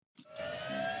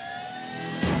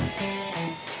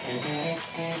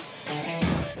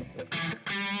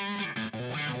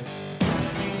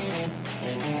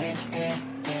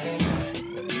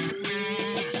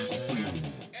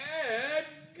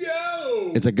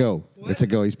It's a go. What? It's a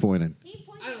go. He's pointing.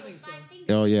 I don't think so.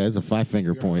 Oh, yeah. It's a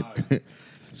 5-finger point.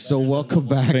 So welcome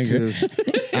back to...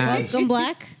 Welcome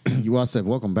black. You all said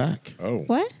welcome back. Oh.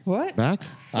 What? Back?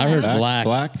 I heard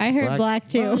black. I heard black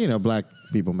too. Well, black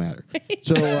people matter.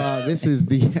 So this is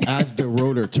the As The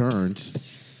Rotor Turns.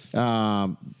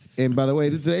 And by the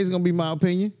way, today's going to be my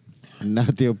opinion,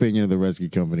 not the opinion of the rescue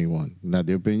company one. Not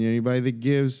the opinion of anybody that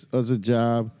gives us a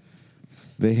job.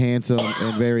 The handsome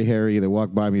and very hairy that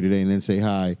walked by me today and then say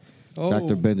hi,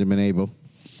 Dr. Benjamin Abel.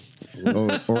 or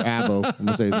Abo. I'm going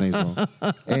to say his name wrong.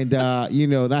 And,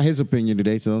 not his opinion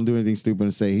today, so don't do anything stupid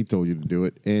and say he told you to do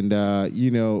it. And,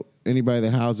 anybody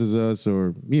that houses us or,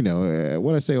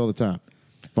 what I say all the time,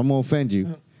 if I'm going to offend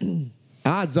you,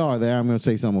 odds are that I'm going to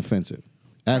say something offensive.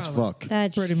 As fuck.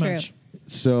 That's pretty true. much.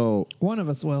 So One of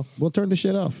us will. we'll turn the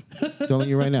shit off. Telling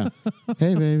you right now.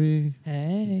 Hey, baby.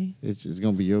 Hey. It's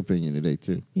going to be your opinion today,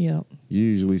 too. Yep. You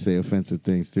usually say offensive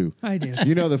things, too. I do.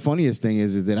 The funniest thing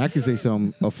is that I can say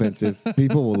something offensive.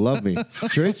 People will love me.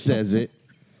 Trish says it.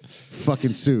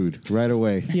 Fucking sued right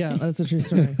away. Yeah, that's a true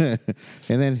story.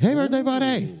 And then, hey, birthday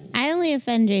buddy. I only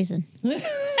offend Jason.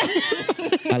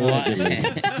 Allegedly.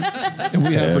 And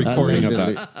we have recording of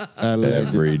Allegedly. that Allegedly.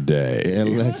 every day.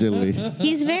 Allegedly.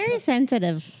 He's very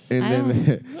sensitive. And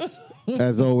then,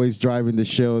 as always, driving the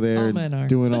show there, All men are.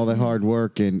 doing all the hard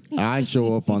work, and I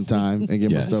show up on time and get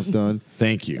my Yes. stuff done.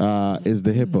 Thank you. Is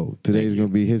the hippo. Today's going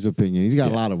to be his opinion. He's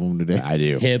got a lot of them today. I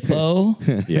do. Hippo?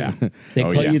 Yeah. They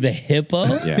call you the hippo?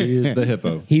 Yeah. He is the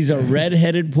hippo. He's a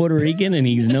red-headed Puerto Rican, and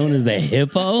he's known as the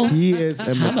hippo? He is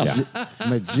a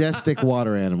majestic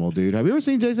water animal, dude. Have you ever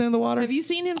seen Jason in the water? Have you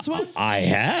seen him swim? I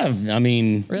have. I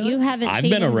mean, You haven't. I've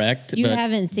seen been him, erect, You but-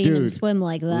 haven't seen him Dude, swim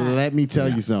like that. Let me tell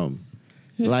you something.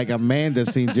 Like Amanda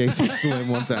seen Jason swim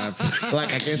one time, like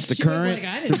against the She was current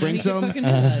like, I didn't to know bring he could some. fucking do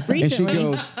that.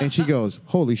 Recently. And she goes,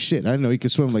 holy shit, I didn't know he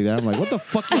could swim like that. I'm like, what the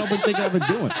fuck y'all been thinking I've been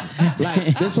doing?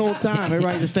 Like this whole time,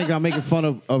 everybody just think I'm making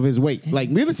fun of his weight. Like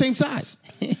we're the same size.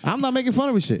 I'm not making fun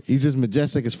of his shit. He's just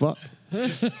majestic as fuck.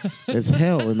 There's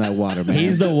hell in that water, man.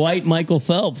 He's the white Michael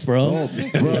Phelps, bro. Oh,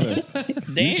 brother.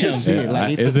 You should see Damn. it.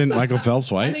 Like, Isn't Michael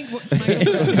Phelps I white? think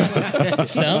Michael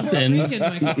Something.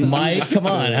 Michael. Mike, come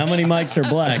on. How many mics are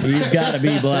black? He's got to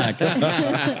be black.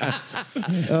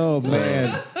 oh,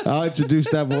 man. I'll introduce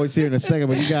that voice here in a second,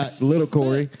 but you got little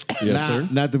Corey. Yes, sir.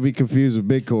 Not to be confused with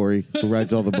Big Corey, who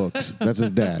writes all the books. That's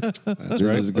his dad. That's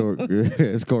right. It's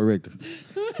Corey Richter.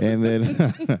 And then,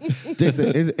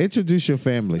 Jason, introduce your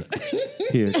family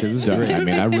here, because it's great. I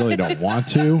mean, I really don't want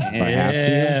to. If I have to.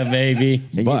 Yeah, baby.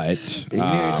 But You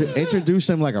need to introduce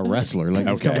him like a wrestler, like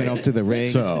he's Okay. coming up to the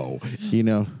ring. so,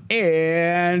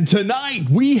 And tonight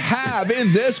we have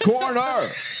in this corner,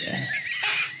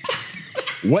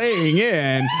 weighing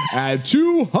in at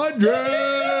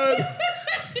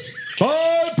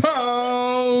 205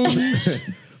 pounds,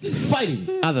 fighting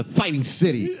out of the fighting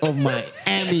city of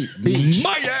Miami Beach.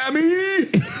 Miami,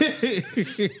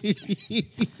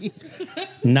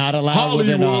 Not allowed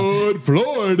within Hollywood,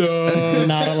 Florida.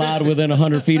 not allowed within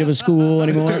 100 feet of a school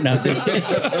anymore. No.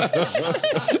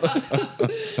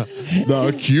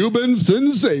 The Cuban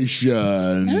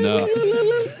sensation.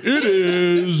 It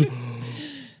is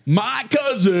my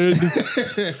cousin,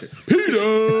 Peter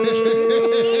Torres.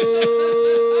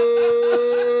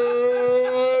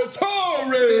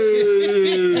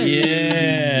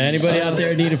 Yeah. Anybody out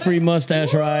there need a free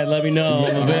mustache ride? Let me know.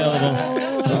 I'm available.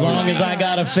 As long as I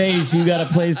got a face, you got a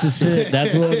place to sit.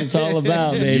 That's what it's all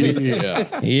about, baby.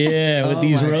 Yeah. Yeah, with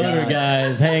these my rotor God.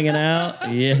 guys hanging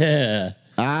out. Yeah.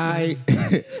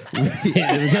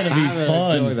 It's gonna be enjoy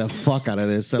fun. the fuck out of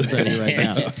this. I'm telling you right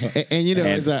now. And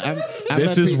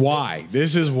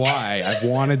This is why I've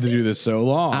wanted to do this so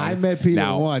long. I met Peter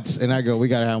once, and I go, we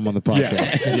got to have him on the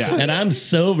podcast. Yeah. And I'm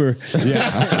sober. Yeah.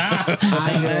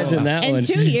 I imagine that and one.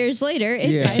 2 years later,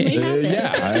 it finally happened.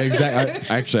 Yeah. Exactly.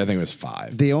 Actually, I think it was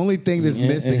 5. The only thing that's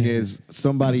missing is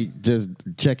somebody just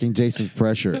checking Jason's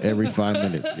pressure every 5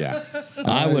 minutes. Yeah.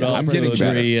 I would I'm also getting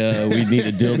agree we'd need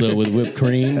a dildo with whipped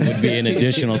cream would be an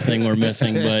additional thing we're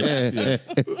missing, but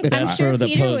that's Sure, for the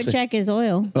Peter would post check his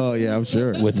oil. Oh, yeah, I'm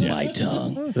sure. with my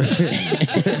tongue.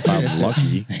 If I'm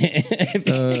lucky.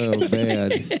 Oh,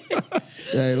 man.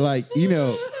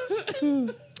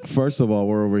 First of all,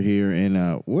 we're over here in,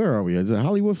 where are we? Is it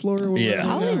Hollywood, Florida? Yeah.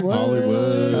 Hollywood,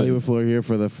 Florida here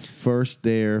for the First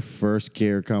Dare, First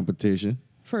Care competition.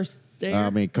 First there.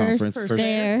 Conference. First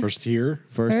there. First here.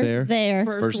 First there. There.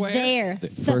 First where? There.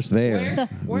 First there.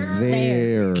 Where?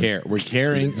 There. Care. We're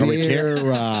caring. Are we caring?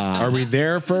 Are we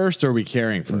there first or are we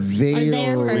caring first?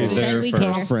 There first, then we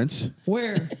care. Conference.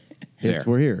 Where?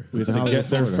 We're here. We It's have to Hollywood, get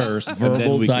there Florida. first. and then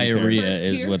Verbal we can compare. diarrhea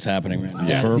is what's happening right now.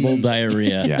 Yeah. Verbal The-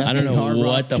 diarrhea. Yeah. I don't The know Hard what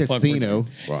Rock the fuck. Casino.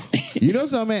 Wow. You know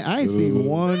something, man? I ain't seen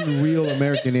one real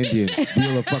American Indian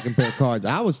deal a fucking pair of cards.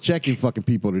 I was checking fucking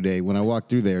people today when I walked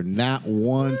through there. Not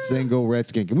one single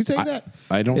Redskin. Can we say that?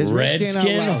 I don't. Is Redskin out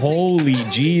Redskin, loud? holy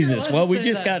Jesus. Well, we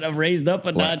just got raised up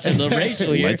a notch in the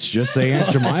racial here. Let's just say Aunt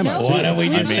Jemima. Why don't we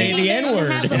just say the They don't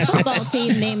N-word? have a football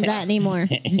team named that anymore.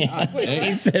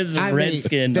 He says I mean,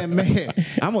 Redskin. that man,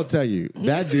 I'm gonna tell you,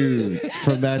 that dude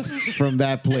from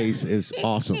that place is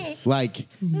awesome. Like,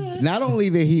 not only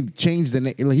did he change the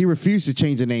name, he refused to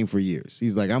change the name for years.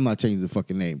 He's like, I'm not changing the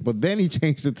fucking name. But then he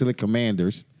changed it to the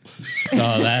Commanders,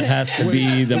 Oh, that has to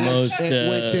be the most.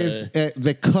 which is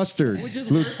the Custard.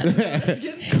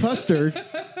 Custard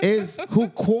is who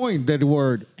coined the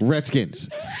word Redskins.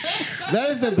 That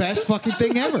is the best fucking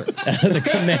thing ever. the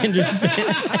Commanders.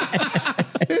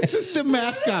 It's just the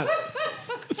mascot,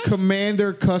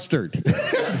 Commander Custard.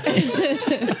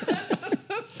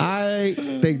 I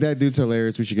think that dude's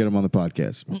hilarious. We should get him on the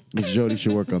podcast. Miss Jody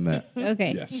should work on that.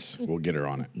 Okay. Yes, we'll get her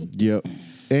on it. Yep.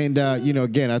 And,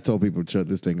 again, I told people to shut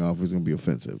this thing off. It was going to be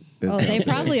offensive. Oh, they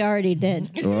probably already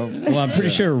did. Well, I'm pretty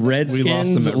sure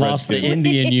Redskins them at lost the Redskin.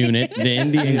 Indian unit. The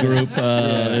Indian group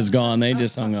is gone. They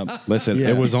just hung up. Listen,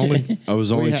 Yeah. it was only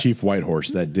We Chief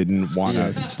Whitehorse that didn't want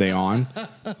to stay on.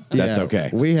 That's okay.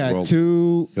 We had We'll-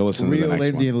 two you'll listen to the real next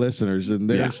Indian listeners, and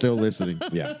they're Yeah. still listening.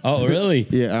 Yeah, Oh, really?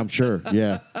 Yeah, I'm sure.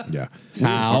 Yeah. yeah.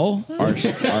 How? Our,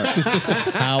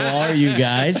 How are you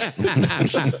guys?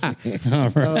 All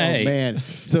right. Oh, man.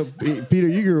 So, Peter,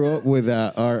 you grew up with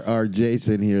our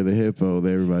Jason here, the hippo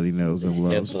that everybody knows and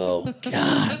loves. Hippo.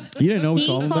 God. You didn't know we He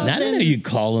called him calls that? I didn't know you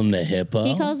call him the hippo.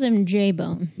 He calls him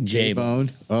J-Bone. J-Bone.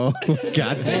 Bone. Oh,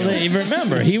 God damn. Well,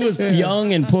 remember, he was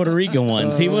young and Puerto Rican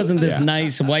once. He wasn't this Yeah.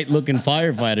 nice white-looking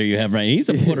firefighter you have right. He's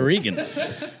a Puerto Rican,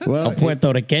 Well, a Puerto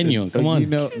Riqueño. Come on. You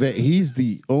know that he's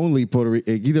the only Puerto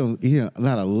Rican.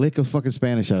 Not a lick of fucking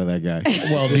Spanish out of that guy.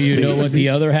 Well, do you know what the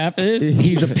other half is?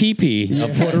 He's a PP, a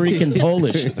Puerto Rican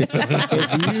Polish.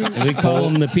 We call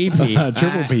him the PP.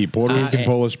 Triple P, Puerto Rican,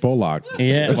 Polish, Polak.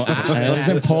 Yeah, well, is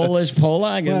it Polish,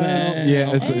 Polak? Is that?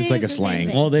 Yeah, it's like a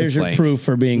slang. Well, there's It's your slang. proof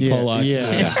for being Yeah, Polak.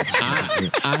 yeah.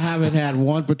 I haven't had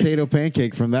one potato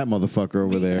pancake from that motherfucker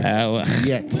over there Well,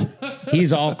 yet.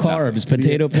 he's all carbs,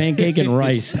 potato pancake and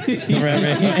rice.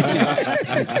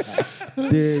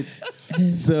 Dude.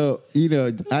 So, I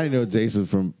didn't know Jason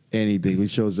from anything. He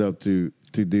shows up to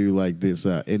do like this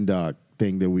in-dog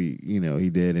thing that he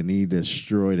did, and he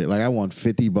destroyed it. Like, I won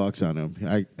 $50 on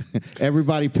him.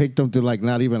 Everybody picked him to like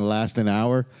not even last an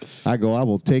hour. I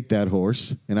will take that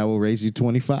horse and I will raise you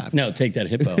 25. No, take that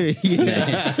hippo.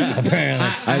 Yeah.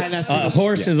 Apparently, a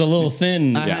horse is a little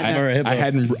thin for a hippo. I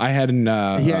hadn't He hadn't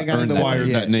got in earned the that. water Wired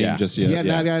yet. that name Yeah. just He yet. had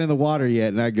not got in the water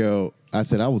yet, and I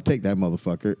said, I will take that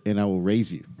motherfucker and I will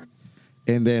raise you.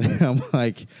 And then I'm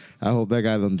like, I hope that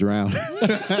guy doesn't drown.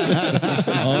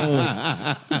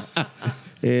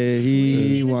 And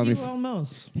he want me.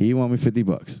 Almost. He want me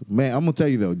 $50. Man, I'm gonna tell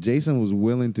you though, Jason was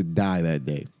willing to die that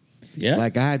day. Yeah.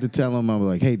 Like, I had to tell him, I was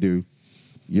like, hey, dude,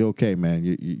 you okay, man?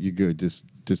 You good? Just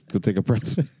go take a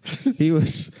breath. he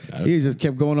just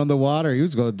kept going on the water. He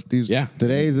was going. Yeah.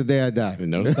 Today's the day I die.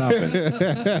 No stopping.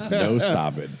 No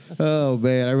stopping. Oh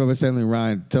man, I remember telling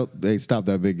Ryan, "Hey, stop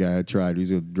that big guy! I tried.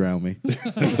 He's gonna drown me."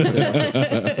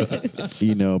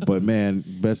 But man,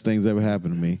 best things ever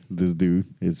happened to me. This dude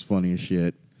is funny as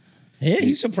shit. Yeah,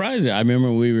 he's surprised. I remember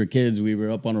when we were kids, we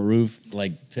were up on a roof,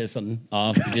 like pissing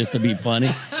off just to be funny,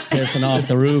 pissing off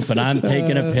the roof, and I'm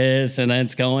taking a piss, and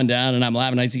it's going down, and I'm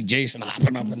laughing. I see Jason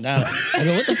hopping up and down. I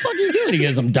go, "What the fuck are you doing?" He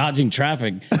goes, "I'm dodging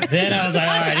traffic." Then I was like,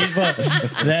 "All right."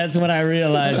 That's when I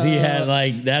realized he had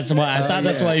like. That's why I thought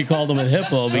that's why you called him a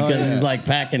hippo because he's like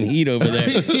packing heat over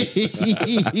there.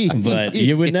 But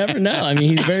you would never know. I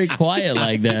mean, he's very quiet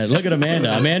like that. Look at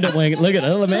Amanda.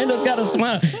 Amanda's got a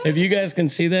smile. If you guys can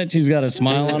see that, she's got a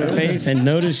smile on her face, and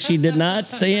notice she did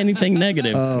not say anything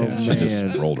negative. Oh She just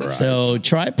man. rolled her eyes. So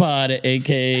tripod,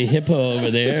 aka hippo over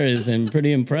there, is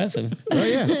pretty impressive. Oh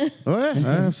yeah.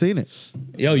 I've seen it.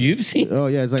 Yo, you've seen Oh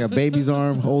yeah, it's like a baby's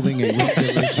arm holding a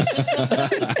delicious.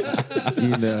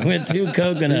 with two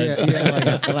coconuts.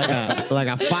 like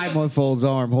a 5-month-old's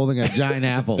arm holding a giant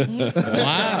apple.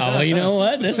 Wow. Well, you know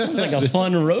what? This is like a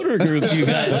fun rotor group you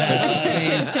guys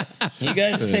have. I mean, you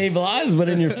guys save lives, but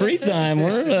in your free time,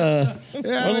 we're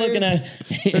looking at.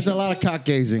 There's a lot of cock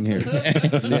gazing here.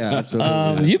 Yeah,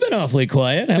 absolutely. You've been awfully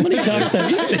quiet. How many cocks have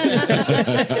you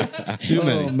been? Too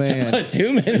many. Oh man.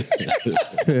 2 minutes.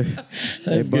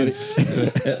 Hey, buddy.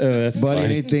 That's Buddy, funny.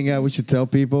 anything we should tell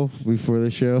people before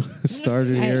the show?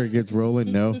 started here? It gets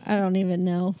rolling? No. I don't even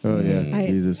know. Oh yeah,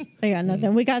 Jesus. I got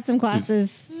nothing. We got some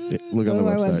classes. Look on Go the to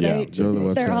our website. website. Go to the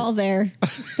website. They're all there.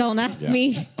 Don't ask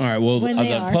me. All right. Well, When they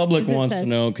the are, public 'cause it wants to says-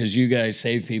 know because you guys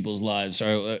save people's lives.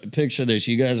 So picture this: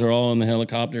 you guys are all in the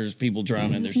helicopters, people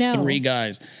drowning. There's No. 3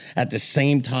 guys at the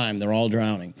same time. They're all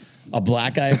drowning. A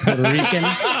black guy, a Puerto Rican, and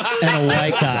a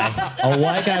white guy. A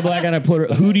white guy, black guy, and a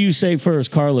Puerto. Who do you say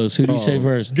first, Carlos? Who do you say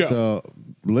first? So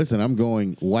listen, I'm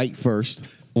going white first.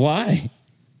 Why?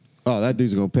 Oh, that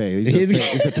dude's gonna pay. He's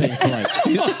He's a paying flight.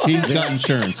 He's got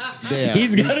insurance. Yeah.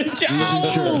 He's got a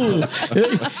job.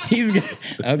 He's got.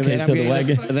 Okay, so the white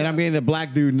guy. And then I'm getting the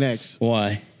black dude next.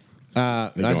 Why?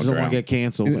 I They're just going don't want to drown. get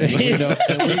canceled. And we know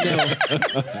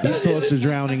he's close to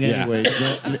drowning Yeah. anyway.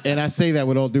 And I say that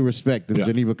with all due respect to the Yeah.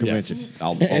 Geneva Convention. Yes.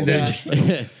 I'll And then,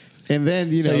 And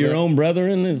then, you know. so your the- own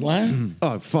brethren is last?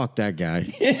 Oh, fuck that guy.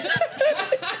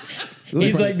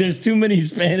 He's like, there's too many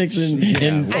Hispanics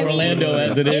in Orlando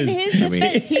as it In is. his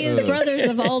defense, he is brothers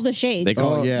of all the shades. They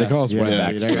call yeah. they call us yeah,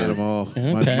 whitebacks. dude, I got them all.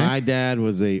 Okay. My dad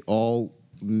was a all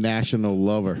national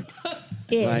lover.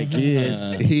 Yeah. Like he is.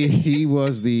 He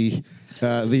was the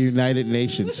United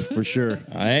Nations for sure.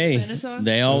 Hey,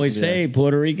 they always say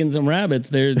Puerto Ricans and rabbits.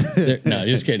 They're no,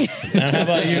 just kidding. Now, how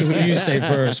about you? Who do you say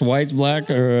first? Whites, black,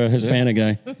 or a Hispanic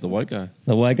guy? The white guy.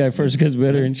 The white guy first because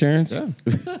better insurance. Yeah.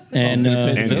 And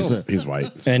And he's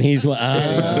white. and he's well,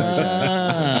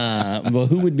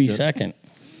 who would be second?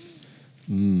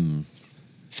 Neither.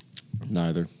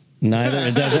 Neither.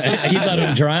 It doesn't. He let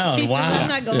him drown. I'm Wow.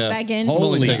 not going Yeah. back in. I'm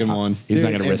only Holy- taking one. He's not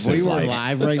Dude, going to risk if we his were life.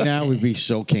 live right now, we'd be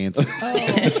so canceled. Oh,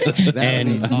 That would be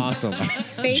And- awesome.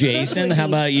 Facebook Jason, would how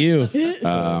be- about you?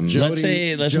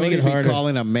 Jody, let's make Jody it be harder.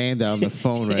 calling Amanda on the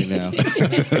phone right now.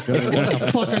 What the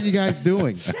fuck are you guys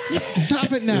doing?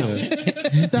 Stop it now.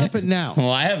 Stop it now. Well,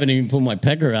 I haven't even pulled my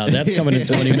pecker out. That's coming in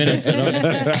 20 minutes.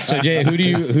 So Jay, who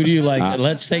do you like?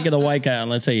 Let's take the white guy on.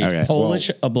 Let's say he's Okay,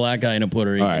 Polish, a black guy, and a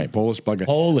Puerto Rican. All right, Polish black guy.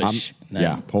 Polish. No.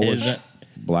 Yeah, Polish Is it-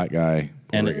 black guy.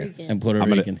 and, Puerto Rican. and Puerto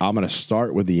Rican. I'm gonna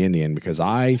start with the Indian because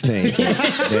I think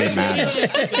they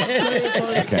matter.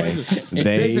 Okay,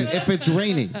 Listen, if it's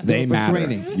raining, they if matter. It's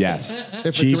raining. Yes.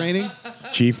 If it's raining,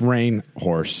 Chief Rain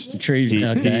Horse. Trees,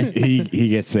 okay. He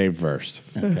gets saved first,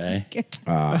 Okay.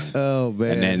 oh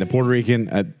man. and then the Puerto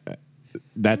Rican.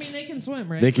 That's they can swim,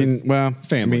 right? they can. Well,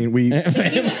 Family. I mean, we. Yeah,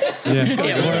 we're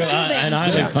an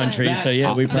island country, so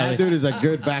yeah, we that probably. dude is a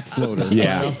good back floater.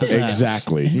 Yeah, right off the bat.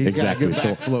 exactly, He's got a exactly. good So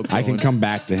back float I can going. come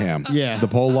back to him. Yeah. the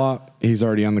Pollock, he's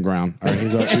already on the ground. Or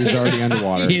he's already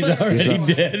underwater. He's already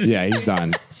dead. Yeah, he's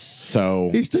done. So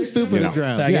He's too stupid You to know.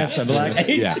 drown. So I guess the black.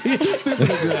 yeah, He's too stupid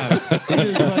to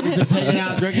drown. He's just hanging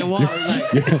out drinking water.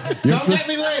 He's like, don't get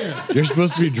me later. you're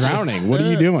supposed to be drowning. What are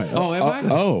you doing? Oh, am I?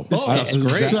 Oh, This stuff's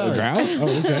great. Sorry. Drown? Oh,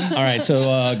 okay. All right,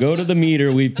 so go to the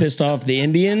meter. We've pissed off the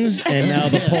Indians and now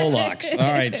the Polacks. All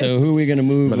right, so who are we going to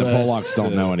move? But the Pollocks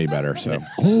don't know any better. So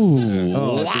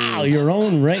Oh, wow, your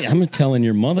own rate. I'm telling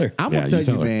your mother. I'm Yeah, gonna tell you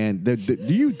you, tell her. man. Do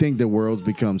you think the world's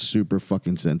become super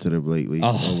fucking sensitive lately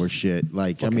over shit?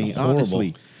 Like, I mean, horrible.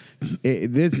 honestly,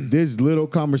 this little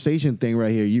conversation thing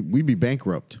right here, we'd be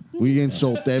bankrupt. We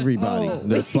insult everybody,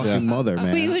 their fucking mother,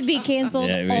 man. We would be canceled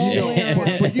Yeah, all the yeah. way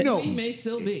around. But you know, We may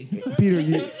still be. Peter,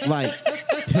 you like.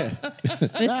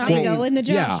 This may go in the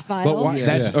Josh yeah, file. but why,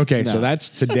 that's okay. No. So that's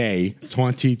today,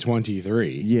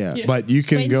 2023. Yeah. but you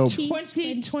can go.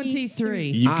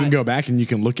 2023. You can go back and you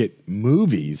can look at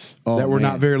movies Oh, that were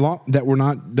man. not very long, that were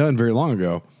not done very long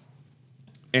ago.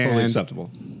 And Totally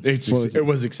acceptable. It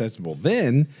was acceptable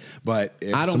then, but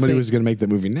if I don't somebody think- was going to make that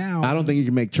movie now, I don't think you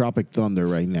can make Tropic Thunder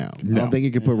right now. I No. don't think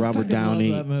you can put Robert fucking love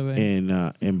Downey that movie. in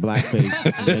blackface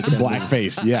and make that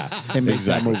blackface. Yeah, and make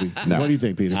that movie. No. What do you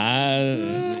think, Peter?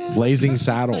 Blazing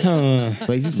Saddles.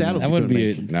 Blazing Saddles. That you would couldn't be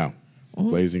make. it. No,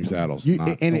 Blazing Saddles. You, Not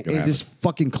and gonna happen. just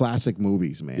fucking classic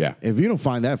movies, man. Yeah. If you don't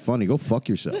find that funny, go fuck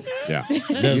yourself. yeah.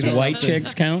 Does white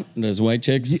chicks count? Does white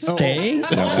chicks stay? Or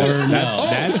no?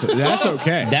 That's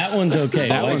okay. That one's okay.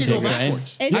 That White one's chicks, Go right?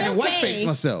 backwards. It's I can white okay. face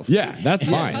myself. Yeah, that's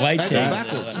fine. White I go chicks.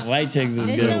 backwards. White chicks is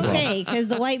It's good. okay because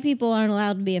the white people aren't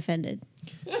allowed to be offended.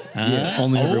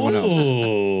 Only everyone else.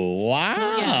 Oh,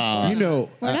 wow. You know,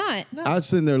 We're not. I was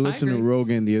sitting there listening to agree.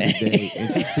 Rogan the other day,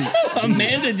 and just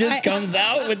Amanda just comes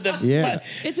out with the. Yeah.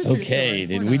 It's a true Okay, story.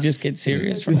 did We're we not. just get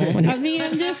serious for a moment? I mean,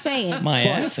 I'm just saying. My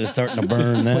ass is starting to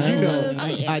burn now. you know,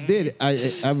 I did.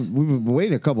 We've been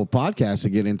waiting a couple podcasts to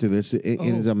get into this,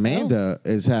 and Amanda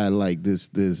has had like this,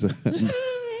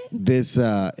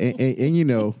 and you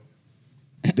know,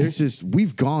 there's just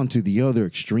we've gone to the other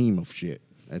extreme of shit.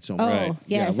 That's on Oh,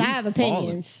 yes, I have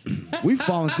opinions. We've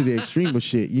fallen to the extreme of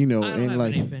shit, you know, I don't and have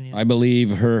like, any opinion. I believe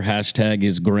her hashtag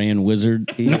is Grand Wizard.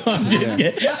 I'm just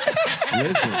kidding.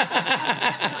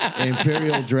 listen,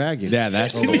 Imperial Dragon. Yeah,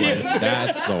 that's the one.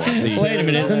 That's the one. See, Wait a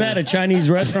minute, isn't that a Chinese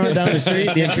restaurant down the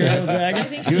street, the Imperial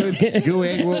Dragon? Good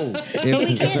egg roll.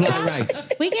 We can't Fly talk- rice.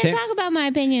 We can't talk about my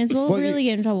opinions. We'll But- really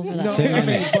get in trouble for that. No, 10 I mean,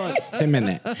 minutes. 10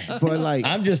 minutes. but like,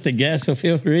 I'm just a guest, so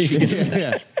feel free.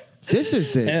 yeah. This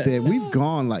is that we've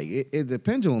gone like the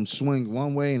pendulum swing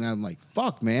one way, and I'm like,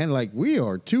 fuck, man, like we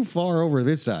are too far over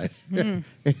this side. And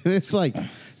it's like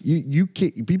you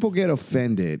people get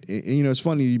offended. And, you know, it's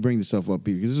funny you bring this stuff up,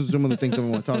 Pete, because this is some of the things that I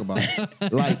want to talk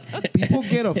about. Like people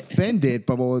get offended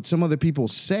by what some other people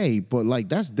say, but like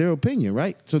that's their opinion,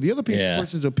 right? So the other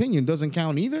person's opinion doesn't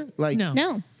count either. Like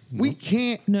No. we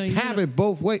can't No, you have gotta- it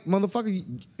both ways, motherfucker.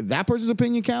 That person's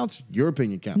opinion counts. Your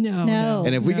opinion counts. No.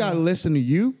 And if we gotta listen to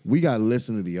you, we gotta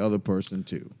listen to the other person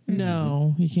too.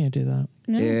 No, you can't do that.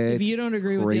 It's If you don't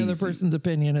agree with the other crazy. person's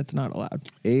opinion, it's not allowed.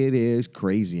 It is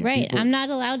crazy. And Right. people- I'm not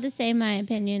allowed to say my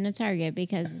opinion of Target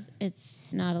because it's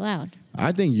not allowed.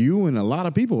 I think you and a lot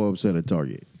of people are upset at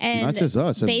Target. And Not just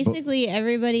us. basically,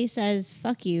 everybody says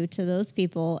fuck you to those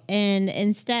people. And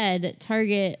instead,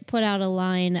 Target put out a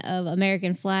line of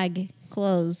American flag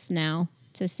clothes now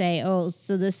to say, oh,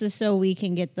 so this is so we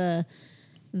can get the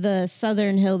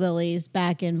Southern hillbillies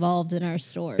back involved in our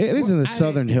stores. It isn't the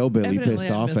Southern hillbilly evidently pissed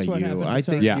I off missed at what you. happened I at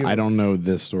think. Yeah, you- I don't know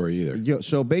this story either.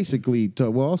 So basically,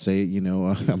 well, I'll say it. You know,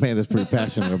 Amanda's pretty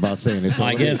passionate about saying it. So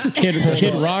I guess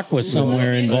Kid Rock was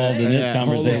somewhere involved in this Yeah,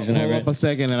 conversation. I Hold read. up a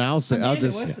second, and I'll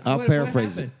Amanda, I'll what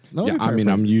paraphrase it. happened? No, Yeah, let me I mean,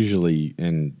 I'm paraphrase usually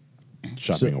in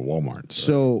shopping at Walmart.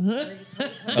 So, So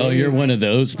Oh, you're one of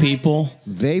those people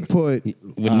they put.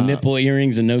 with nipple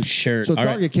earrings and no shirt. So All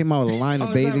right. Target came out with a line of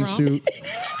Oh, is that bathing wrong? suit.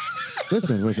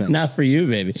 Listen. Not for you,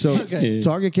 baby. So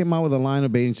Target came out with a line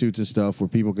of bathing suits and stuff where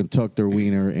people can tuck their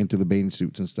wiener into the bathing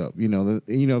suits and stuff. You know,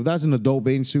 if that's an adult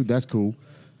bathing suit, that's cool.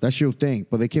 That's your thing.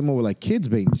 But they came out with like kids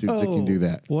bathing suits that can do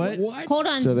that. What? Hold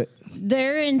on. So that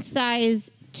They're in size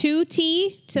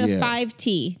 2T to Yeah.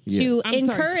 5T Yes. to I'm sorry,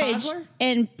 encourage toddler?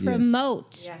 and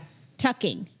promote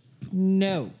tucking.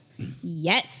 No.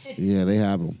 Yes. Yeah, they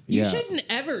have them. You Yeah. shouldn't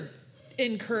ever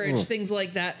encourage things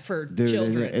like that for Dude,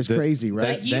 children. it's crazy,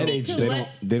 right? Like, you need to let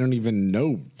they don't even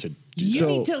know to do you So-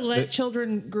 need to let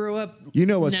children grow up. You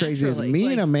know what's crazy is naturally. me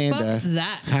Like, and Amanda fuck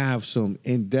that. have some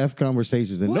in-depth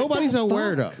conversations, and What nobody's the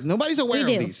aware fuck? of. Nobody's aware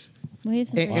We of do. these. Wait a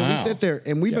second. And we sit there,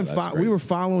 and we've Yeah, been that's we great. were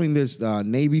following this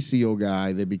Navy SEAL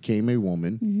guy that became a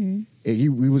woman. And he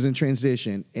was in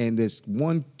transition, and this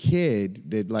one kid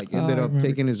that like ended I up remember.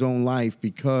 taking his own life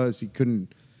because he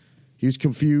couldn't. He was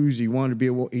confused. He wanted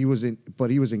to be but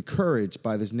he was encouraged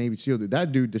by this Navy SEAL dude.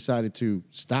 That dude decided to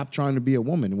stop trying to be a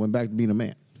woman and went back to being a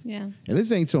man. Yeah. And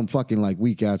this ain't some fucking like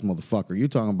weak ass motherfucker. You're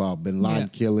talking about Bin Laden Yeah.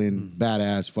 killing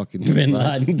badass fucking dude, Bin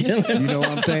right? Laden killing. You know what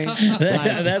I'm saying?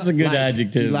 That's a good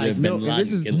adjective. Like Bin no, Laden and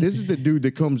this is killing. this is the dude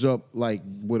that comes up like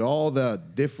with all the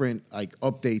different like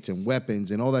updates and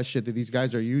weapons and all that shit that these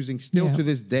guys are using still Yeah. to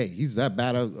this day. He's that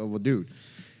bad of a dude.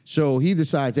 So he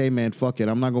decides, hey man, fuck it.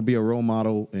 I'm not gonna be a role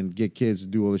model and get kids to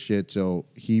do all the shit. So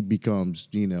he becomes,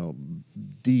 I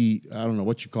don't know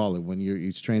what you call it when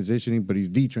he's transitioning, but he's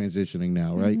detransitioning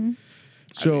now, right?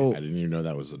 So I didn't even know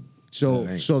that was a so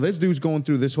thing. so this dude's going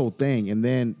through this whole thing, and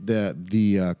then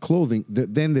the clothing,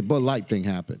 then the Bud Light thing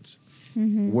happens,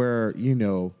 where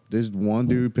this one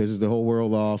dude pisses the whole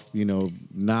world off.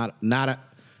 Not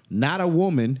a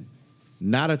woman,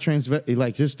 not a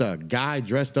like just a guy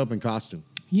dressed up in costume.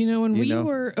 When we know?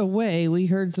 were away, we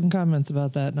heard some comments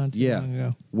about that not too long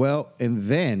ago. Well, and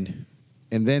then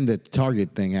the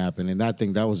Target thing happened, and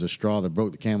that was the straw that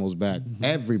broke the camel's back.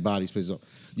 Everybody's pissed off.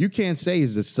 You can't say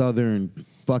it's the Southern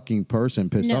fucking person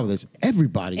pissed No. off. This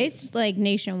everybody. It's like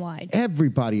nationwide.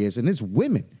 Everybody is, and it's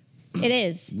women It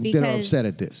is that are because upset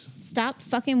at this. stop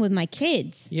fucking with my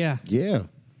kids. Yeah.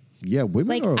 Yeah, women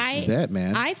Like are upset,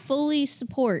 man. I fully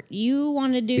support you.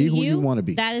 Want to do Be who you wanna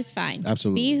be. That is fine.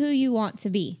 Absolutely. Be who you want to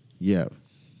be. yeah,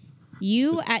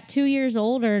 You at 2 years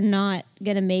old are not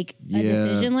gonna make a Yeah.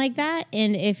 decision like that.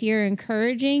 And if you're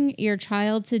encouraging your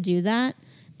child to do that,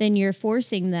 then you're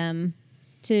forcing them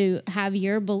to have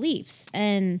your beliefs.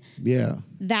 And yeah.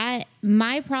 that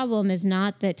my problem is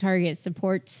not that Target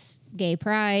supports gay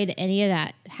pride, any of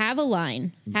that. Have a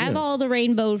line. Have Yeah. all the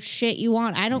rainbow shit you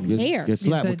want. I don't care. Get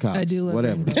slapped Yes, with I cops, do love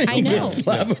whatever. rainbow. I know.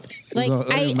 Like It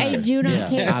doesn't I matter. do not Yeah,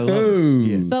 care. I love it.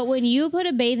 Yes. But when you put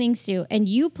a bathing suit and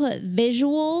you put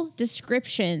visual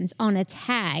descriptions on a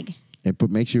tag And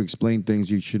makes you explain things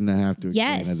you should not have to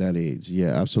explain at that age.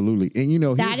 Yeah, absolutely.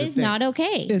 And that is not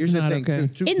okay. Here's the not thing. okay.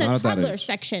 In the Not at that toddler age.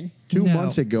 section. 2 No.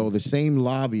 months ago, the same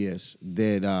lobbyist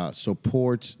that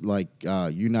supports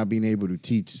you not being able to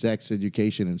teach sex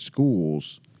education in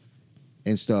schools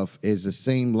and stuff is the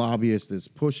same lobbyist that's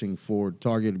pushing for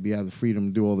Target to have the freedom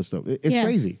to do all this stuff. It's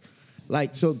crazy.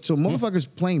 Like, so motherfuckers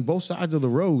playing both sides of the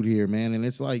road here, man. And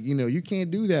it's like, you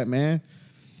can't do that, man.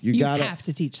 You have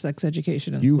to teach sex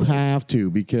education. You have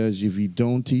to, because if you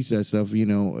don't teach that stuff,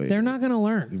 they're not going to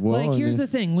learn. Well, Here's the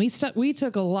thing: we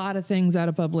took a lot of things out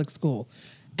of public school,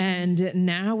 and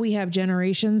now we have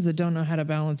generations that don't know how to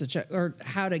balance a check or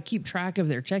how to keep track of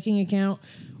their checking account.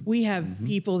 We have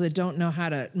people that don't know how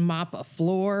to mop a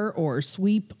floor or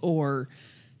sweep or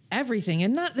everything,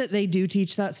 and not that they do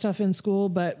teach that stuff in school,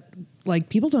 but like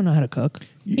people don't know how to cook.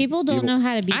 People don't know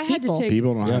how to be I had to people. take-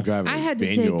 People don't have to drive I a had to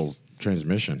manual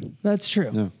transmission. That's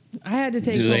true. I had to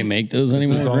take. Do they home- make those is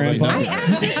anymore, all they Grandpa? know. I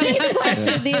asked the same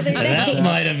question the other That day.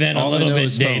 might have been a All I little know bit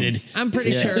is phones. dated. I'm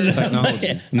pretty sure.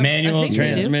 Technology. Manual I think they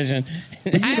do. transmission.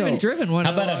 I haven't driven one.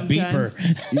 How in a about a long beeper?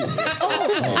 time.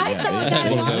 I saw a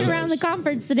guy walking around the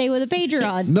conference today with a pager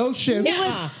on. No shit. It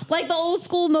was like the old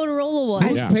school Motorola one.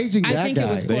 Who's paging I that think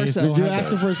guy? it was Corso. Did you ask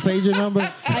him for his pager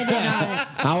number? I did not.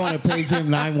 I want to page him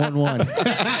 911.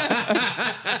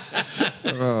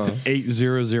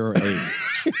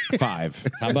 80085.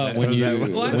 How about when you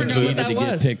Well, I when forgot what boobs that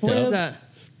get was. picked What is up? that?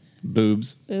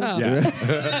 Boobs. Oh. You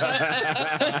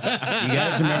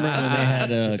guys remember when they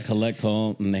had a collect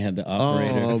call and they had the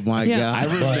operator? Oh my Yeah.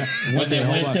 God. But when they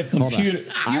went to computer,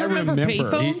 Do you remember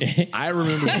payphones? I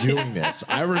remember doing this.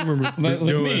 I remember But with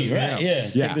doing me, this. right? Yeah,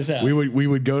 check this out. We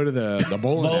would go to the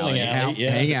bowling alley, alley,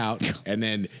 hang out, and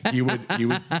then he would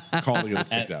call to get us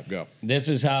picked up. Go. this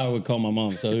is how I would call my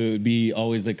mom. So it would be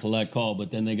always the collect call, but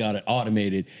then they got it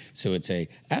automated. So it'd say,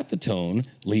 at the tone,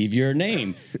 leave your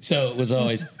name. So it was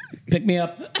always, pick me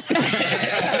up.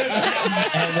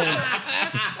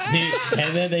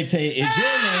 and then they'd say, is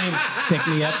your name, pick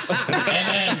me up.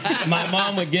 And then my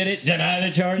mom would get it, deny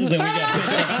the charges, and we got picked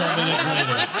up 10 minutes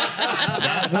later.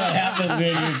 That's what happens when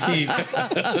you're cheap.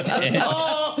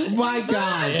 Oh my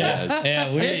God. Yeah,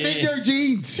 It's in your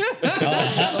jeans.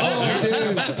 Oh,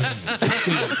 dude. my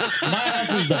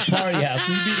house is the party house.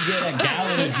 We'd be to get a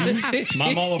gallon of juice.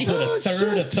 My mom would put a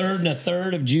third, and a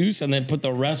third of juice, and then put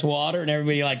the rest water. And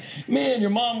everybody like, man, your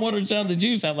mom waters down the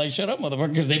juice. I'm like, shut up, motherfucker,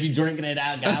 because they be drinking it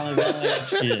out gallon of that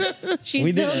shit. She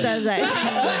We did still it. does that.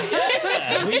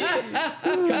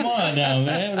 Come on now,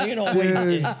 man. We don't waste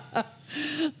Dude. it.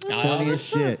 Funny as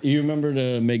shit. You remember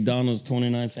the McDonald's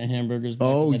 29-cent hamburgers? back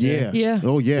Oh in the day? yeah. Yeah.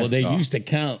 Oh yeah. Well, they used to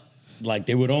count, like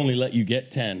they would only let you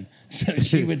get 10. So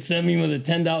she would send me with a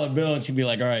 $10 bill and she'd be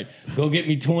like, all right, go get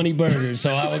me 20 burgers.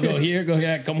 So I would go here,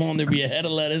 come on, there'd be a head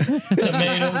of lettuce,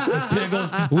 tomatoes,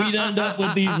 pickles. We'd end up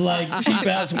with these like cheap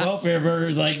ass welfare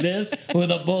burgers like this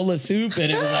with a bowl of soup,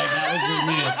 and it was like, that was your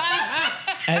meal.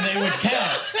 And they would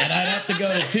count, and I'd have to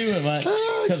go to 2 of my,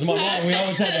 because my mom, we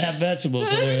always had to have vegetables.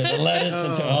 So there was the lettuce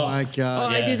and Oh my Oh,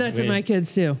 God. I do that to my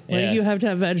kids too. Like Yeah. you have to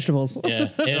have vegetables. Yeah,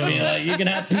 it'd be like, you can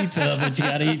have pizza, but you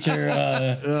got to eat your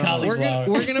cauliflower.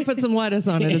 We're gonna put some lettuce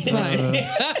on it. It's fine.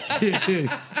 Dude,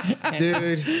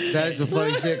 that is some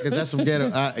funny shit because that's some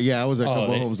ghetto. I was at a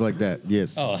couple of homes like that.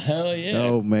 Yes. Oh, hell yeah.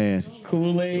 Oh man.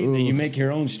 Kool-Aid, that you make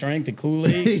your own strength of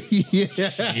Kool-Aid. Yeah.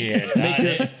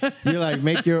 Yeah. You're like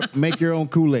make your own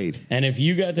Kool-Aid. And if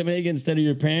you got to make it instead of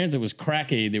your parents, it was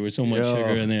crack-aid. There was so much Yo.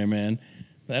 sugar in there, man.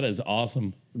 That is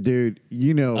awesome. Dude,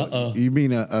 you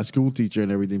being a school teacher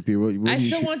and everything, people. What I do you-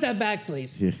 still want that back,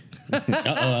 please. Yeah.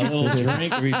 A little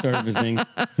drink resurfacing.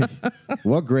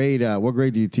 What grade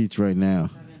do you teach right now?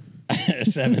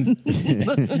 7.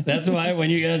 That's why when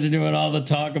you guys are doing all the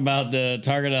talk about the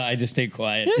target, I just stay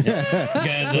quiet. Because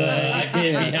I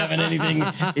can't be having anything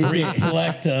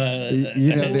reflect.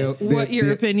 What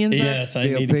your opinions are? Yes, I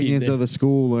The need opinions to keep of the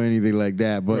school or anything like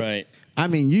that. But Right. I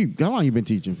mean, how long you been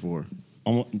teaching for?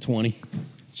 I'm 20.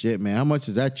 Shit, man. How much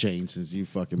has that changed since you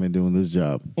fucking been doing this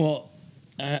job? Well,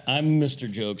 I'm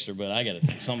Mr. Jokester, but I got to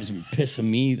think something's been pissing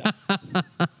me the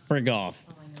frig off.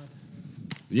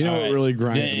 You know All what right. really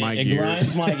grinds my It gears?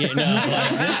 grinds my gears. No, like,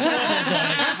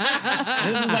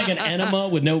 this is like an enema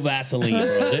with no Vaseline,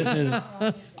 bro. This is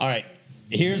all right.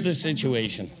 Here's the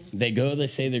situation. They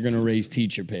say they're going to raise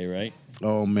teacher pay, right?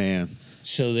 Oh man.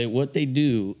 So what they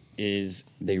do is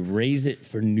they raise it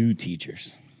for new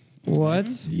teachers. What?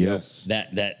 Yes.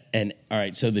 And all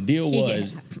right. So the deal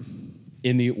was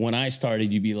when I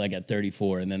started, you'd be like at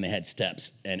 34, and then they had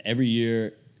steps, and every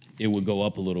year it would go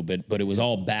up a little bit, but it was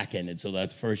all back ended. So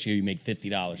that's the first year you make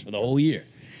 $50 for the whole year.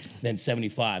 then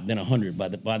 75, then 100.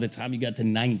 By the time you got to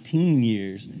 19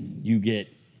 years, you get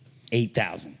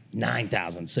 8,000,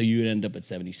 9,000. So you would end up at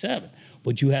 77.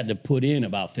 But you had to put in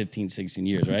about 15, 16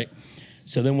 years, right?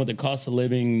 So then with the cost of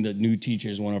living, the new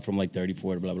teachers went up from like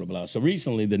 34 to blah, blah, blah. So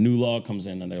recently the new law comes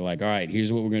in and they're like, all right,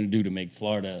 here's what we're going to do to make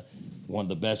Florida one of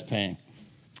the best paying.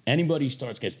 Anybody who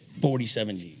starts gets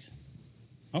 47 G's.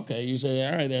 Okay, you say,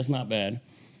 all right, that's not bad.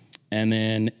 And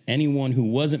then anyone who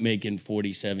wasn't making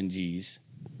 47 G's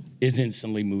is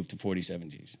instantly moved to 47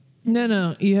 G's.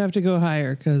 No, you have to go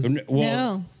higher because.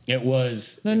 Well, No. it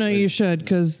was. You should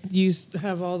because you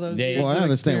have all those. They- years Well, I of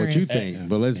understand what you experience. think,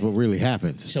 but let's what really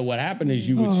happens. So what happened is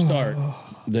you would start,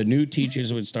 the new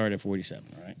teachers would start at 47,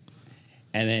 right?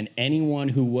 And then anyone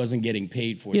who wasn't getting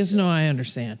paid 47 Yes, no, I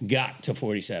understand. got to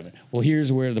 47. Well, here's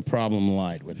where the problem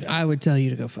lied with that. I would tell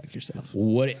you to go fuck yourself.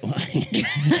 What it,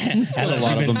 unless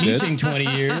lot you've of been them did. teaching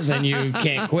 20 years and you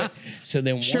can't quit. So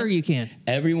then Sure once you can.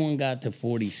 everyone got to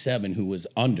 47 who was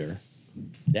under,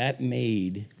 that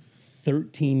made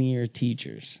 13-year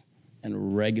teachers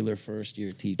and regular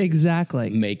first-year teachers Exactly.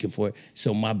 making for it.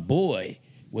 So my boy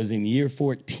was in year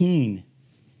 14,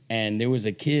 and there was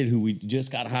a kid who we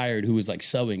just got hired who was like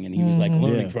subbing, and he was like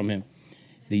learning Yeah. from him.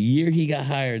 The year he got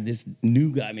hired, this new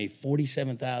guy made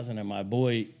 $47,000, and my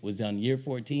boy was on year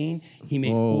 14. He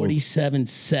made Whoa.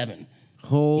 $47,700.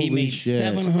 Holy He made shit.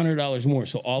 $700 more.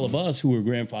 So all of us who were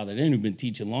grandfathered in, who've been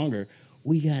teaching longer,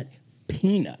 we got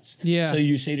peanuts. Yeah. So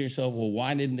you say to yourself, well,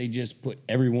 why didn't they just put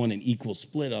everyone an equal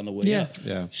split on the way Yeah. up?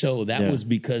 Yeah. So that Yeah. was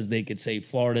because they could say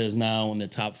Florida is now in the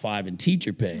top 5 in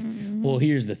teacher pay. Well,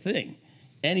 here's the thing.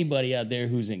 Anybody out there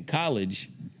who's in college,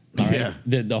 all right,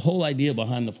 the whole idea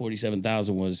behind the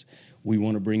 47,000 was we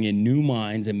want to bring in new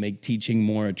minds and make teaching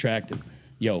more attractive.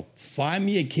 Yo, find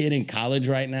me a kid in college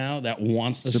right now that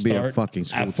wants to To be a start fucking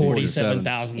school at teacher.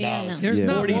 $47,000. Yeah, no. There's Yeah.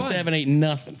 not 47 ain't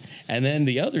nothing. And then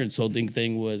the other insulting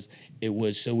thing was it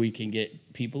was so we can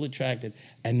get people attracted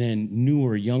and then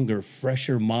newer, younger,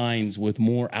 fresher minds with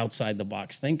more outside the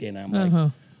box thinking. I'm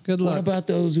like, Good what luck. about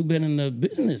those who've been in the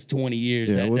business 20 years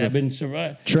Yeah, that what have if- been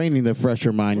survived? Training the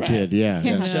fresher mind kid, yeah.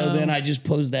 Yeah. So then I just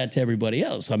posed that to everybody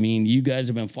else. I mean, you guys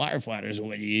have been firefighters.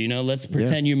 You know, let's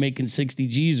pretend you're making 60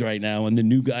 G's right now, and the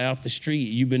new guy off the street,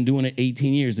 you've been doing it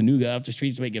 18 years. The new guy off the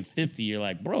street's making 50. You're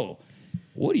like, bro,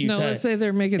 what are you No, trying? let's say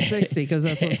they're making 60 because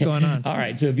that's what's going on. All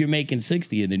right, so if you're making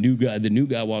 60 and the new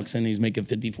guy walks in, he's making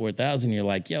 54,000. You're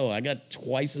like, yo, I got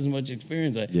twice as much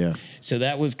experience. Yeah. So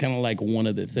that was kind of like one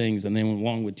of the things. And then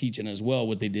along with teaching as well,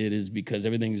 what they did is because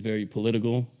everything's very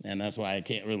political, and that's why I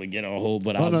can't really get on a whole.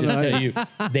 But I'll just tell you,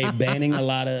 they banning a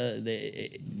lot of.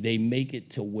 They make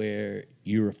it to where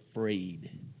you're afraid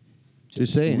To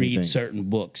say read anything. certain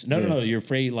books. No, you're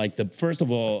afraid. Like first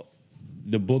of all,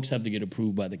 the books have to get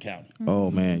approved by the county. Oh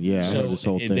man, yeah, I heard So this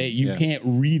whole thing. you can't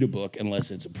read a book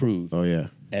unless it's approved. Oh yeah.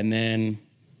 And then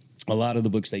a lot of the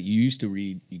books that you used to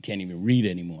read, you can't even read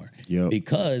anymore. Yep.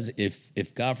 Because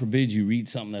if God forbid you read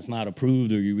something that's not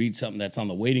approved, or you read something that's on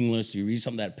the waiting list, or you read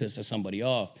something that pisses somebody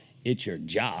off, it's your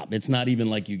job. It's not even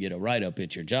like you get a write-up,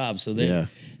 it's your job. So then Yeah.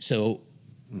 so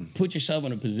put yourself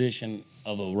in a position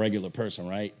of a regular person,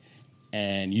 right?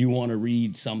 And you want to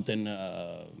read something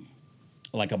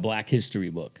like a Black history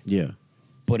book. Yeah.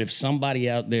 But if somebody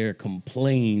out there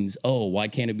complains, oh, why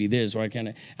can't it be this? Why can't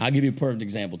it? I'll give you a perfect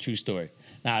example, true story.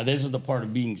 Now, this is the part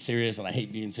of being serious, and I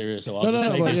hate being serious, so I'll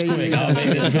just make but this yeah, quick. yeah. I'll make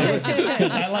this quick.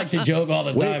 Because I like to joke all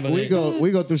the time. but We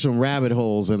go through some rabbit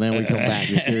holes and then we come back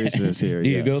to seriousness here. Do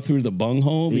yeah. you go through the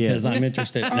bunghole? Because Yes. I'm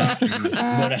interested. No.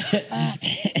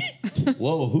 But,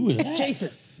 whoa, who is that?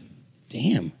 Jason.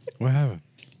 Damn. What happened?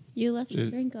 You left your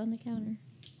drink on the counter.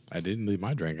 I didn't leave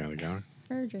my drink on the counter.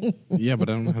 Her drink. Yeah, but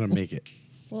I don't know how to make it.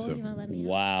 Well, So- you want to let me know?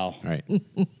 Wow. All right.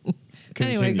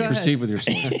 Anyway, go ahead. Proceed with your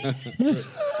story.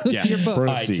 Yeah. Your book. All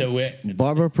right, so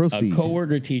Barbara, a proceed.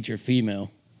 coworker teacher,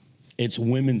 female. It's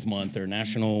Women's Month or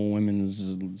National Women's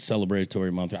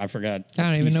Celebratory Month. I forgot. I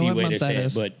don't the even know PC what way month to that say it,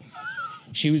 is. but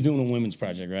she was doing a women's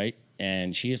project, right?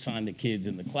 And she assigned the kids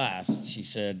in the class. She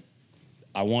said,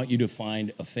 "I want you to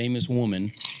find a famous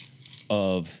woman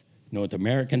of North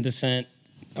American descent,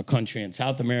 a country in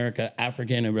South America,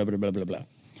 African, and blah blah blah blah blah."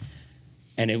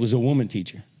 And it was a woman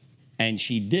teacher. And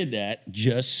she did that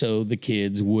just so the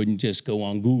kids wouldn't just go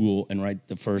on Google and write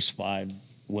the first 5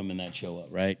 women that show up,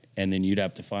 right? And then you'd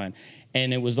have to find.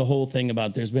 And it was the whole thing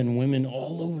about there's been women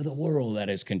all over the world that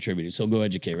has contributed. So go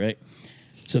educate, right?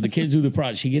 So the kids do the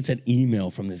project. She gets an email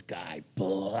from this guy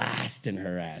blasting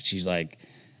her ass. She's like,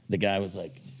 the guy was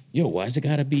like, yo, why's it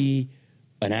gotta be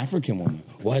an African woman?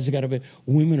 Why has it got to be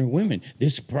women are women?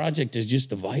 This project is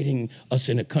just dividing us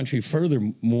in a country further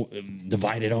more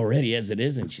divided already as it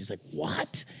is. And she's like,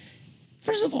 what?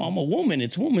 first of all, I'm a woman.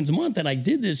 It's Women's Month, and I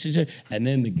did this. She said, and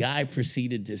then the guy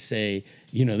proceeded to say,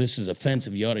 this is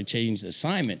offensive. You ought to change the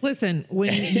assignment. Listen,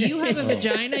 when you have a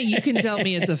vagina, you can tell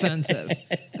me it's offensive.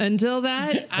 Until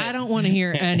that, I don't want to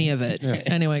hear any of it.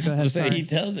 Anyway, go ahead. So Sorry. he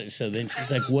tells her. So then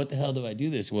she's like, what the hell do I do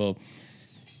this? Well,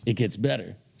 it gets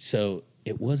better. So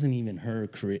it wasn't even her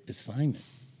career assignment.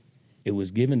 It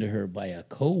was given to her by a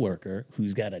coworker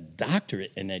who's got a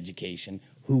doctorate in education,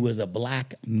 who was a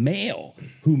black male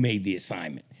who made the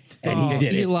assignment. And he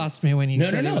did it. You lost me when you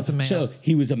said he was a man. So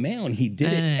he was a male and he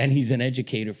did it, and he's an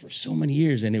educator for so many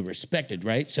years and it respected,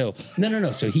 right? So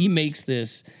no. So he makes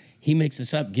this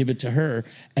up, give it to her,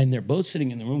 and they're both sitting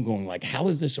in the room going like, how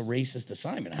is this a racist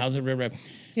assignment? How's it?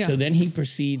 Yeah. So then he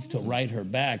proceeds to write her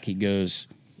back. He goes,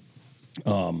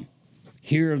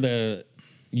 here are the,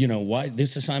 why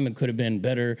this assignment could have been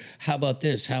better. How about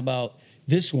this? How about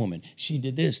this woman? She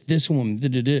did this. This woman.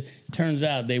 Turns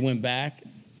out they went back,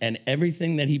 and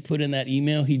everything that he put in that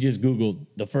email, he just Googled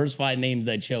the first 5 names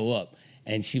that show up.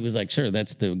 And she was like, sure,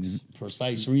 that's the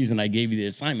precise reason I gave you the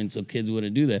assignment, so kids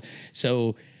wouldn't do that.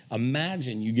 So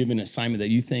imagine you give an assignment that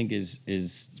you think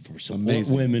is for support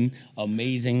women,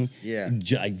 amazing,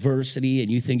 diversity,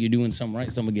 and you think you're doing something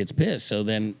right, someone gets pissed. So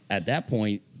then at that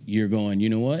point, you're going, you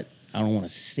know what? I don't want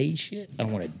to say shit. I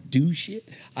don't want to do shit.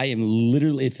 I am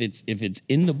literally, if it's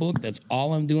in the book, that's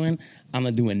all I'm doing. I'm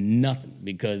not doing nothing,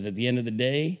 because at the end of the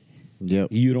day,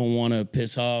 you don't want to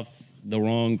piss off the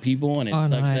wrong people, and it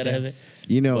sucks that it has it.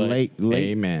 Late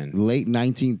Amen. late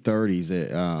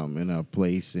 1930s, in a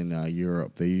place in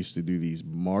Europe, they used to do these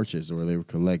marches where they would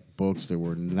collect books that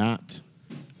were not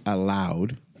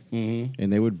allowed, and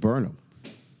they would burn them.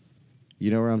 You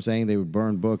know what I'm saying? They would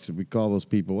burn books. We call those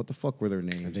people, what the fuck were their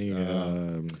names?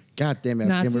 God damn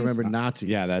it, I can't remember Nazis.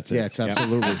 Yeah, that's it. Yes,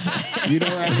 absolutely. You know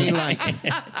what I mean? Like,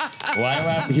 why do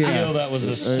I feel that was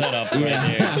a setup right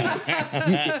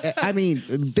there? I mean,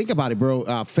 think about it, bro.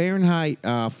 Fahrenheit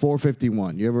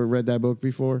 451. You ever read that book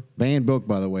before? Banned book,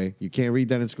 by the way. You can't read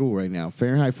that in school right now.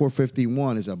 Fahrenheit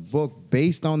 451 is a book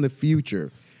based on the future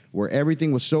where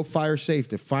everything was so fire safe.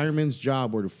 The firemen's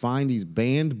job were to find these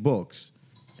banned books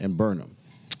and burn them.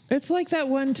 It's like that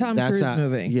one Tom Cruise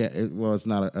movie. Yeah, it's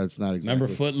not exactly. Remember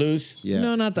Footloose? Yeah.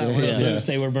 No, not that one. Footloose,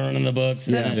 they were burning the books.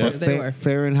 They were.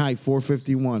 Fahrenheit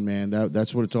 451, man.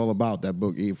 That's what it's all about, that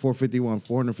book.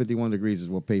 451 degrees is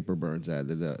what paper burns at,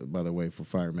 by the way, for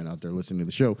firemen out there listening to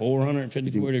the show.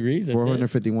 454 degrees? That's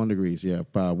 451 degrees, yeah.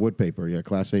 Wood paper, yeah,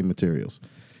 Class A materials.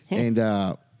 And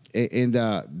that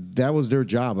was their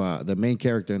job, the main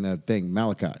character in that thing,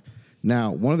 Malachi.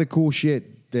 Now, one of the cool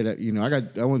shit that I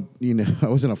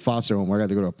was in a foster home where I got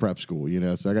to go to a prep school,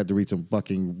 so I got to read some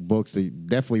fucking books that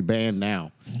definitely banned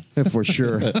now, for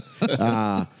sure.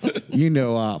 But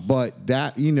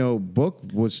that book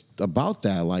was about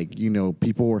that, like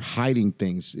people were hiding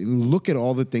things, and look at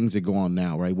all the things that go on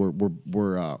now, right?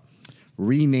 We're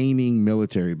renaming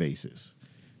military bases,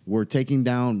 we're taking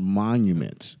down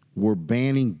monuments, we're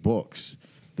banning books.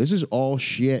 This is all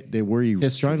shit that we're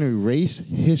trying to erase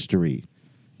history.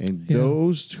 And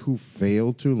those who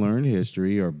fail to learn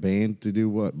history are banned to do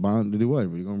what? Bond to do what?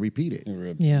 We're going to repeat it.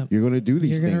 Yeah. You're going to do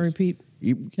these things. You're going to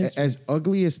repeat. As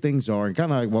ugly as things are, and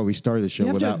kind of like what we started the show You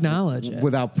have to acknowledge it.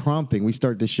 Without prompting, we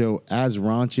start the show as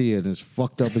raunchy and as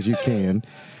fucked up as you can.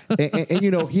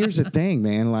 and here's the thing,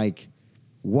 man. Like,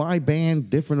 why ban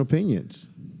different opinions?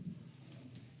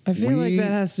 I feel like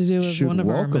that has to do with one of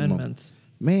our amendments.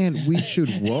 Man, we should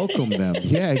welcome them.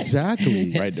 Yeah,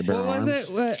 exactly. Right to bear arms.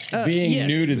 Was it? Being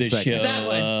new to the show, That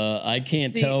one. I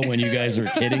can't tell when you guys are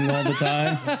kidding all the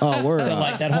time. Oh, we're So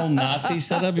like that whole Nazi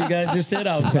setup you guys just did,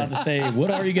 I was about to say, what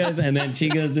are you guys? And then she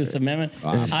goes, this amendment.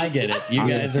 I get it. You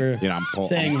guys are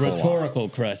saying rhetorical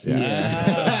question.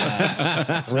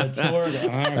 Rhetorical. Okay.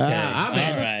 All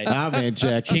right. I'm in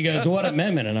check. She goes, what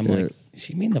amendment? And I'm like,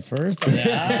 she mean the first? So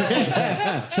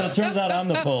it turns out I'm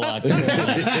the Polak.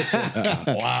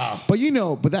 Wow. But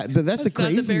that's the not the bare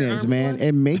craziness, arm man. one?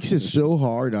 It makes it so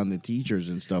hard on the teachers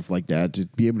and stuff like that to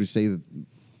be able to say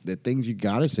the things you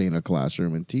got to say in a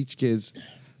classroom and teach kids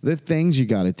the things you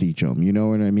got to teach them. You know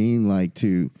what I mean? Like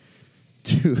to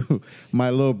my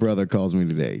little brother calls me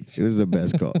today. This is the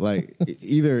best call. Like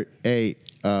either A,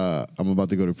 I'm about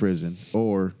to go to prison,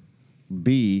 or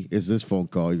B, is this phone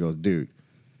call. He goes, dude,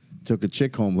 took a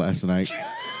chick home last night.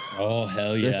 Oh,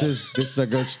 hell yeah. This is a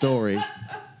good story.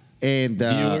 And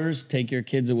viewers, take your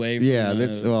kids away from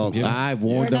I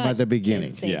warned them at the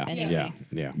beginning.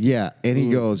 Yeah. And he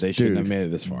goes, they shouldn't dude, have made it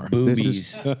this far.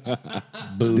 boobies.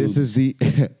 this is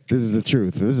the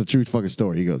truth. This is a true fucking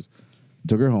story. He goes,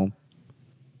 took her home,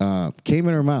 came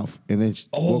in her mouth, and then she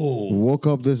woke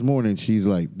up this morning. She's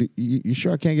like, you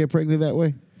sure I can't get pregnant that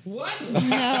way? What?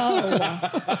 No.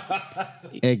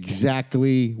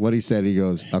 Exactly what he said. He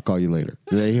goes, "I'll call you later."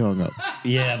 Then he hung up.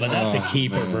 Yeah, but that's a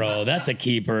keeper, bro. That's a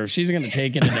keeper. If she's going to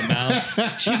take it in the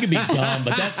mouth, she could be dumb,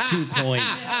 but that's 2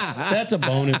 points. That's a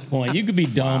bonus point. You could be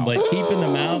dumb, but keep in the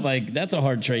mouth, like, that's a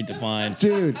hard trait to find.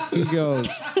 Dude, he goes,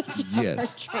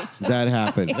 "Yes, that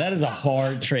happened." That is a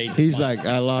hard trait to He's find. like,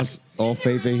 "I lost all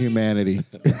faith in humanity."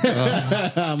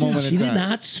 A Dude, moment she in did time.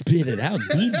 not spit it out.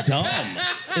 Be dumb.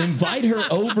 Invite her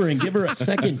over and give her a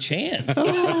second chance.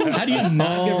 How do you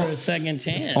not give her a second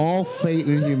chance? All faith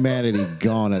in humanity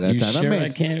gone at that You time. sure I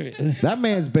That, can't? that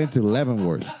man's been to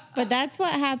Leavenworth. But that's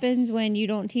what happens when you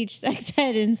don't teach sex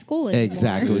ed in school anymore.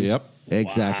 Exactly. Yep.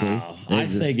 Exactly. Wow. I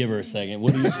say give her a second.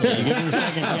 What do you say? You give her a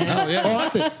second chance?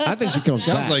 Oh, I think she comes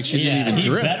Sounds back. like she Yeah, didn't even he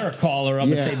drip. better call her up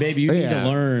and Yeah. say, "Baby, you need Yeah. to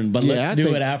learn, but Yeah, let's I do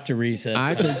think- it after recess."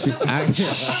 I think she,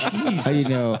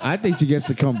 I think she gets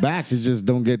to come back. She just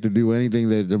don't get to do anything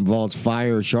that involves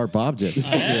fire or sharp objects.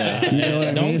 Yeah. You know what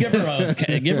I Don't mean?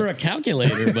 give her a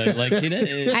calculator, but like she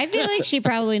did. I feel like she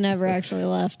probably never actually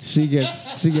left. She gets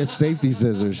safety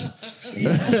scissors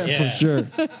Yeah. for sure.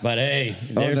 But hey,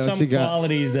 there's no, some she got-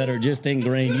 qualities that are just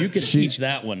ingrained. You can She- teach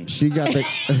that one. She got the.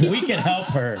 We can help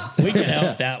her. We can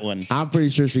help that one. I'm pretty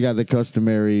sure she got the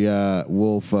customary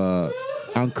Wolf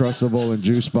Uncrustable and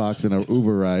juice box in an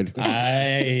Uber ride.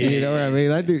 You know what I mean?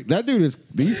 That dude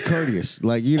he's courteous.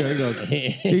 Like, you know,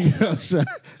 he goes,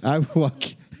 I walk.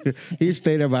 He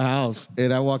stayed at my house,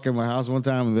 and I walk in my house one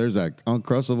time, and there's a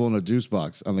Uncrustable and a juice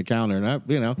box on the counter, and I'm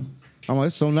like,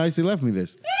 it's so nice he left me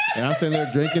this, and I'm sitting there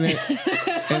drinking it,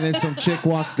 and then some chick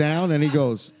walks down, and he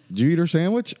goes, "Did you eat her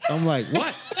sandwich?" I'm like,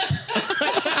 what?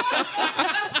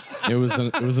 It was an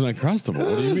Uncrustable.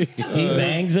 What do you mean? He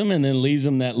bangs them and then leaves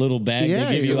them that little bag Yeah,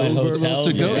 they give you a at little hotels.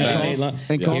 to go where bag. they long-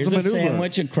 And calls Here's them a an Uber.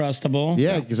 sandwich, a Crustable,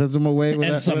 Yeah, he sends him away with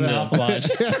and that. some with that-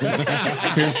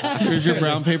 mouthwash. Here's your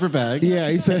brown paper bag. Yeah,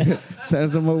 he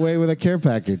sends him away with a care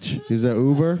package. He's an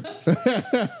Uber.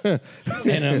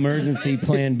 An emergency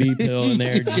Plan B pill in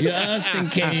there just in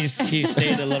case she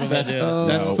stayed a little bit.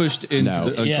 That's pushed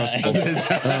into the Yeah.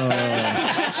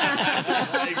 Uncrustable.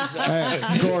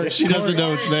 Hey, Corey, She doesn't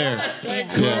know it's there.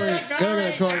 Corey, look at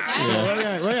that, Corey.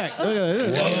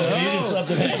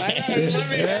 Look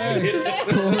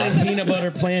at A peanut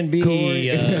butter Plan B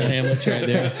sandwich right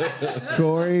there.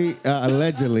 Corey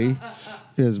allegedly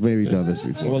has maybe done this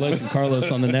before. Well, listen,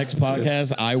 Carlos, on the next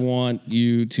podcast, I want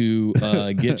you to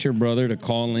get your brother to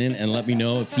call in and let me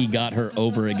know if he got her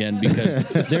over again, because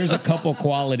there's a couple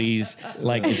qualities,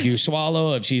 like if you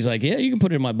swallow, if she's like, yeah, you can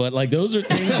put it in my butt, like those are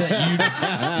things that you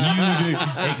do.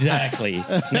 Exactly.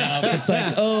 Now, if it's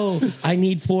like, oh, I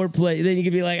need foreplay, then you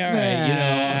can be like, all right,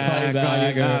 I'll call you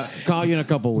back. Or, Call you in a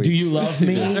couple weeks. do you love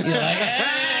me? You're like,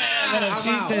 but if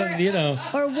she says,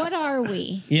 Or what are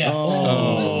we? yeah.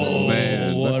 Oh,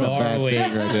 man. What That's a are bad we?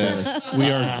 thing right there. We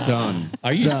are done.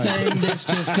 Are you saying this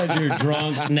just because you're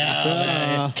drunk?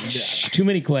 No. Too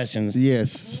many questions.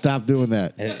 Yes, stop doing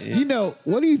that.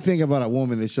 What do you think about a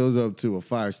woman that shows up to a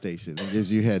fire station and gives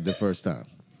you head the first time?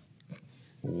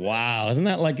 Wow. Isn't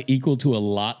that like equal to a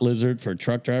lot lizard for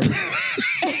truck drivers?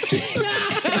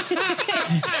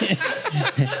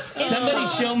 Somebody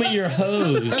show me your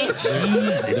hose. Jesus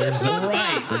Christ. It's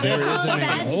called a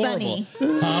badge bunny.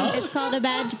 It's called a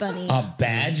badge bunny. A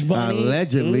badge bunny?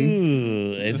 Allegedly.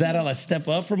 Ooh, is that a step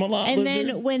up from a lot And lizard?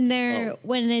 then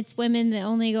when it's women that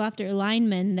only go after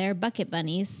linemen, they're bucket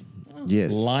bunnies.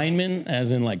 Yes. Linemen, as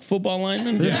in like football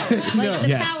linemen? Like the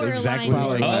Yes, power exactly.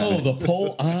 linemen. Oh, the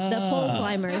pole. The pole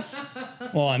climbers.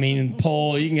 Well, I mean,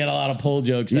 pole. You can get a lot of pole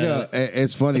jokes. You out know, of it.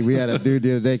 it's funny. We had a dude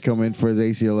the other day come in for his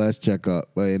ACLS checkup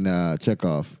in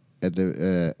checkoff at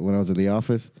the when I was in the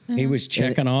office. He was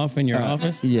checking off in your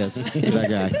office. Yes, that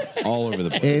guy. All over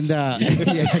the place. And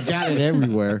yeah, I got it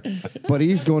everywhere. But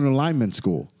he's going to lineman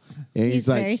school. And He's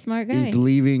a very smart guy. He's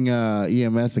leaving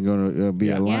EMS and going to be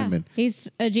a lineman. Yeah, he's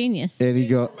a genius. And he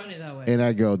go, money that way. and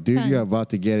I go, dude, Tons. you're about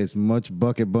to get as much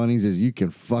bucket bunnies as you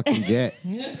can fucking get.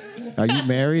 Are you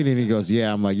married? And he goes,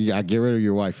 yeah. I'm like, I get rid of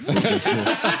your wife.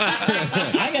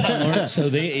 I gotta learn. So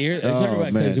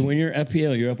because man. when you're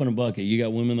FPL, you're up in a bucket. You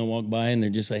got women that walk by and they're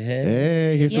just like, hey.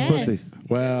 Hey, here's some Yes. pussy.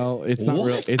 Well, it's not What?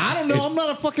 real. It's, I don't know. I'm not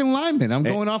a fucking lineman. I'm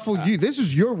going off of you. This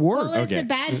is your work. Well, it's a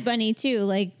badge bunny too.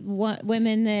 Like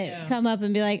women that come up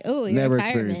and be like, "Oh, you're Never a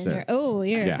fireman," experienced or that. "Oh,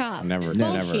 you're a Yeah, cop." never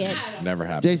Bullshit.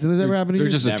 happened. Jason, does that ever happen to They're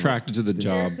you? just Never. attracted to the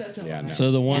job. Yeah, no.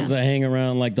 So the ones Yeah. that hang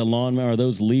around like the lawnmower, are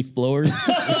those leaf blowers? No,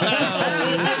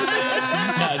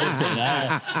 just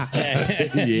kidding.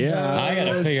 Yeah. I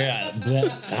gotta figure out.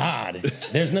 God,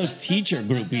 there's no teacher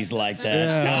groupies like that.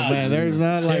 Yeah, God, man, there's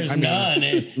not like there's none.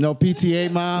 no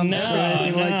PTA moms No, or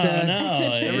anything like that.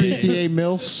 no. PTA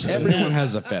milfs. Everyone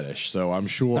has a fetish, so I'm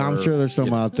sure. I'm sure there's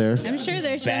some out there. I'm sure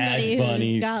there's Badge somebody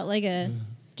bunnies. who's got like a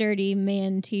dirty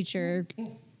man teacher.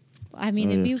 I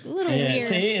mean, it'd be a little Yeah, weird.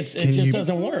 see, it Can just you-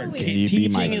 doesn't work. can you be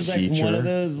my Teaching is like one teacher, of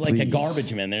those, like a please?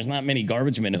 garbage man. There's not many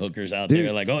garbage men hookers out Dude.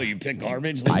 there. Like, oh, you pick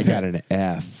garbage? I Like, got an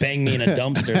F. bang me in a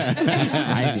dumpster.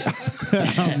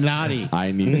 I'm naughty.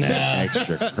 I need some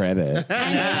extra credit.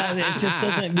 Nah, it just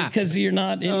doesn't, because you're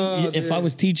not. If I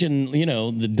was teaching,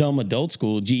 the dumb adult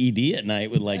school GED at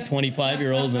night with like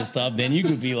 25-year-olds and stuff, then you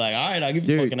could be like, all right, I'll give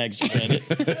you Dude. fucking extra credit.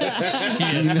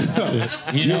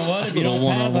 Shit. You know what? If you don't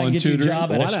pass, I one-on-one can get you a tutoring.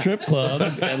 job at a strip club.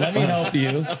 Let me help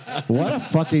you. What a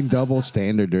fucking double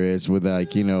standard there is with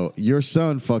like, your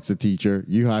son fucks a teacher,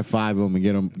 you high five him and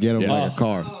get him Yeah. like a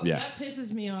car. Yeah. That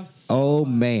pisses me off. So Oh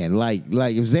man, like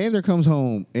if Xander comes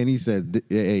home and he says,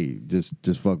 "Hey, just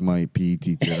fuck my PE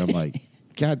teacher," and I'm like,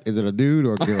 "God, is it a dude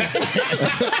or a girl?"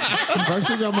 First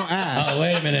thing I'm gonna ask. Oh,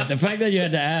 wait a minute. The fact that you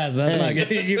had to ask, that's not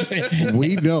good.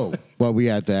 We know why we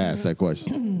had to ask that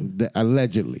question.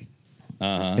 Allegedly.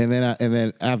 And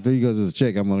then after he goes as a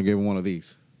chick, I'm gonna give him one of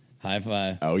these. High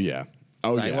five. Oh yeah.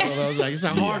 Oh Like one yeah. of those, like it's a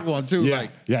hard one too. Yeah. Like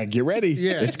Yeah. Get ready.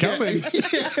 yeah, It's coming.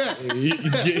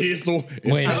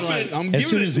 Wait, as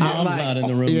soon as mom's like- not in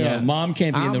the room, yeah. though, mom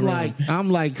can't be in the room. I'm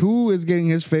like, who is getting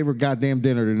his favorite goddamn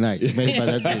dinner tonight? Made by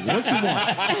that dude. What you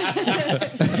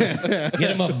want?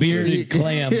 Get him a bearded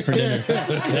clam for dinner.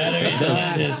 That'd be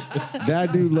delicious.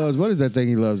 That dude loves, what is that thing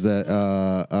he loves? That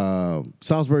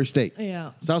Salisbury steak.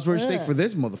 Yeah. Salisbury steak for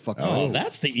this motherfucker. Oh,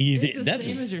 that's the easy. It's the That's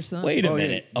same as your son. Wait a Oh, yeah,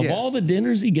 minute. yeah. Of all the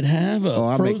dinners he could have, a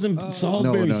I make- frozen no,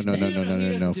 Salisbury steak.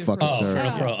 no, fucking Oh,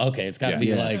 sir. okay. It's got to be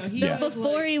Yeah. like. He Yeah. was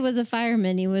Before like- he was a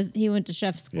fireman, he went to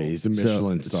chef school. Yeah, he's the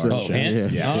Michelin star. Oh, so- him?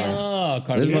 yeah. Oh,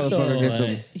 This motherfucker gets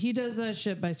some, He does that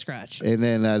shit by scratch. and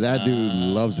then that dude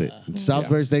loves it.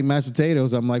 Salisbury steak, mashed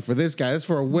potatoes. I'm like, for this guy, that's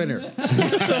for a winner.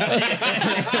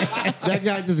 That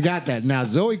guy just got that. Now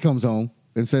Zoe comes home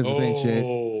and says the same shit.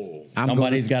 I'm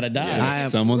Somebody's gonna- got to die. I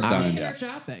am. Someone's I'm- dying. Dinner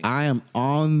shopping. I am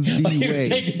on the You're way.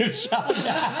 taking a shot.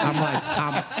 I'm like,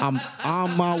 I'm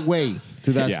on my way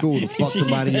to that Yeah. school to fuck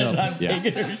somebody He says, up. I'm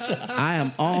taking a shot. I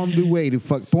am on the way to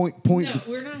fuck. Point. No,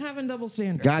 we're not having double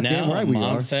standards. Goddamn Now, right we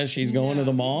mom are. says she's going to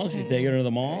the mall. She's taking her to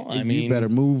the mall. I mean, You better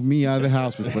move me out of the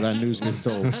house before that news gets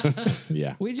told.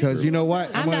 Yeah. We just- Because you know what?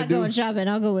 I'm gonna not do? going shopping.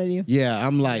 I'll go with you. Yeah,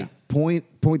 I'm like, point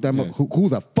that. Who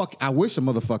the fuck? I wish a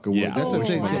motherfucker would. Yeah. That's the Oh,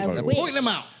 thing. I Point them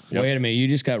out. Wait a minute, you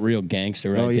just got real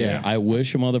gangster right Oh, yeah. there. I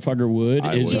wish a motherfucker would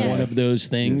I is would. one Yes. of those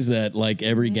things that like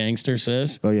every gangster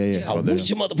says. Oh yeah. I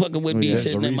wish a motherfucker would be yeah.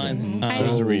 sitting in my.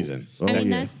 There's a reason. Oh, I mean,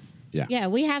 yeah. that's Yeah. yeah.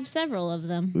 We have several of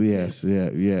them. Yes, yeah.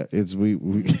 It's we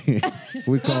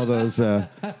we call those.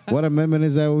 What amendment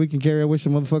is that? We can carry? I wish a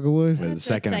motherfucker would. The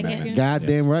Second second. Amendment.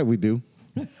 Goddamn right we do.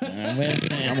 Well,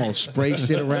 I'm gonna spray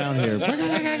shit around here.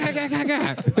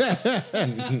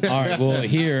 all right. Well,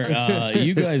 here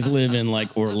you guys live in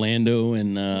like Orlando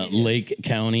and Lake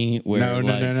County, where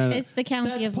No. It's the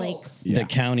county of That's lakes. the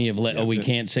county of Oh, we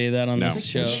can't say that on No. this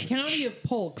show. The county of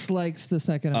Polks likes the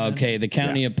Second Amendment. Okay, the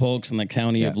county of Polks and the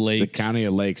county of The Lakes County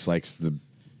of Lakes likes the.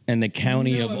 and the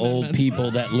county No of old amendments.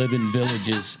 people that live in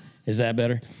villages. Is that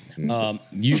better?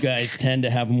 You guys tend to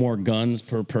have more guns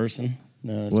per person,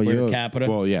 square you're- capita.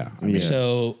 Well, yeah. I mean,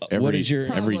 So what is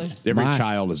your every Probably. every My-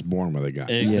 child is born with a gun.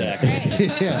 exactly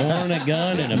born a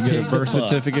gun and a You get big a birth fuck.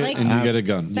 certificate Like- and you get a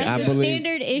gun. That's I a believe-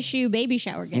 standard issue baby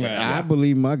shower gift. Right. I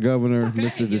believe my governor,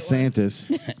 Mr. get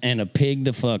DeSantis. and a pig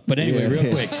to fuck. But anyway, Yeah.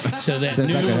 real quick. So that Said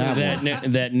new I could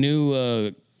have that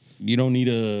new you don't need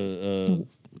a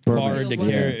card to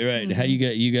Permit. carry. Right? How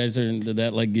you guys are? Did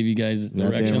that like give you guys Goddamn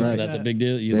directions? right. That's a big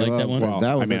deal. You Yeah, like well, that one? well, Well,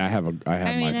 that was I mean, a- I have I my mean, I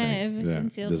thing. have a Yeah,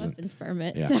 concealed doesn't- weapons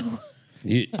permit. yeah. So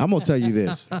You- I'm gonna tell you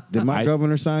this. Did my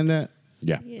governor sign that?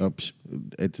 Yeah.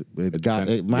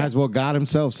 It might as well God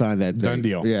himself signed that thing. Done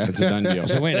deal. Yeah. It's a done deal.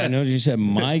 So wait, I know you said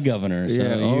my governor. So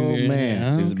Yeah, oh,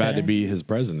 man. He's about to be his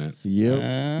president.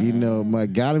 Yep. My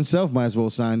God himself might as well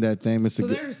sign that thing, So Mr.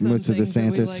 there's some Mr. things that we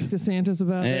DeSantis. like DeSantis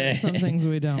about it, some things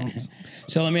we don't.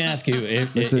 So let me ask you.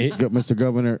 Mr.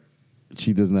 Governor,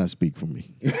 she does not speak for me.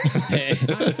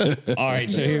 All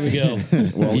right, so here we go.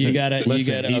 Well, you gotta.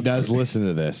 Listen, he does listen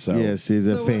to this, so Yes, she's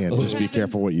a So fan. what just be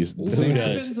careful what you What say.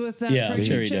 does? happens with that Yeah, I'm pregnant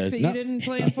sure he chick does. that No. you didn't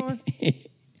plan for?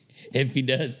 If he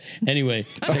does, anyway,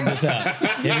 check this out.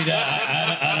 If he does,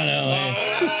 I don't know.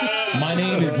 Hey, my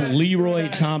name is Leroy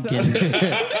Tompkins.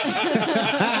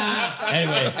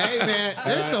 Anyway, Hey man,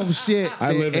 there's some shit.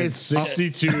 I live at It's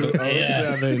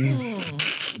 6207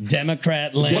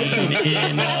 Democrat lane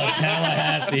in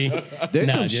Tallahassee. There's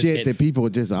No, some just shit kidding. that people are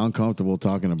just uncomfortable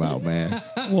talking about, man.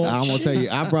 Well, I'm gonna tell you,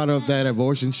 I brought up that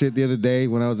abortion shit the other day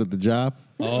when I was at the job.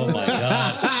 Oh my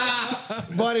God.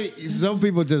 But some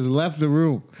people just left the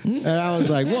room, and I was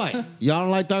like, "What? Y'all don't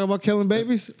like talking about killing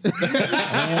babies?"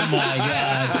 Oh my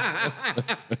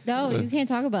God. No, you can't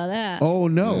talk about that. Oh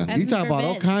no, Yeah. you talk about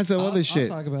all Forbid. kinds of other I'll shit.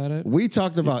 talk about it. We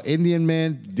talked about Indian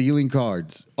men dealing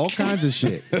cards, all kinds of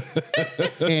shit.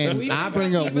 And We I forgot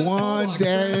bring up even one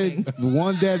Pollock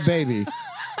one dead baby.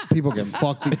 People get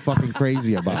fucking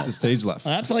crazy about That's the it. stage left.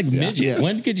 That's like midget. Yeah.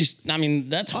 When could you? I mean,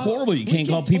 that's horrible. You can't can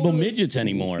call people totally- midgets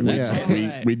anymore. That's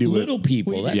Yeah. We do little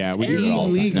people. That's Yeah, we do it terrible. all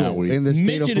the time. Illegal No, we- in the state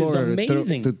Midget of is Florida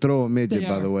amazing. to throw a midget. They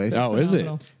By are. the way, Oh, is it?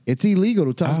 Phenomenal. it's illegal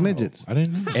to toss midgets. I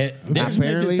didn't know. There's Apparently-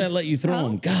 midgets that let you throw Oh.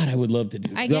 them. God, I would love to do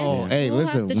that. I guess Oh, hey, we'll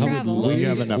listen, have to I would travel. love- You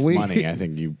have enough we- money. I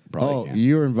think you probably can.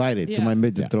 You're invited to Yeah. my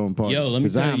midget throwing party. Yo, let me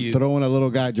because tell I'm you- throwing a little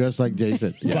guy dressed like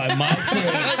Jason. By my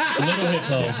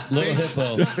crib, little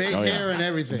hippo. Big hair and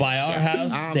everything. By our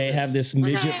house, they have this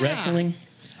midget wrestling,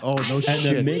 Oh no and the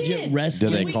shit. midget Do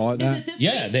wrestling. they call it that?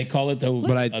 Yeah, they call it the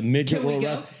a midget Can we world go?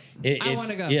 wrestling. I It's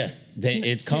wanna go. yeah.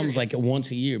 It comes serious. like once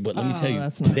a year, but let me Oh, tell you,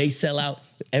 that's nice. they sell out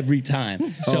every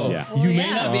time. So yeah. you may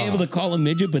yeah. not be able to call them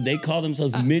midget, but they call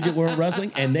themselves Midget World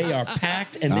Wrestling, and they are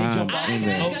packed, and they jump I on.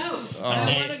 gotta go. I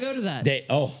they- want to go to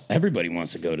that. Everybody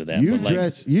wants to go to that. You but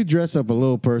like, dress up a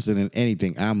little person in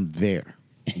anything. I'm there.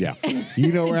 Yeah.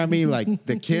 You know what I mean? Like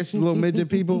the Kiss little midget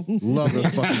people love those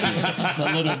fucking people.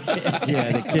 the little kid.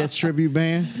 Yeah, the Kiss tribute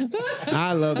band.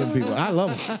 I love them people. I love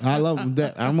them. I love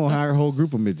them. I'm gonna hire a whole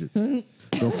group of midgets.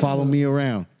 Don't follow me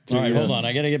around. All right, hold on.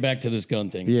 I got to get back to this gun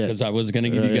thing Yeah. because I was going to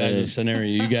give you guys a scenario.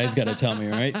 You guys got to tell me,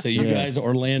 all right? So you Yeah. guys,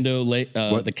 Orlando,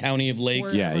 the county of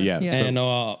lakes, Yeah, yeah. Yeah. and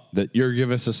That you're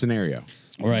give us a scenario.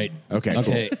 right. Okay,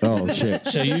 Okay. Oh shit.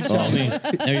 So you tell me.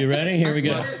 Are you ready? Here we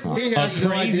go. He A has no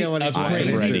crazy, idea what a he's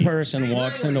crazy ready. person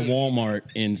walks into Walmart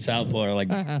in South Florida, like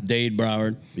Dade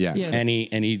Broward. Yeah. Yeah. And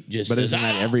he just But says, isn't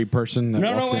that every person that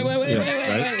No, walks wait. in? Wait.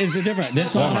 It's a different.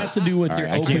 This all has to do with All your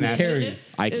right, I open can't ask- carry.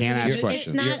 I can't ask It's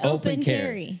questions. not Your open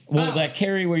carry. Well, that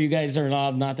carry where you guys are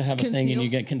allowed not to have a thing and you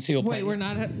Concealed? get concealed. Wait, we're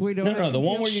not. We don't. No, the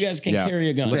one where you guys can Yeah. carry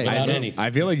a gun Listen, without I anything.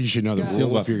 I feel like you should know the Yeah.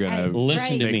 rule if you're gonna.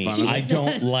 Listen to Right. me. Make fun of I it.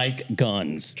 don't like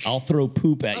guns. I'll throw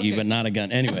poop at you, Okay. but not a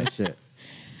gun. Anyway, Shit.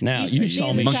 now you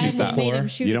saw me Monkey shoot style. Made him before.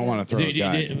 shoot You don't it. want to throw a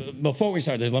gun. Before we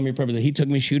start this, let me preface it. He took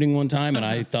me shooting one time, and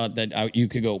I thought that you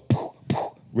could go poof,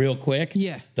 poof, real quick.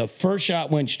 Yeah. The first shot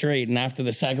went straight, and after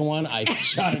the second one, I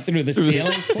shot it through the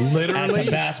ceiling. Literally? At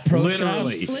the Bass Pro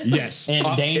Literally. Shops Yes. in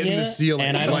Up in Dania, the ceiling.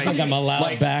 and I don't think I'm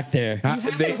allowed back there. You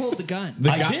have to hold the gun.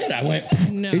 I did. I went.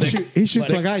 No. He shoots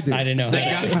but like I did. I didn't know.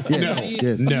 How to- No.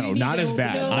 Yes. No, You need not to as hold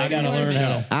bad. the gun. I gotta learn how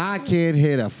to. I can't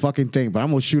hit a fucking thing, but I'm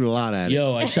gonna shoot a lot at it.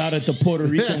 Yo, I shot it the Puerto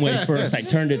Rican way first. I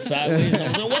turned it sideways. I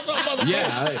was like, "What's up, motherfucker?"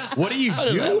 Yeah. What are you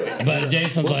doing? But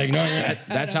Jason's like, "No, you're not."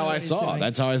 That's how I saw it.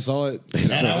 That's how I saw it.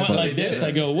 And I went like this.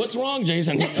 I go, "What's wrong,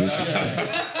 Jason?"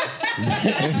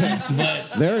 but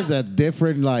There is a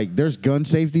different there's gun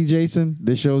safety, Jason,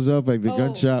 that shows up at the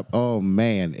gun Oh. shop. Oh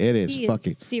man, it is He is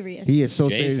fucking serious. He is so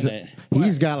Jason, serious.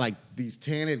 He's got like these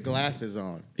tinted glasses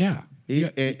on. Yeah.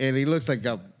 And he looks like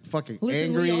a fucking Listen,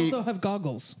 angry we also have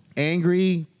goggles.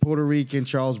 Puerto Rican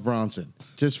Charles Bronson.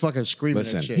 Just fucking screaming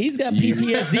Listen, that shit. he's got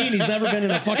PTSD and he's never been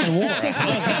in a fucking war. How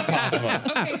is that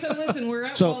possible? Okay, so listen, we're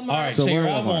at So- Walmart. All right, So so you're we're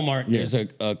at at Walmart. Walmart. Yes. There's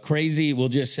a crazy, we'll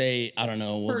just say, I don't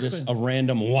know, just Person. a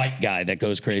random white guy that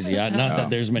goes crazy. Not that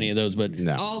there's many of those, but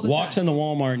No. All the walks time. into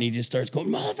Walmart and he just starts going,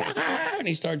 "Motherfucker!" and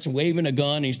he starts waving a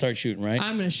gun and he starts shooting, right?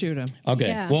 I'm gonna shoot him. Okay.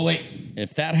 Yeah. Well, wait.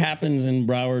 If that happens in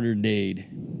Broward or Dade,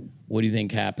 what do you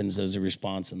think happens as a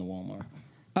response in the Walmart?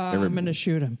 I'm gonna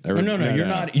shoot him. No, you're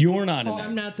not. You're not in Oh, there.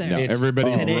 I'm not there. No, It's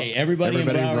everybody today. Everybody in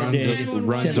Broward runs Dade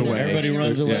runs today. away. Everybody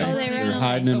runs away. Yeah. Oh, they They're ran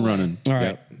hiding away. and running. All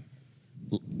right.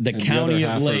 The And the county other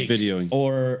of half are lakes, videoing.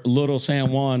 or Little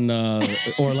San Juan,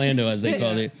 Orlando, as they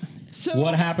call it. So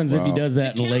What happens if he Wow. does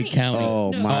that in Lake County?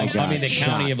 Oh No, my no, god. I mean, the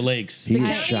county of Shot. lakes. He The is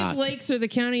county shot. of Lakes or the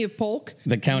county of Polk?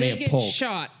 The county they of get Polk.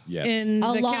 shot. Yes. In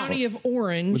A the lot. county of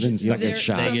Orange, Within seconds. there-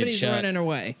 Shot. They get somebody's shot. running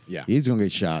away. Yeah. He's gonna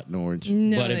get shot in Orange.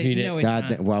 No, But if he did- no, he's God not.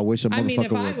 damn, well, I wish a motherfucker I mean,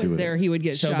 if I would was do there, it. he would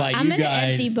get So shot. by I'm you gonna guys.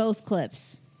 empty both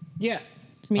clips. Yeah.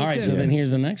 Me All right, too. so then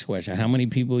here's the next question: how many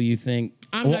people you think?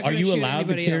 I'm not are gonna you shoot allowed to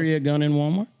anybody carry else. a gun in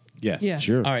Walmart? Yes. Yeah.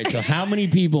 Sure. All right, so how many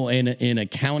people in a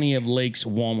county of lakes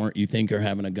Walmart you think are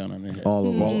having a gun on their head? All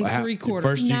of them. Well, Three-quarters.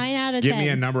 First, you 9 out of give me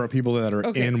 10. a number of people that are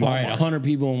Okay. in All right, Walmart. 100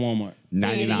 people in Walmart.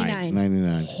 99. 89.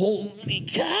 99. Holy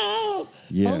cow!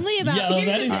 Yeah. Only about Yo, here's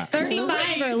that the is thing.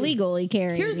 25 are legally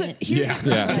carrying Here's the it.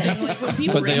 thing. Like, when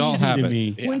people But they all have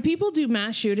it. When people do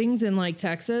mass shootings in like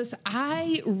Texas,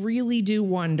 I really do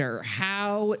wonder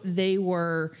how they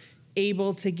were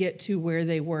able to get to where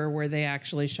they were, where they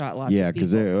actually shot lots Yeah, of people.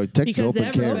 because Texas Because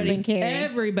open carry. Open carry.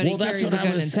 everybody Well, that's carries what a I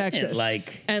gun was in saying, Texas.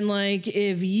 like- and like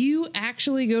if you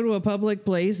actually go to a public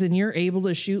place and you're able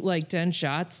to shoot like 10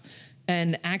 shots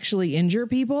and actually injure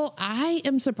people, I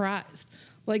am surprised.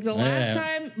 Like the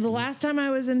last time I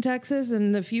was in Texas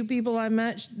and the few people I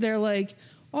met, they're like,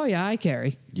 "Oh yeah, I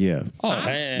carry." Yeah. Oh,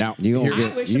 man. Now, You gonna I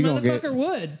get, wish a you gonna get, motherfucker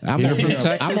would. I'm Here gonna from hear,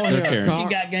 Texas, I'm gonna they're hear a carrying. She car.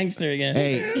 got gangster again.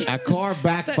 Hey, a car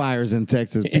backfires in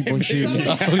Texas. People shooting.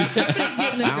 Somebody's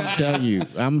getting the I'm telling you.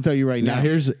 I'm gonna tell you right now now.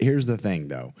 here's the thing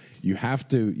though. You have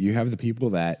the people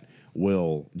that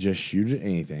will just shoot at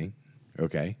anything,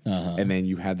 okay? And then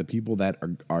you have the people that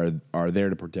are there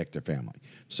to protect their family.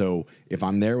 So if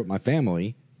I'm there with my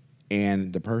family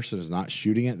and the person is not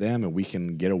shooting at them and we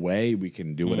can get away, we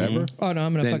can do whatever. Oh, no,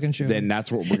 I'm gonna then- fucking shoot Then him. that's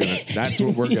what we're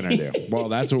gonna do. Well,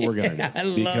 that's what we're gonna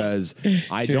do because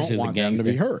I Trish don't is a want them to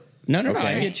be gangster. hurt. No, I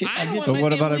Okay. get you. I I don't get want you. my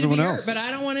what about family to everyone be else? hurt, but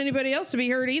I don't want anybody else to be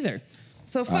hurt either.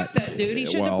 So fuck that dude. He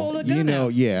shouldn't well, have pulled a gun You know,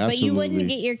 out. yeah, But absolutely. you wouldn't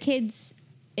get your kids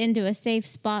into a safe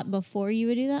spot before you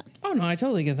would do that? Oh no, I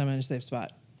totally get them in a safe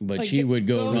spot. But Like, she would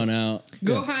go run out.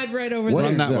 Go hide right over What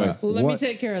there. is, that way. Let me what-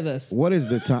 take care of this. What is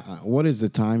the time? What is the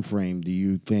time frame? Do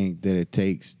you think that it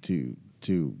takes to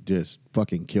just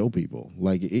fucking kill people?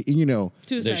 Like you know,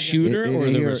 2 The seconds. shooter or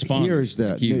the responder? Here's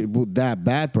that Like you. that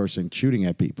bad person shooting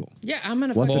at people. Yeah, I'm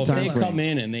gonna. What's fucking the Well, if time they frame? come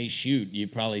in and they shoot, you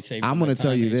probably say. I'm from gonna the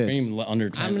tell time you they this. scream, under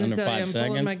I'm gonna under tell you, 5 I'm seconds.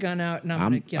 pulling my gun out and I'm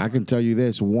gonna kill I him. can tell you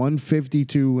this: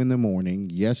 1:52 in the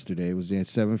morning yesterday was the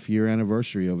 7th year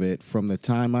anniversary of it. From the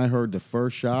time I heard the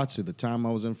first shots to the time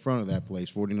I was in front of that place,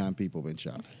 49 people been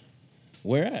shot.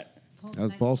 Where at? That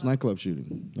was Paul's nightclub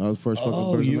shooting. I was the first fucking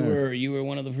Oh, person you there. were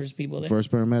one of the first people there.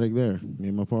 First paramedic there. Me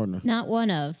and my partner. Not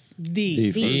one of. The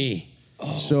E.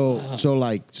 So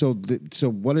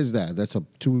what is that? That's a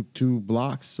two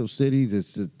blocks of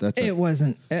cities. That's It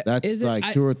wasn't. That's Is it?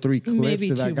 like 2 or 3 clips maybe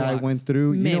that 2 guy blocks. went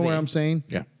through. You know Maybe. what I'm saying?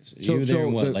 Yeah. You were there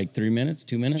in what, the- like 3 minutes,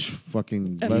 2 minutes?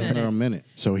 fucking A less than minute. a minute.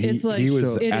 So he It's like- he was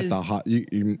So it at is-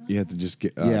 the you have to just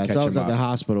get Yeah, catch so I was him at the up.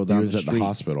 hospital He down was the at the street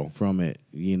hospital from it,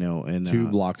 you know, and 2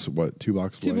 blocks 2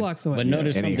 blocks 2 away. blocks away. But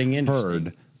notice And something he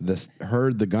interesting.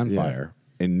 heard the gunfire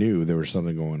and knew there was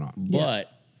something going on. But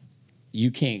you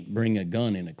can't bring a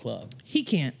gun in a club. He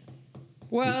can't.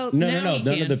 Well, No, now no. he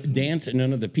None can. of the dancer,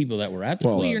 none of the people that were at the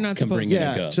club you're not can bring supposed in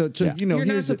a Yeah, gun. so Yeah. you know, You're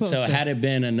not here's the, supposed So to. had it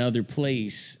been another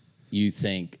place, you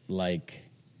think like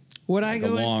Would I a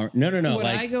go in? war? No. Would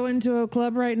I Like, go into a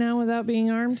club right now without being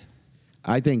armed?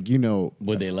 I think you know.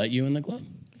 would they let you in the club?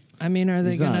 I mean, are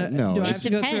they It's gonna? not- no, do I have it's- to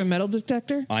go through a Depends. metal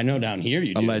detector? I know down here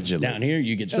you do. Allegedly. Down here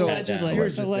you get shot Allegedly. down.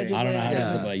 Allegedly. I don't know how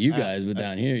that's about you guys, but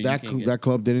down here you That can't get- that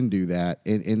club didn't do that,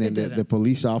 and then the didn't.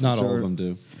 police officer. Not all of them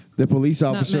do. The police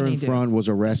officer many in do. front was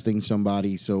arresting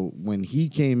somebody. So when he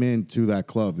came into that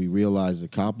club, he realized the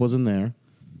cop wasn't there.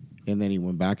 And then he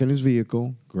went back in his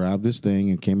vehicle, grabbed this thing,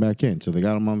 and came back in. So they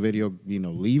got him on video, you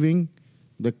know,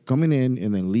 coming in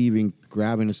and then leaving,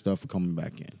 grabbing the stuff, and coming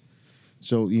back in.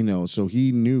 So, you know, so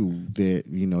he knew that,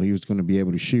 you know, he was going to be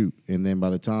able to shoot. And then by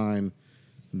the time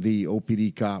the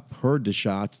OPD cop heard the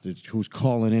shots, who's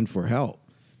calling in for help,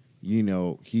 you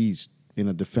know, he's in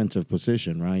a defensive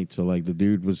position, right? So, like, the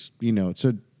dude was, you know,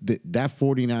 so that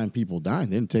 49 people dying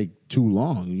didn't take too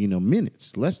long, you know,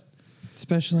 minutes, less.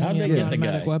 Especially How'd when they you have get an the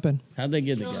automatic guy? weapon. How'd they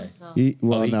get the Killed guy? himself. They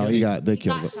killed got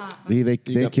him. shot,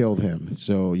 They killed him.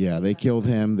 So yeah, they killed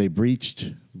him. They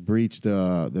breached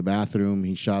the bathroom.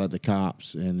 He shot at the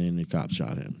cops, and then the cops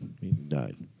shot him. He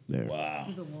died there. Wow.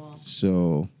 The wall.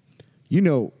 So, you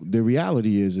know, the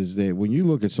reality is that when you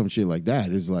look at some shit like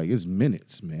that, it's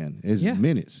minutes, man. It's Yeah.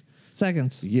 minutes.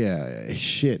 Seconds. Yeah,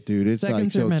 shit, dude. It's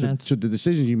Seconds like or minutes. so the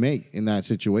decisions you make in that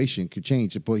situation could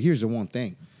change. But here's the one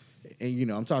thing, and you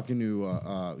know, I'm talking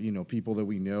to you know, people that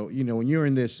we know. You know, when you're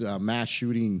in this mass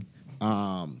shooting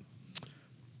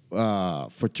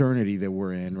fraternity that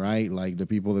we're in, right? Like the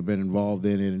people that've been involved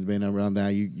in it and been around that,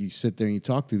 you sit there and you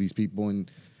talk to these people, and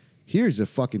here's the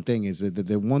fucking thing: is that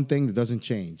the one thing that doesn't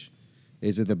change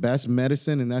is that the best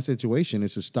medicine in that situation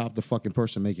is to stop the fucking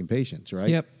person making patients, right?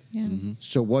 Yep. Yeah.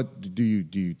 So what do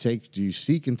you take? Do you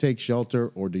seek and take shelter,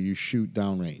 or do you shoot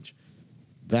downrange?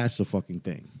 That's the fucking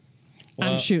thing.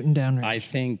 I'm shooting down right. I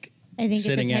think I think it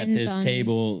sitting at depends this on-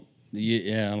 table,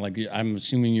 yeah, like I'm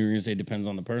assuming you were gonna say depends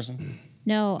on the person.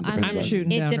 No, I'm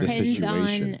shooting it down range. depends The on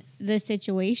situation. the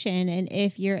situation and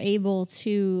if you're able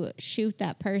to shoot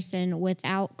that person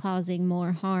without causing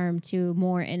more harm to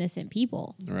more innocent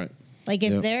people. All right. Like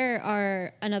if Yep. there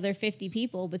are another 50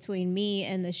 people between me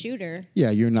and the shooter,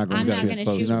 Yeah, you're not going I'm to not gonna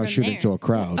shoot you're not from shooting there. to a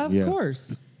crowd. Of yeah.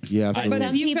 course. Yeah, absolutely. But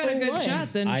if you've got a people good would.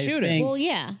 shot, then I shoot think- it. well,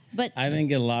 yeah, but I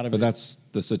think a lot of But it, that's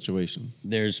the situation.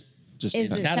 there's Just is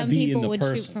it's that gotta some be in people the would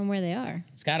person. shoot from where they are.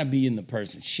 It's got to be in the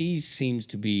person. She seems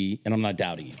to be, and I'm not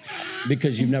doubting you,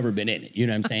 because you've never been in it. You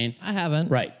know what I'm saying? I haven't.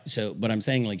 Right. So, but I'm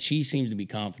saying like she seems to be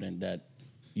confident that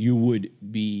you would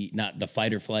be not the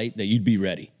fight or flight, that you'd be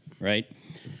ready. Right.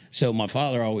 So my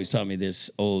father always taught me the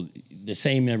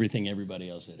same everything everybody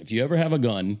else said. If you ever have a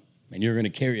gun and you're going to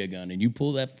carry a gun and you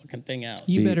pull that fucking thing out,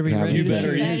 You better be have ready you to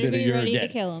better shoot. use it or be you're ready to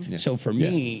dead. kill 'em. So for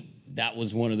me, that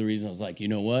was one of the reasons I was like, you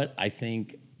know what? I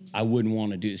think I wouldn't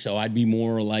want to do so. I'd be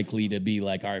more likely to be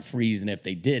like, all right, freeze. And if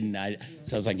they didn't,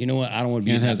 so I was like, you know what? I don't want to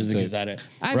be in Can't that position hesitate.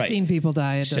 because I've seen people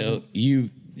die. It So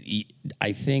doesn't.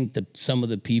 I think that some of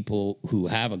the people who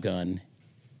have a gun,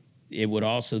 it would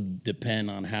also depend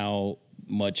on how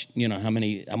much,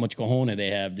 how much cojones they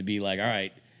have to be like, all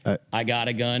right, I got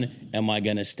a gun. Am I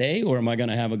going to stay or am I going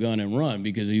to have a gun and run?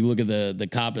 Because if you look at the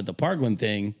cop at the Parkland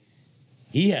thing,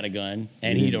 he had a gun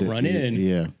and he'd have run in.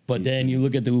 Yeah. But then you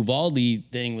look at the Uvalde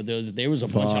thing with those, there was a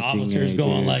bunch of Fucking officers A,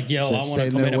 going dude. like, yo, Just I want to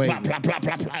sitting come there in and waiting. blah, blah,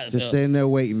 blah, blah, blah. Just So sitting there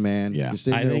waiting, man. Yeah. Just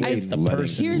sitting I there think waiting. it's the Letting-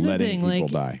 person. Here's the letting thing,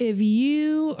 people like die. if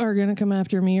you are gonna come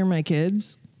after me or my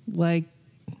kids, like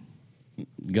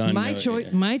Gun.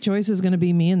 my choice is gonna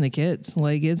be me and the kids.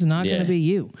 Like it's not Yeah. gonna be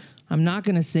you. I'm not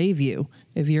gonna save you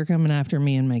if you're coming after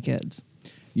me and my kids.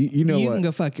 You know you what? can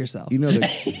go fuck yourself. You know the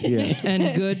yeah.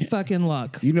 and good fucking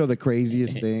luck. You know the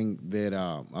craziest thing that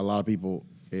a lot of people,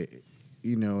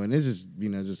 and this is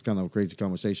just kind of a crazy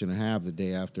conversation to have the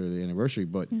day after the anniversary.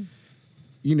 But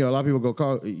a lot of people go,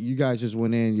 "Call you guys just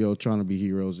went in, trying to be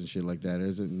heroes and shit like that."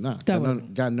 Is it not? Got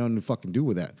nothing to fucking do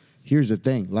with that. Here's the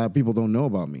thing: a lot of people don't know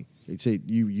about me. They say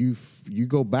you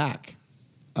go back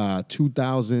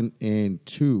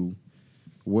 2002,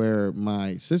 where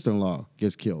my sister-in-law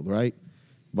gets killed, right?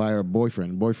 By her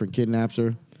boyfriend. Boyfriend kidnaps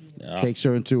her, takes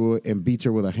her into it, and beats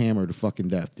her with a hammer to fucking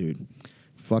death, dude.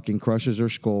 Fucking crushes her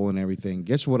skull and everything.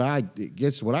 Guess what I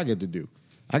get to do?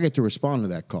 I get to respond to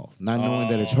that call, not knowing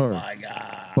that it's her. Oh my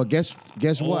God. But guess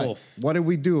what? Oof. What did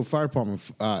we do? A fire department,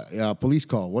 police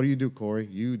call. What do you do, Corey?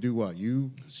 You do what?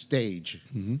 You stage.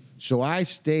 So I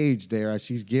stage there as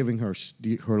she's giving her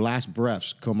last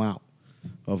breaths come out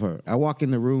of her. I walk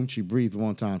in the room. She breathed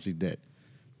one time. She's dead.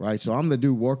 Right. So I'm the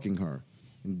dude working her.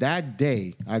 And that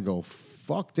day, I go,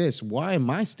 fuck this. Why am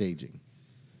I staging?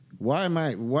 Why am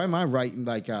I writing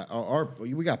like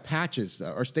we got patches?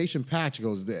 Our station patch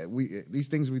goes these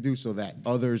things we do so that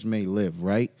others may live,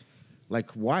 right? Like,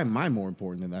 why am I more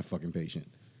important than that fucking patient?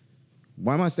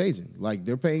 Why am I staging? Like,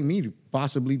 they're paying me to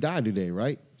possibly die today,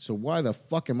 right? So why the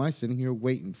fuck am I sitting here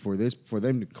waiting for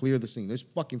them to clear the scene? There's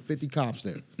fucking 50 cops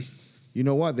there. You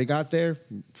know what? They got there.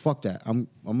 Fuck that. I'm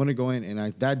gonna go in and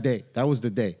that was the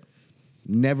day.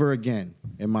 Never again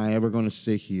am I ever going to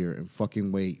sit here and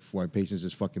fucking wait for my patients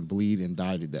just fucking bleed and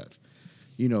die to death.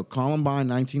 Columbine,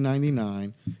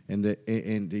 1999,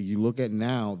 and you look at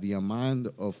now the amount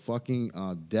of fucking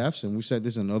deaths, and we said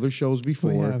this in other shows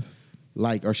before, have.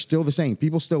 like are still the same.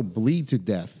 People still bleed to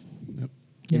death in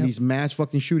Yep. these mass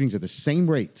fucking shootings at the same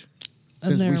rate. And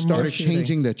Since there we are more started shootings.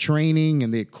 changing the training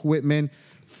and the equipment,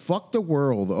 fuck the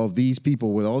world of these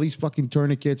people with all these fucking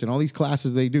tourniquets and all these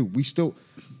classes they do.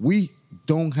 We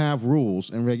don't have rules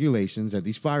and regulations at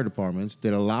these fire departments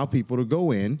that allow people to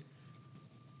go in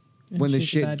when the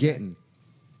shoot the shit's bad guy. getting.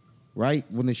 Right?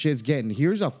 When the shit's getting.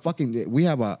 We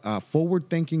have a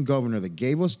forward-thinking governor that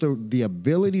gave us the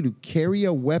ability to carry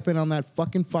a weapon on that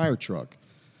fucking fire truck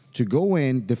to go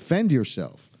in, defend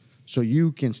yourself so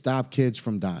you can stop kids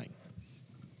from dying.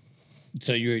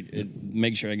 So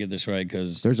make sure I get this right,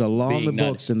 because There's a law in the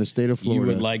books in the state of Florida. You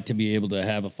would like to be able to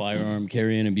have a firearm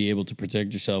carry in and be able to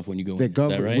protect yourself when you go in. Is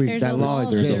that right? There's that a law law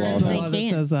exists. there. There's a They law that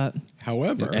can't. says that.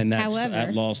 However, And However-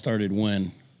 that law started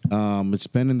when? It's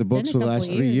been in the books Been for a the last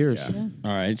couple 3 years. years. Yeah.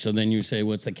 All right. So then you say,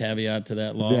 what's the caveat to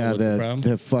that law? Yeah, What's the problem?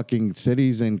 the fucking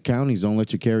cities and counties don't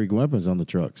let you carry weapons on the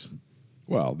trucks.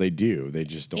 well, they do. They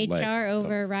just don't HR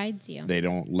overrides you. They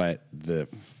don't let the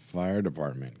fire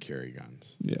department carry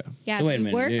guns. Yeah. Yeah, So wait a if you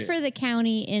minute, work you- for the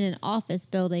county in an office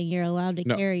building, you're allowed to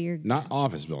No, carry your not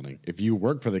office building. If you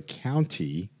work for the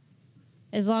county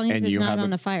as long as and it's you not have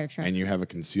on a fire truck. and you have a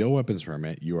concealed weapons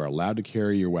permit, you are allowed to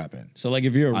carry your weapon. So, like,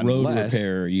 if you're a road Unless-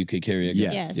 repairer, you could carry a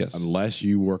gun. Yes. Yes. Unless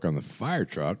you work on the fire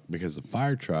truck, because the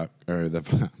fire truck or the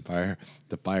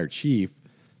fire chief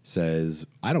says,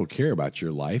 "I don't care about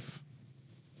your life.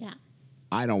 yeah.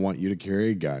 I don't want you to carry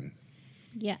a gun."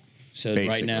 Yeah. So Basically,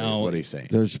 right is now, what he's saying.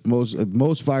 There's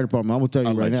most fire departments. I'm gonna tell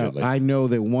you right Allegedly. now. I know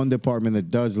that one department that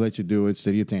does let you do it,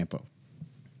 City of Tampa.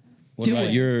 What Do about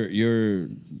it. your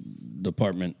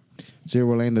department? Sierra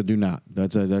Orlando do not.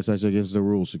 That's actually against the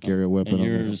rules to carry a weapon And on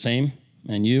you're them. the same?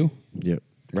 And you? Yep.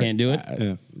 Can't do it?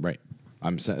 Yeah. Right.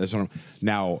 That's what I'm.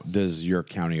 Now, does your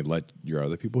county let your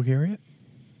other people carry it?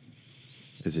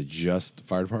 Is it just the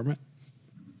fire department?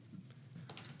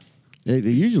 It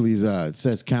usually is, it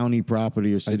says county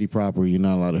property or city property. You're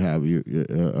not allowed to have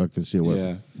a concealed weapon.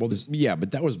 Yeah. Well,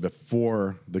 but that was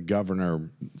before the governor.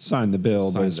 Signed the bill,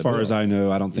 but Signed as the far bill. as I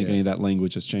know, I don't think Yeah. any of that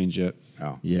language has changed yet.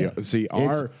 Oh, Yeah. See,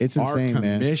 It's insane,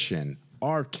 man. commission,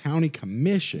 our county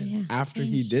commission, Yeah, after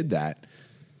he did that,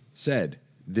 said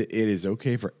that it is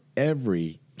okay for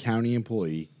every county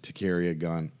employee to carry a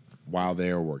gun while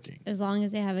they are working, As long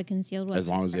as they have a concealed weapon. as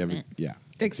long as they have permit.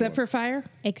 Except for fire?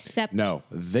 Except No,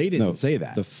 they didn't No, say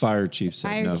that. The fire chief said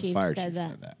Fire no. chief Fire said chief that.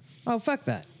 said that Oh, fuck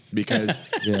that. because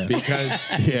Yeah. because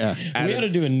Yeah. We got to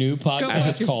do a new fuck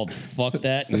podcast your- called "Fuck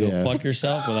That" and Yeah. go fuck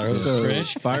yourself with our host So,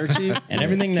 Trish, fire chief and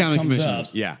everything that County comes commissioners.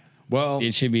 up. yeah. Well,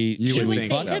 It should be. you should would we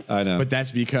think fuck so. it? I know. But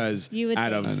that's because You would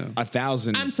out think. of I know.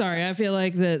 1,000, I'm sorry. I feel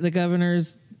like the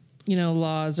governor's,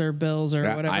 laws or bills or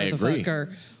Yeah, whatever I the agree. fuck are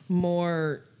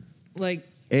more like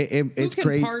It's who can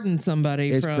crazy. pardon somebody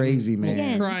It's from crazy, man.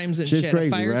 Again. crimes and Shit's shit. crazy,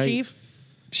 a fire right? chief?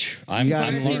 I'm gotta-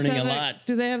 I'm Chiefs learning have a that- lot.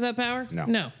 Do they have that power? No.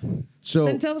 No. So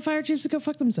Then tell the fire chiefs to go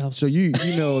fuck themselves. so you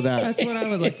know that That's what I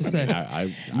would like to say. I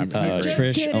agree.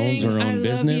 Trish kidding. owns her I own love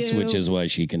business, you. which is why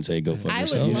she can say "go fuck I would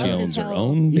yourself." love She to owns her tell-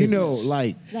 own business. you know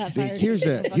like That fire here's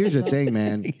chief the here's the thing,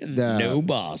 man. no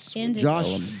boss. And to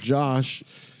Josh,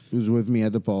 who's with me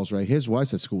at the Pulse, right? His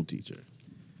wife's a school teacher.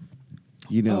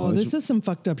 You know, Oh, his, this is some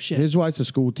fucked up shit. his wife's a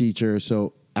school teacher.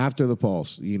 So after the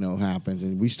Pulse, happens,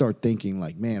 and we start thinking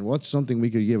like, man, what's something we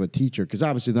could give a teacher? Because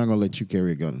obviously they're not going to let you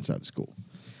carry a gun inside the school.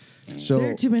 So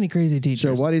there are too many crazy teachers.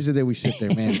 So what is it that we sit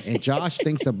there, man? And Josh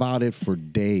thinks about it for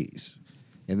days,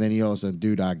 and then he all of a sudden,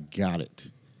 dude, I got it.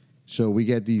 So we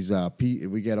get these,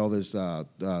 we get all this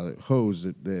hose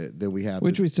that we have,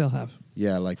 Which we still have.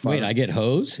 yeah, like fire. Wait, I get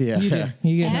hose? yeah, You do. yeah,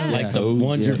 You get Yeah. hose. Like the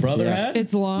ones your brother Yeah. had?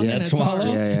 It's long Yeah. and it's Swallow? hard.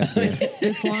 yeah.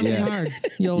 It's long Yeah. and hard.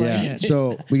 You'll like Yeah, it.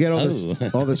 so we get all this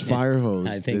Oh. all this fire hose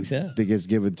I think so. that gets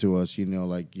given to us.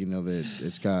 That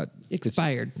it's got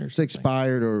Expired or It's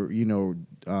expired or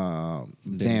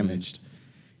damaged.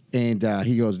 And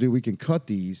he goes, dude, we can cut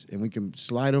these and we can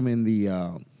slide them in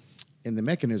the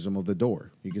mechanism of the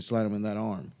door. You can slide them in that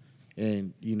arm.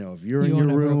 And if you're You in your won't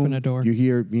ever room, open a door. you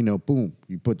hear boom,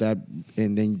 you put that,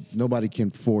 and then nobody can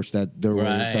force that door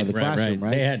inside the classroom,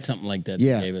 right? They had something like that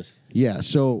Yeah. they gave us. Yeah.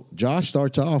 So Josh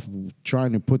starts off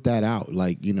trying to put that out,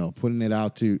 like, putting it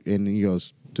out and he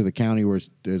goes to the county where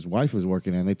his wife was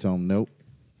working and they tell him, nope,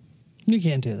 You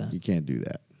can't do that. you can't do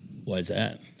that. Why's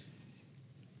that?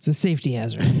 It's a safety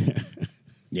hazard.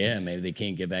 Yeah, maybe they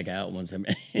can't get back out once I'm.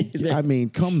 I mean,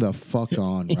 come the fuck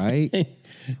on, right?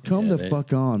 Come the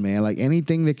fuck on, man. Like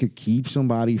anything that could keep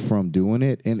somebody from doing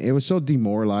it. And it was so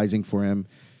demoralizing for him.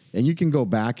 And you can go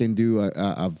back and do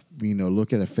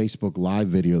look at a Facebook Live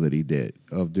video that he did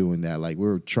of doing that. Like we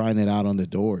were trying it out on the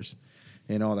doors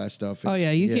and all that stuff. Oh,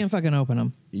 yeah. You can't fucking open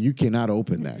them. You cannot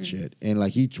open that shit. And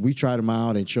like we tried him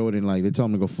out and showed it, and like they told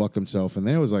him to go fuck himself. And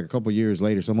then it was like a couple years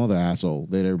later, some other asshole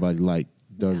that everybody like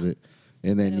does it.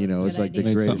 And then That was a it's good like the idea.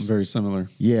 Made something greatest. very similar.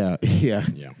 Yeah, yeah,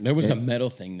 Yeah. There was a metal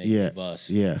thing they yeah, gave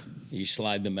us. yeah, You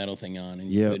slide the metal thing on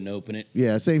and you Yep. couldn't open it.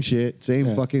 yeah. Same shit,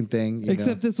 same fucking thing.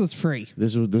 Except this was free.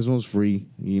 this one's free.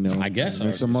 I guess There's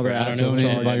ours some was other free. I don't asshole know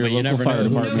Donated charge. by your but you local never fire know who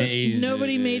department. pays.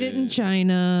 Nobody made it in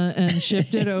China and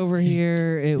shipped it over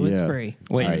here. It was Yeah. free.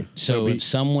 Wait, All right, so if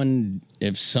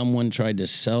someone tried to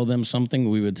sell them something,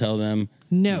 we would tell them.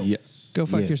 No. Yes. Go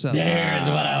fuck Yes. yourself. There's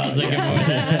what I was looking for.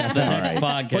 That's the next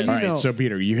podcast. All right, so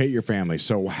Peter, you hate your family.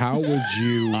 So how would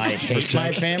you? I hate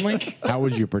my family. How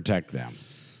would you protect them?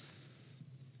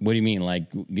 What do you mean, like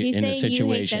He's in a saying you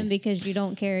hate them situation? because you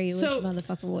don't care. You So- wish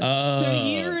motherfucker would. So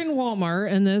you're in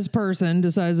Walmart and this person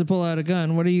decides to pull out a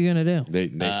gun. What are you going to do? They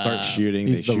start shooting.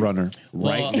 He's they the shoot runner.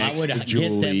 right Well, next I would to get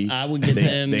Julie. them- I would get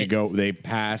them- They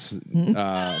pass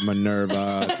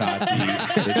Minerva, Tati.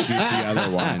 They shoot the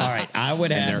other one. All right, I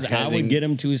would And they're I would heading- get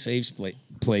them to a safe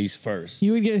place first.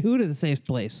 You would get who to the safe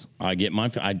place? I'd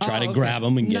try to okay. grab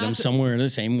them and get Not them to- somewhere the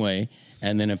same way.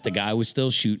 And then if the guy was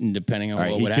still shooting, depending on All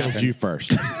right, what he would killed happen. you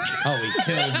first. Oh, he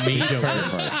killed me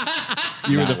first.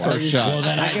 You were the first shot. Well,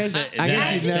 then I'd guess- say, I then guess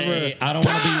I'd you never- say I don't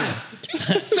want to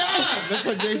be. That's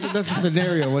what Jason. That's a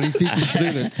scenario when he's teaching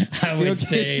students. I would He'll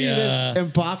say, teach you this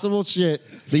impossible shit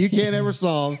that you can't ever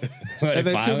solve. What And if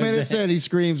then I 2 was minutes there? in, he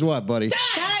screams, "What, buddy?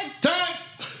 Time! Time!"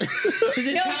 Is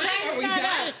it No, time? Are time's we not done?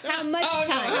 up. How much Oh,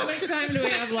 no, how time? much time do we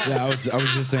have left? Yeah, I was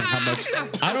just saying how much.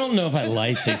 I don't know if I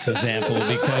like this example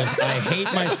because I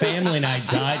hate my family and I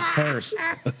died first.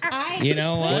 You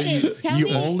know what? Listen, tell You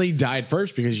me, only died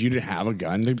first because you didn't have a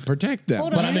gun to protect them.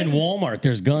 Hold But on. I'm in Walmart.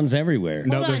 There's guns everywhere.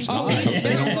 No, Hold on. there's not. Oh, they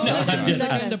don't go I'm into just the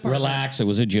gun department. relax. It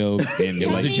was a joke. It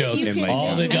was a me joke. you can-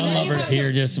 All the gun And then you lovers have to-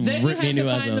 here just Then you rip have me a to new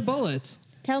find the asshole. bullets.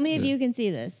 Tell me if you can see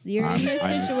this. You're in this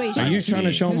situation. Are you trying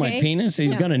to show him my Okay. penis?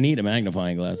 He's No. gonna need a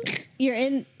magnifying glass.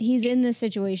 He's in this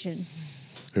situation.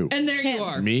 Who? And there Him. you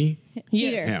are. Me?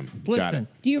 Peter. Him. Listen. Got it.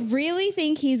 Do you really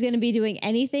think he's going to be doing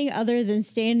anything other than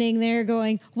standing there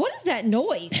going, "What is that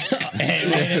noise?" Hey,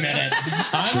 wait a minute.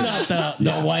 I'm not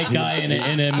the white guy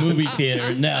in a movie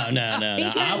theater. No.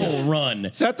 I will run.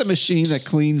 Is that the machine that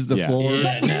cleans the Yeah. floors?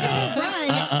 Yeah, no. Run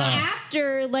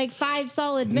after like 5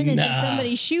 solid minutes of Nah.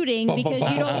 somebody shooting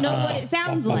because you don't know what it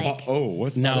sounds like. Oh,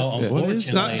 what's No, that? unfortunately.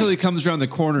 It's not until he comes around the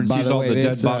corner and By sees the all way, the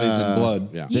dead this, bodies and blood.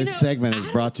 Yeah. This know, segment is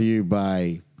brought to you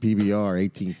by PBR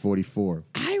 1844.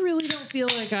 I really don't feel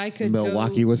like I could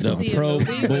Milwaukee, go Wisconsin. see a Pro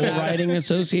movie Bull without- Riding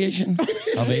Association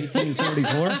of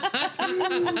 1844.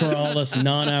 For all us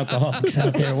non-alcoholics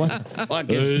out there, what the fuck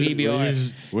is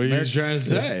PBR? What are you trying to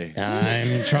say?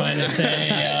 I'm trying to say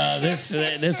this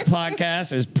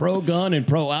podcast is pro-gun and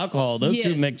pro-alcohol. Those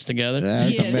two Yes. mixed together.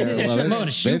 That's Yeah, America. yeah. Well, I'm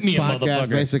gonna shoot this me, a podcast motherfucker.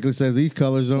 basically says these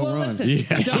colors don't Well, run.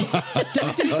 listen,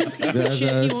 don't do some stupid That's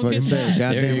shit. what You won't get say. mad.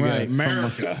 There Goddamn you go. right.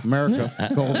 America.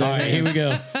 America. Cold All right, here we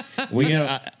go.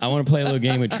 I want to play a little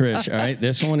game with Trish. All right,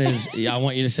 this one is I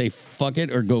want you to say fuck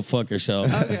it or go fuck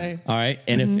yourself. Okay. All right,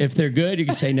 and if they're good, you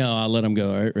can say no. I'll let them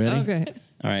go. All right, ready? Okay.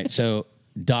 All right. So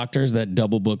doctors that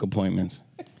double book appointments.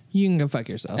 You can go fuck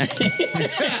yourself. That's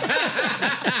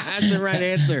the right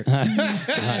answer.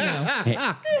 Hey,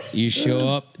 you show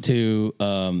up to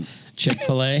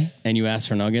Chick-fil-A and you ask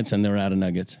for nuggets and they're out of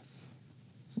nuggets.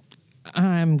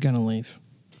 I'm gonna leave.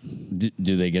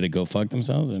 Do they get to go fuck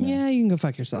themselves or no? Yeah, you can go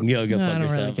fuck yourself. Go No, fuck I don't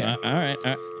yourself. Really care. All right.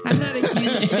 I'm not a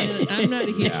huge fan. I'm not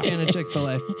a huge fan of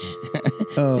Chick-fil-A.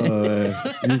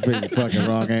 Oh, you picked the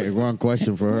fucking wrong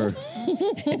question for her.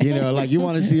 You know, like you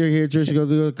want to see her here,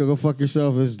 Trish, go fuck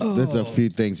yourself. There's a few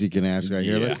things you can ask right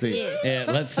here. Let's see. Yeah,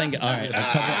 let's think. All right. A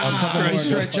couple more.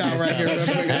 Stretch out right here. Real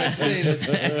quick. Let's see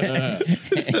this.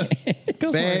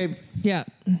 Go Babe, for it. Yeah.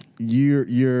 you're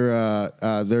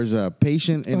there's a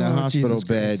patient in a Oh, hospital Jesus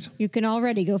bed Christ. You can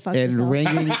already go fuck and yourself.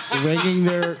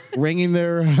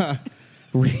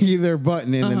 ringing their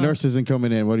button, and the nurse isn't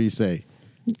coming in. What do you say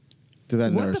to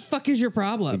that What the nurse? fuck is your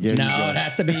problem? There you No, go. it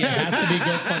has to be go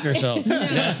fuck yourself.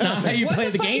 That's not how you What play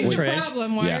the fuck game, is your Trish.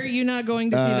 problem? Why Yeah. are you not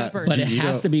going to see that person? But it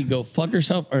has to be go fuck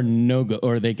yourself or no go,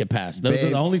 or they could pass. Those are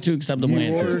Babe, the only two acceptable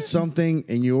You ordered answers. something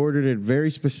and you ordered it very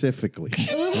specifically.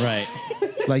 Right.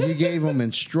 Like you gave them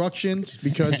instructions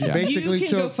because you you basically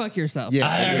can go took. fuck yourself.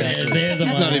 Yeah, exactly. There's the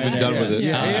He's not even done with it.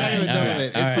 Yeah, All he right, ain't even all done right, with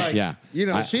it. all It's right. like, Yeah. you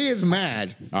know, she is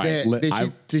mad All right,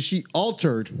 that she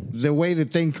altered the way the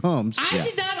thing comes. I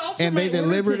did not alter And my they order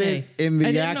delivered today. it in the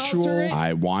I didn't actual- alter it.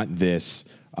 I want this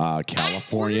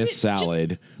California ordered it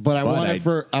salad. But I want it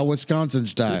for a Wisconsin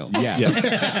style.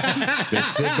 Yes.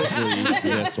 Specifically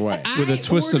this way. With a I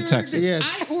twist of Texas.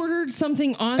 Yes. I ordered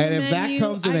something on And the if that menu.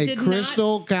 comes in I a did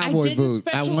crystal not- cowboy I didn't boot,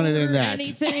 I special want it in order that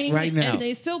anything, right now. And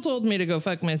they still told me to go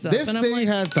fuck myself. This and I'm thing like,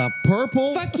 has a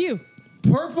purple fuck you.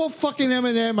 fucking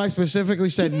M&M. I specifically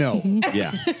said no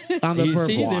Yeah. on the You purple.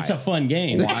 see, it's a fun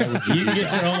game. Why would you You can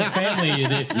get your own family.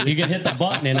 You can hit the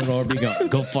button and it'll be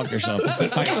go fuck yourself. All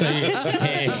right, so here's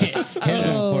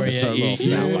one for you. It's our little You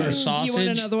sound order bite. sausage. You want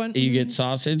another one? You get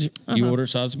sausage. You order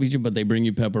sausage pizza, but they bring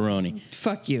you pepperoni.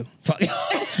 Fuck you. Fuck.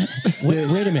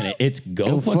 wait a minute. It's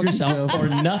go fuck fuck yourself yourself.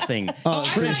 or nothing.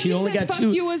 Trish, you only said got fuck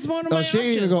two. you was one of my Oh, she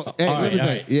ain't even options. go. Hey, All let right, me all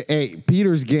say, hey,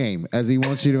 Peter's game as he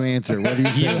wants you to answer. What do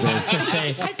you say, You babe? have to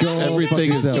say. Go Everything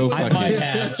fuck is go yourself. I fuck might you.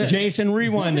 have. Jason,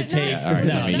 rewind the tape. all right,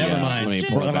 no, let me- never yeah, mind. let me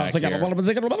pull it back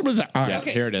here. All right.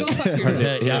 Okay, Here it is. Go fuck All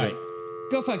yourself. right.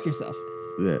 Go fuck yourself.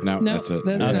 Yeah. No, No, that's it.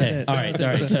 that's not Okay. it. All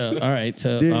right.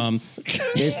 So, Dude.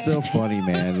 It's so funny,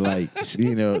 man. Like,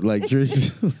 you know, like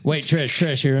Trish. wait,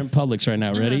 Trish, you're in Publix right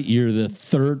now. Ready? You're the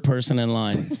third person in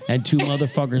line, and two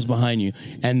motherfuckers behind you,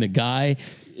 and the guy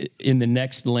in the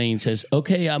next lane says,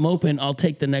 "Okay, I'm open. I'll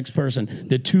take the next person."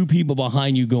 The two people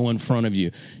behind you go in front of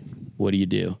you. What do you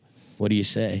do? What do you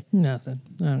say? Nothing.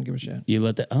 I don't give a shit. You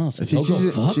let the See, go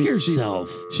she's- fuck she-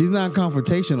 yourself. She's not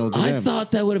confrontational to I them.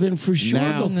 thought that would have been for sure.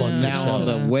 now, Go fuck now yourself. on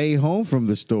the way home from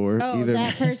the store, Oh, either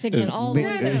that person can always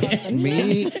go fuck themselves.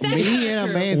 me and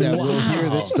Amanda will Wow. hear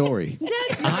this story.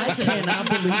 I cannot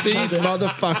believe These something.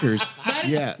 motherfuckers. That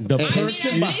Yeah. The I mean,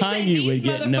 person I may behind say you would these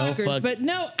get no motherfuckers, fuck. But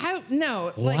no,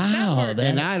 like that Wow, part. that-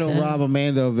 And I don't rob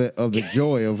Amanda of the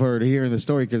joy of her hearing the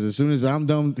story because as soon as I'm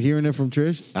done hearing it from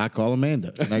Trish, I call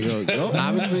Amanda and I go, "Yo,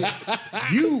 obviously,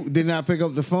 you did not pick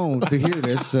up the phone to hear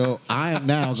this, so I am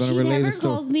now going She to relay never the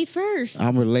story. calls me first.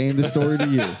 I'm relaying the story to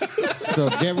you. So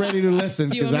get ready to listen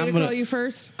Do you because want me I'm to going call you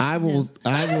first? I will.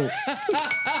 I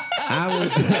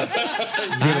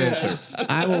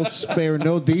will spare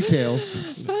no details.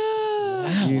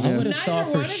 Wow, You I know. would have Neither thought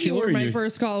for one of you were sure my you.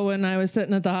 first call when I was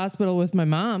sitting at the hospital with my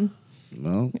mom.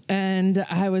 No. And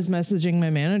I was messaging my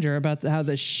manager about how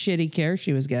the shitty care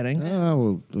she was getting.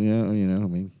 Well, yeah, I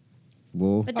mean,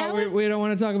 well, But that Oh, was we don't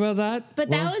want to talk about that? But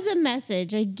that was a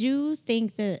message. I do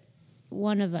think that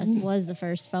one of us was the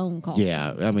first phone call.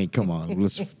 yeah. I mean, come on.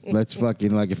 Let's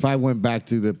fucking like. If I went back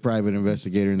to the private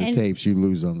investigator in the And- tapes, you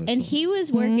lose on this. And one. he was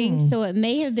working, so it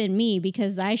may have been me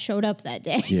because I showed up that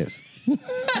day. Yes. All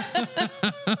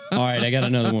right, I got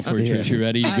another one for you. Trish. You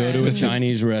ready? You go to a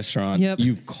Chinese restaurant. Yep.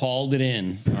 You've called it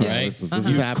in. All right. This has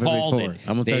You've happened called before. it.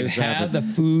 I'm gonna tell you They this have happened. the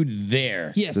food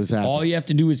there. Yes. This happened. All you have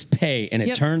to do is pay, and it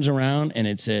Yep. turns around and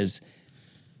it says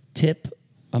tip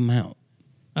amount.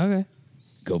 Okay.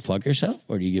 Go fuck yourself,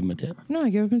 or do you give them a tip? No, I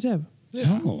give him a tip.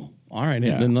 Oh, all right.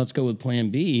 Then let's go with Plan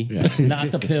B.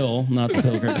 Not the pill, not the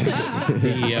pill.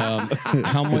 The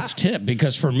how much tip?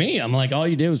 Because for me, I'm like, all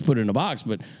you did was put it in a box.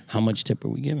 But how much tip are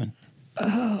we giving?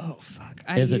 Oh, fuck.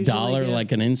 I Is a usually dollar give-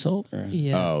 like an insult? Or?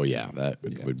 Yeah. Oh yeah, that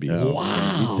would be.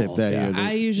 You tip that. Yeah. Yeah.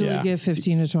 I usually Yeah. give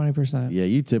 15 to 20%. Yeah,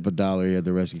 you tip $1 at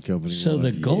the rescue company. So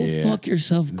the go Yeah. fuck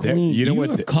yourself There- queen. you know what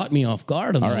have the- caught me off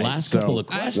guard on All the right, last so couple of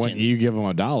questions. when you give them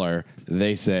 $1,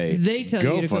 they say They tell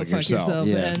go you to go fuck fuck yourself,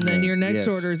 Yeah. and then your next Yes.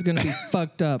 order is going to be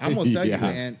fucked up. I'm gonna tell you, Yeah.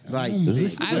 man. Like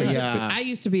I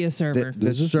used to be a server. the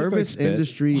Does this look like service spit?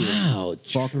 industry Wow,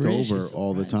 is fucked Trish over is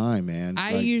all the time, man.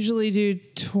 I Like, usually do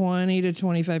 20 to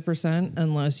 25%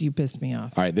 unless you piss me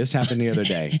off. All right, this happened the other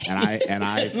day, and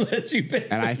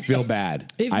I feel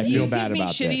bad. If I you feel give bad me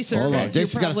about shitty this. service, Hold on. you're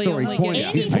Jason's got a probably story. only He's pointing.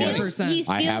 getting He's pointing. 20%.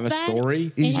 I have a feels bad, story.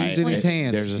 and He's he using his points.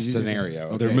 hands. There's a He's using- scenario.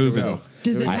 Okay, They're here we moving. go.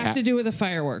 Does it I have ha- to do with a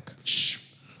firework?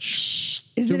 Is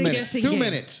 2 it a minutes. guessing 2 game?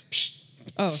 minutes.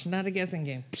 Oh, not a guessing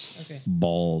game. Okay.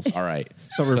 balls, All right.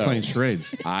 thought we were So, playing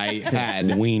charades. I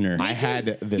had wiener. I had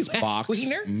this You had box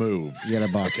wiener? moved. You had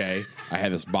a box. Okay. I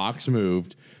had this box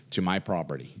moved to my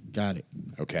property. Got it.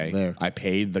 Okay. There. I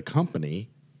paid the company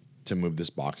to move this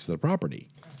box to the property.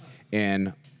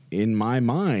 And in my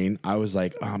mind, I was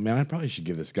like, oh man, I probably should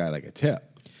give this guy like a tip.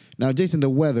 Now, Jason, the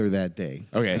weather that day.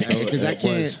 Okay. So Because I it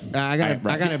can't. was- I gotta.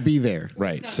 right. I gotta be there.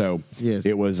 Right. So Yes.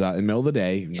 it was in the middle of the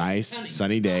day, nice,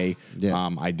 sunny day. Yes.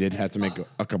 I did have to make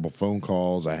a couple phone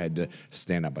calls. I had to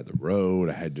stand up by the road.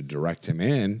 I had to direct him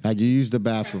in. Had you used the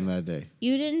bathroom that day?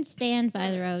 You didn't stand by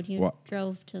the road. You What?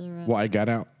 drove to the road. Well, I got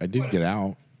out. I did get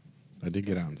out. I did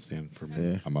get out and stand for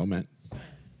a moment.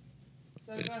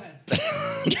 So go ahead.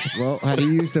 Well, had you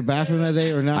used the bathroom that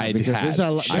day or not? I Because had. there's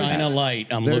a. Shine a light.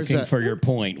 I'm There's looking a- for your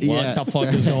point. What Yeah. the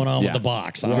fuck is going on Yeah. with the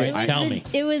box? All Well, right, tell me.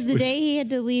 It was the day he had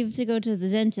to leave to go to the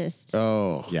dentist.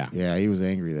 Oh, Yeah. yeah. He was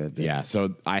angry that day. Yeah.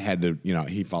 So I had to,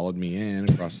 he followed me in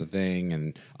across the thing,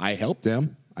 and I helped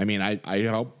him. I mean, I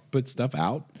helped put stuff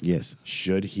out. Yes.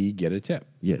 Should he get a tip?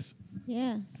 Yes.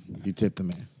 Yeah. You tipped the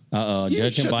man.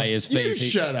 Judging by his face, he-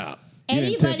 shut up.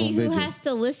 didn't tip Anybody him, who did you? has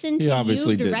to listen to He you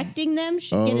obviously didn't. directing them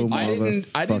should get a Oh, tip. my- I didn't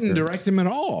Motherfucker. direct him at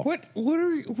all.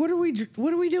 What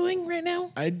are we doing right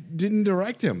now? I didn't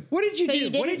direct him. What did you So do? you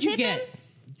what didn't did you tip get?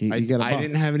 him? You got a I box.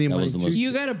 didn't have any that money was the to. most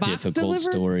You got a box difficult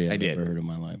delivered? story I I've did. ever heard in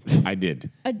my life. I did.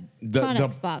 A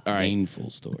Connex box. All right.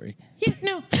 Painful story. Yeah,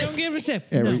 no, don't give a tip.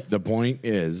 Every- No, The point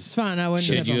is, it's fine. I wouldn't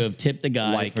Should tip you him. have tipped the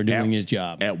guy like for doing at- his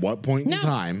job? At what point No. in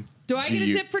time? Do I get a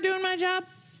you- tip for doing my job?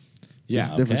 Yeah.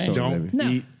 It's a different Okay. story, Don't baby. No,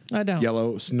 eat I don't.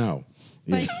 yellow snow.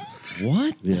 Yes.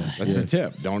 What? Yeah. That's the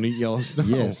tip. Don't eat yellow snow.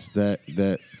 Yes. That.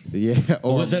 Yeah.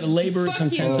 Or was it a laborious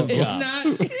Fuck you. intensive It's job? not.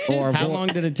 Or How avoid- long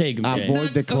did it take him? Jay?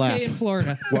 Avoid the clap. Okay in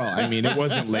Florida. Well, I mean, it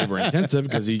wasn't labor intensive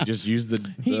because he just used the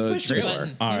He pushed the trailer.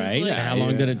 button. All right. Yeah. How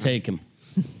long did it take him?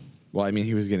 Well, I mean,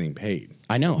 he was getting paid.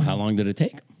 I know. How long did it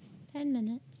take him? 10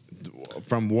 minutes.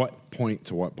 From what point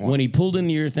to what point? When he pulled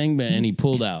into your thing, and he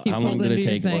pulled out. He How long pulled did it into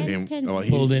your take thing. him? Well,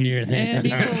 Pulled into your thing. And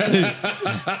he pulled it.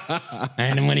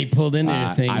 And when he pulled into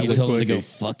your thing, I you was told him to go quick.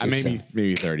 fuck yourself.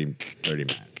 Maybe 30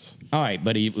 minutes. All right,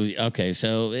 but okay,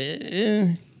 so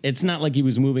it's not like he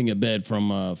was moving a bed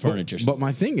from furniture store. But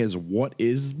my thing is, what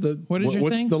is the What is your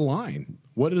what's thing? the line?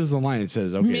 What is the line? It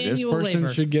says, okay, this Manual person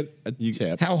labor. should get a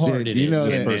tip. How hard Dude, it you is. know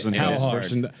this that- person, how this hard?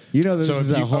 person- You know, this So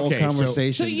is if a you- whole okay, so-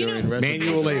 conversation So you know- during recipe.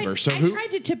 Manual labor. So I who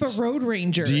tried to tip a road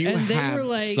ranger, Do you and they have were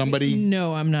like, somebody-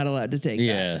 "No, I'm not allowed to take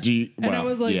Yeah. that." do you, And I well,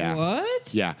 was like, yeah.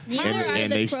 "What?" Yeah, Neither are the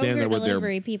they stand there Kroger with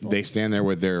delivery their people. They stand there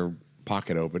with their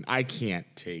pocket open. I can't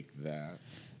take that.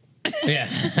 Yeah.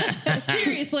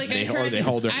 Serious, like They I hold- tried they to,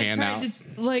 hold their I hand tried out.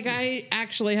 to- like I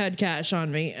actually had cash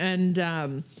on me,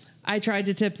 and I tried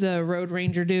to tip the road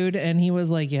ranger dude, and he was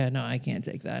like, "Yeah, no, I can't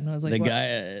take that." And I was like, The "What- guy,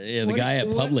 the what- guy at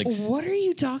what- Publix. What are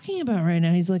you talking about right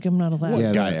now?" He's like, "I'm not allowed."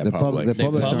 Yeah, guy the, at the public, the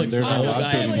Publix? public, Publix, they're the not old allowed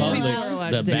guy to at anymore. Publix.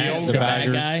 Publix, The the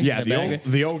bad guy. Yeah, the bad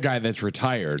guy. the old guy that's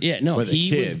retired. Yeah, no, with a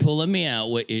he was kid. pulling me out.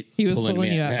 He was pulling pulling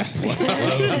me you out.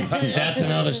 out. That's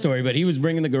another story. But he was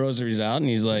bringing the groceries out, and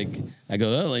he's like, I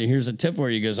go, oh, here's a tip for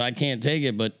you. He goes, I can't take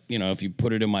it, but if you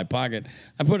put it in my pocket,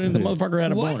 I put it in the motherfucker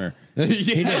had a What? boner. He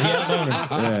did. He had a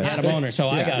boner. He had a boner. So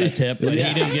I got a tip, but he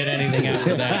didn't get anything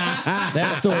after that.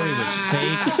 That story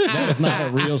was fake. That was not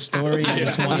a real story. I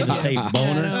just wanted to say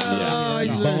boner.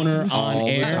 Boner on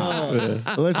air.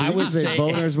 Listen, I you would can say say-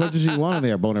 boner as much as you want in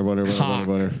there. Boner, boner, boner, Cock.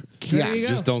 boner, boner. There you go.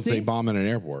 Just don't say See? bomb in an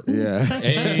airport. Yeah.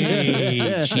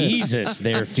 Hey, Jesus,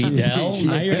 there, Fidel.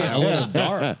 Now you're a little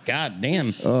dark. God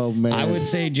damn. Oh, man. I would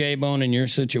say J Bone in your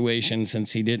situation,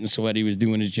 since he didn't sweat, he was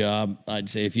doing his job. I'd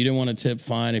say if you didn't want to tip,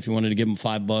 fine. If you wanted to give him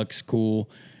 $5, cool.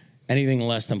 Anything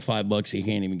less than $5, he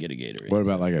can't even get a Gatorade. What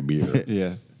about like a beer?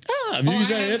 Yeah. If you I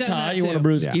say have it's done hot, that you want a too.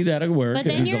 brewski, Yeah. that'll work But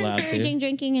if then he's you're allowed encouraging to.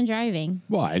 drinking and driving.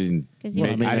 Well, I didn't. 'Cause you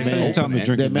make- don't I drink. didn't Tell him open to it.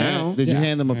 drink Did, it now. did you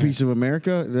hand them a piece of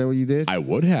America? Is that what you did? I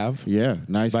would have. Yeah,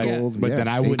 nice But, gold. but yeah. then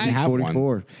I wouldn't have one.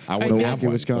 1844. I wouldn't have Milwaukee,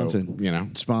 one. Wisconsin.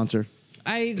 So, Sponsor.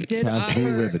 I did Pass blue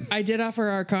offer. ribbon. I did offer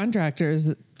our contractors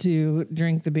to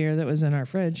drink the beer that was in our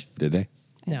fridge. Did they?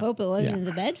 No, Hope it wasn't Yeah. in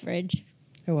the bed fridge.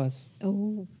 it was.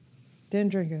 Oh.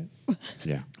 Didn't drink it.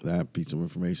 Yeah. That piece of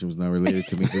information was not related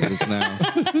to me just now.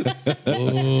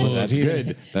 That's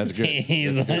good. That's good.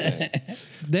 He's like,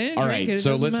 Didn't All drink right. it.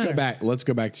 So doesn't let's go matter. back. Let's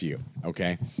go back to you.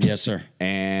 Okay. yes, sir.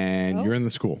 And you're in the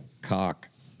school. Cock.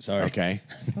 Sorry. Okay.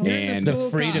 You're in And the school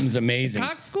of freedom's cock. amazing.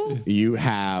 Cock school? you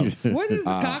have. What is the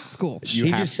cock school? You He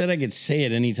have just said I could say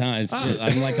it anytime.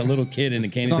 I'm like a little kid in a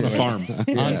candy It's on the store. farm.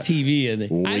 On TV. And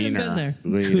they, I haven't been there.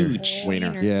 Later.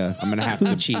 Wiener. Yeah. I'm gonna have to.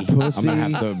 Coochie. I'm gonna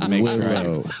have to make sure.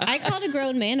 Willow. I called a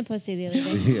grown man a pussy the other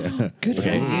day. Yeah. Good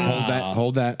Okay. for you.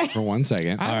 Hold that for 1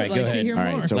 second. I All would right, like go to ahead. hear All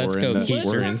right. more. So Let's we're go. in, Let's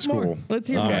we're talk in school. more. Let's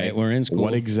hear All more. right, we're in school.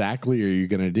 What exactly are you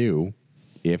gonna do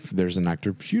if there's an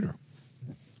active shooter?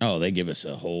 Oh, they give us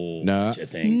a whole No. bunch of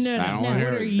things. No, I don't no, wanna what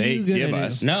hear are it. you They gonna give do?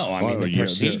 us. No, I mean the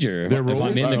procedure. their If I'm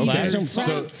rules. in the Okay. classroom,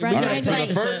 So, Run all my right, so the fight.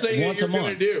 first thing Once you're a gonna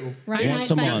month. do, Run Once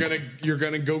my a fight. month. you're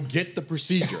gonna go get the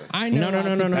procedure. I know. No. lots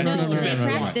of No, people they do that.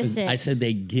 practice it. I said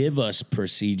they give us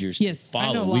procedures Yes, to I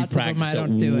follow. know We lots of them. practice I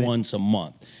don't do it it. once a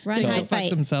month. Run They my go fuck fight.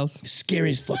 themselves.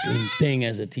 Scariest fucking thing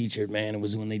as a teacher, man, it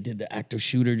was when they did the active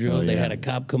shooter drill. They had a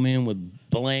cop come in with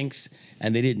blanks,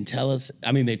 and they didn't tell us.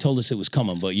 I mean, they told us it was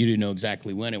coming, but you didn't know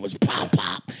exactly when. It was pop,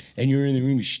 pop, and you're in the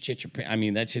room, you shit your pants. I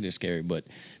mean, that shit is scary. But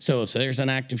so there's an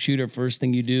active shooter. First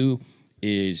thing you do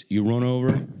is you run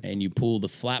over and you pull the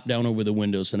flap down over the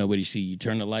window so nobody see. You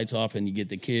turn the lights off, and you get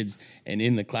the kids. And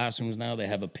in the classrooms now, they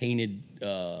have a painted,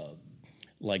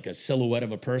 like a silhouette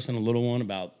of a person, a little one,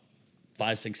 about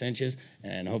 5-6 inches,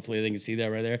 and hopefully they can see that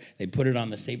right there. They put it on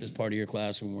the safest part of your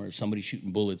classroom where if somebody's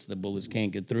shooting bullets, the bullets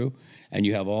can't get through. And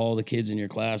you have all the kids in your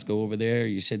class go over there,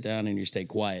 you sit down and you stay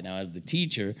quiet. Now, as the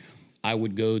teacher, I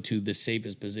would go to the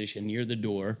safest position near the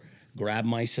door, grab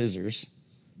my scissors,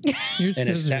 Your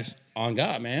and scissors. on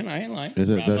God, man, I ain't lying. That's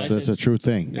Grab my a scissors. true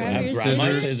thing. Grab I your grab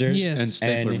my scissors. scissors Yes. And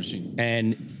stapler machine.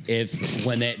 and if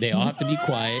when they all have to be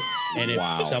quiet, and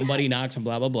if somebody knocks and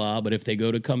blah blah blah, but if they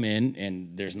go to come in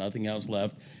and there's nothing else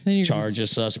left, Then you- charge a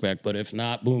suspect. But if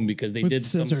not, boom, because they With did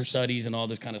some scissors. studies and all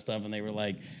this kind of stuff, and they were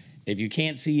like, if you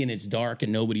can't see and it's dark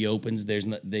and nobody opens, they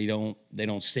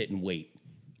don't sit and wait.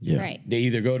 Yeah. Right. They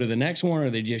either go to the next one or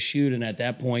they just shoot, and at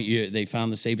that point, they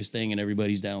found the safest thing, and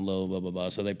everybody's down low, blah blah blah.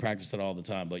 So they practice it all the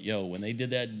time. But when they did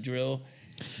that drill,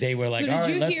 they were like, So did "All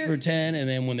right, you let's hear- pretend." And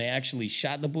then when they actually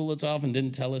shot the bullets off and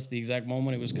didn't tell us the exact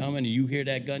moment it was coming, and you hear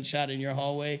that gunshot in your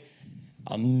hallway,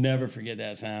 I'll never forget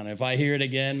that sound. If I hear it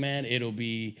again, man, it'll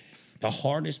be the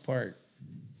hardest part.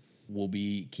 Will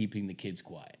be keeping the kids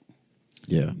quiet.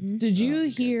 Yeah. Did you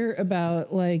hear about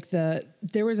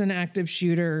there was an active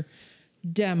shooter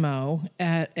demo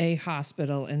at a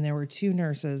hospital, and there were 2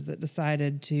 nurses that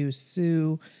decided to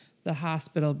sue the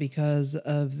hospital because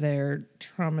of their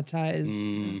traumatized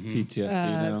PTSD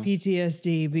now.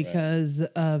 PTSD because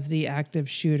of the active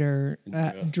shooter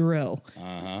drill.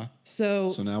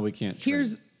 So So now we can't.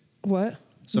 here's what.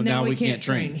 So now we can't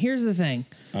train. Here's the thing.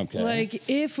 Okay. Like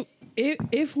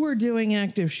if we're doing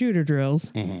active shooter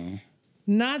drills,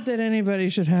 not that anybody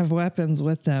should have weapons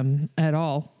with them at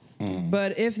all,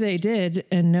 but if they did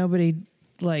and nobody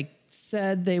like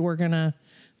said that we're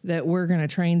gonna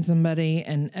train somebody,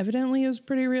 and evidently it was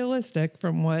pretty realistic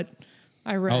from what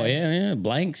I read. Oh yeah,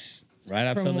 blanks right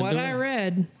outside From the what door. I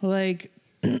read, like.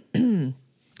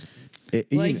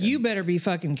 You better be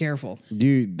fucking careful.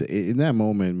 Dude, in that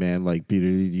moment, man, like Peter,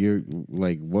 you're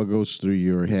like, what goes through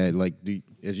your head? Like,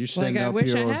 as you're sitting Like I up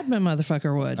wish here, I had my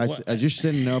motherfucker wood. as you're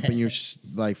sitting up and you're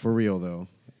like, for real though,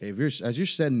 as you're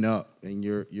setting up and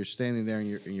you're standing there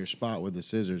in your spot with the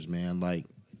scissors, man, like,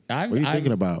 what are you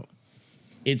thinking about?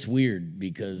 It's weird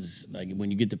because like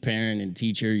when you get the parent and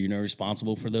teacher, you're not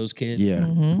responsible for those kids.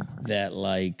 Yeah. That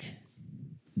like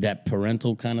that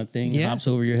parental kind of thing Yeah. hops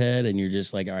over your head, and you're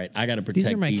just like, all right, I got to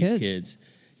protect my these kids. kids.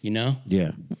 You know?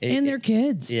 Yeah. And they're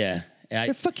kids. Yeah.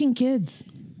 They're fucking kids.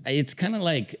 It's kind of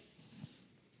like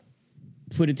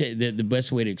the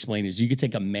best way to explain it is you could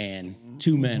take a man,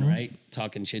 two men, right,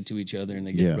 talking shit to each other, and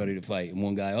they get ready to fight, and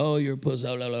one guy, oh, you're a pussy,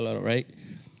 blah, blah, blah, blah, right,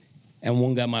 and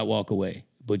one guy might walk away,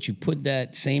 but you put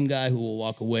that same guy who will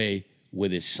walk away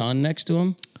with his son next to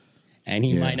him, and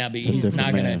he might not be. It's a He's different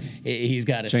not gonna. man. He's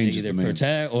got to Changes either the man.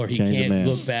 protect, or he Change the man.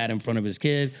 can't look bad in front of his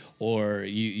kid, or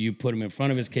you put him in front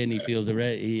of his kid and he feels the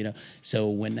red. You know. So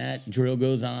when that drill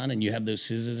goes on and you have those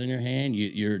scissors in your hand,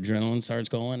 your adrenaline starts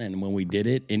going. And when we did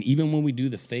it, and even when we do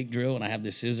the fake drill, and I have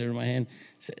the scissor in my hand,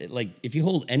 like if you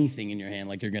hold anything in your hand,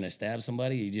 like you're gonna stab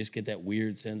somebody, you just get that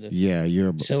weird sense of.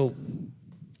 Yeah, So.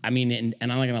 I mean, and I'm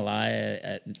not gonna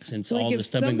lie. Since Like all if this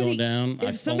stuff been going down,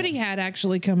 If somebody had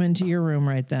actually come into your room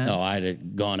right then, oh, I'd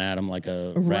have gone at him like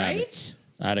a rabbit. right?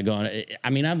 I'd have gone. I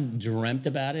mean, I've dreamt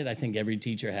about it. I think every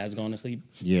teacher has gone to sleep,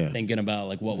 thinking about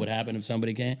like what would happen if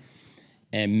somebody came.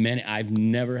 And I've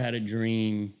never had a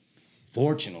dream.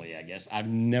 Fortunately, I guess I've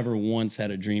never once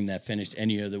had a dream that finished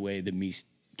any other way than me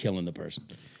killing the person.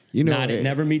 You know,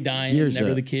 Never me dying. here's Never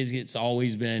the- the kids. It's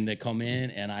always been they come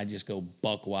in and I just go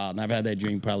buck wild. And I've had that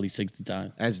dream probably 60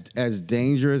 times. as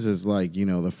dangerous as like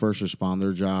the first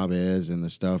responder job is and the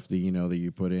stuff that that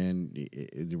you put in,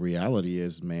 the reality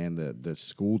is, man, the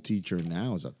school teacher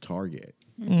now is a target.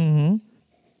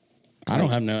 I don't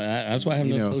have no. That's why I have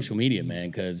no know, social media,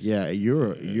 man. Because Yeah,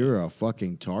 you're a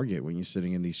fucking target when you're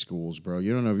sitting in these schools, bro.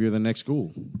 You don't know if you're the next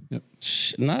school. You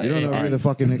don't know if you're the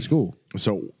fucking next school.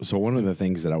 So one of the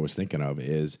things that I was thinking of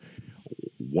is,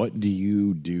 what do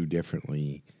you do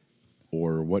differently,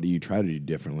 or what do you try to do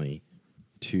differently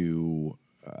to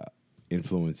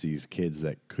influence these kids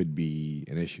that could be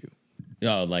an issue?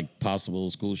 Oh, like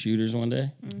possible school shooters one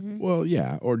day? Well,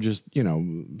 yeah, or just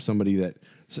somebody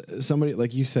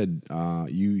like you said,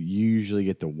 you usually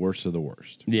get the worst of the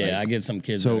worst. Yeah, right? I get some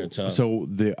kids that are tough. So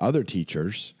the other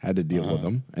teachers had to deal with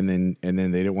them, and then they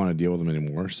didn't want to deal with them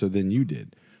anymore. So then you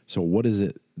did. So what is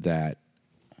it that?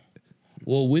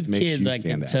 Well, with makes kids, you I can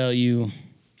stand out? tell you,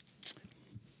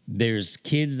 there's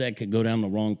kids that could go down the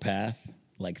wrong path,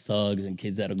 like thugs, and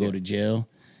kids that'll go to jail.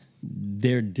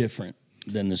 They're different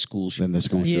than the school shooters. Than the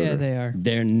school shooter. Yeah, they are.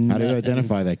 They're How do you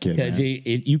identify that kid, Because man?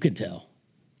 you can tell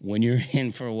when you're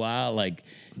in for a while. Like,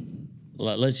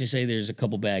 let's just say there's a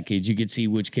couple bad kids. You could see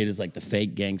which kid is like the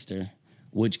fake gangster,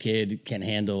 which kid can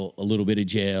handle a little bit of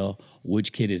jail,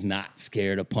 which kid is not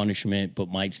scared of punishment but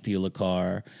might steal a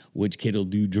car, which kid will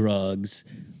do drugs.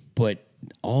 But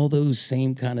all those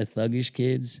same kind of thuggish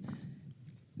kids,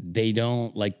 they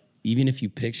don't like. Even if you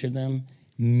picture them,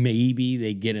 maybe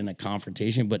they get in a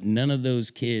confrontation, but none of those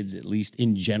kids, at least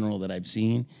in general that I've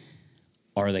seen,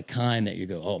 are the kind that you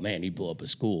go, oh man, he blew up a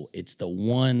school. It's the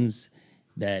ones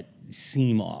that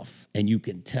seem off, and you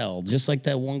can tell. Just like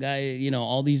that one guy,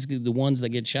 all the ones that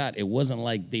get shot, it wasn't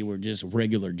like they were just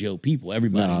regular Joe people.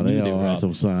 Everybody No, knew they they all were had up.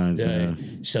 some signs,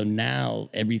 man. So now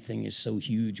everything is so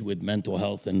huge with mental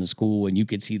health in the school, and you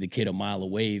could see the kid a mile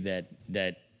away that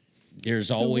there's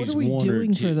So always what are we one doing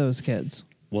or two. for those kids?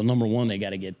 Well, number one, they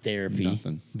got to get therapy.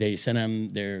 Nothing. They send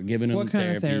them. They're giving them What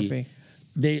kind of therapy?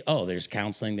 There's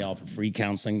counseling. They offer free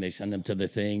counseling. They send them to the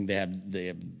thing.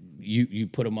 You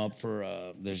put them up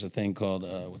for. There's a thing called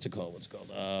what's it called?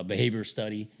 Behavior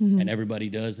study, and everybody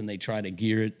does, and they try to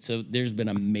gear it. So there's been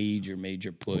a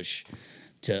major push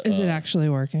to. Is it actually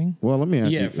working? Well, let me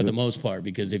ask you. Yeah, for the most part,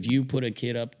 because if you put a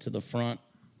kid up to the front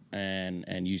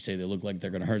and you say they look like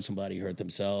they're going to hurt somebody, hurt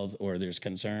themselves, or there's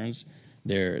concerns,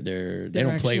 they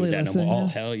don't play with that no actually more. Oh listening.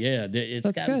 hell yeah, it's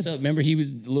That's gotten good. so. Remember, he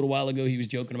was a little while ago. He was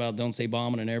joking about don't say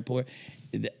bomb in an airport.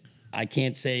 I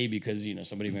can't say because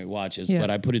somebody may watch us, Yeah. but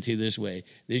I put it to you this way: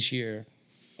 this year,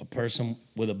 a person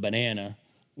with a banana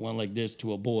went like this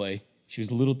to a boy. She was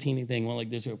a little teeny thing, went like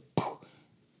this,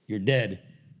 you're dead.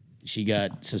 She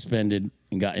got suspended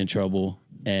and got in trouble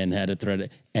and had a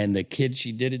threat. And the kid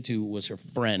she did it to was her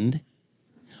friend.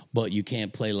 But you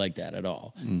can't play like that at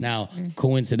all. Now,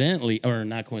 coincidentally, or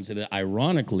not coincidentally,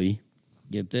 ironically,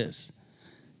 get this.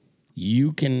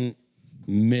 You can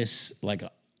miss like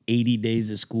 80 days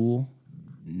of school,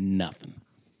 nothing.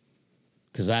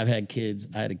 Because I've had kids.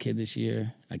 I had a kid this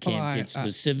year. I can't get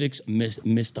specifics.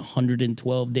 Missed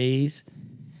 112 days.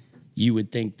 You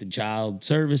would think the child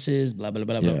services, blah, blah,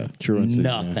 blah, blah. Yeah, truancy,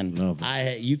 Nothing. yeah,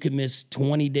 nothing. You could miss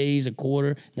 20 days, a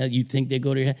quarter. Now you think they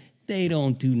go to your head. They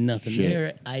don't do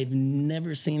nothing. I've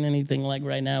never seen anything like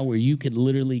right now where you could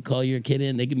literally call your kid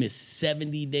in. They could miss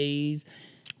 70 days.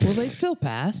 Will they still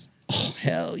pass? Oh,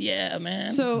 hell yeah,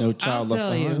 man. So No child I'll left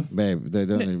tell you. behind. Babe, they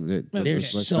don't even,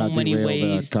 There's let's so not many derail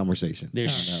ways. the conversation.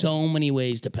 There's so many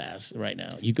ways to pass right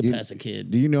now. You could pass a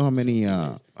kid. Do you know how many?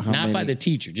 Not by the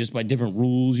teacher, just by different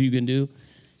rules you can do.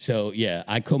 So, yeah,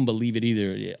 I couldn't believe it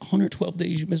either. 112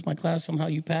 days you missed my class, somehow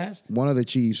you passed? One of the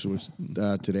chiefs was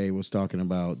today was talking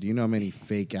about. Do you know how many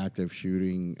fake active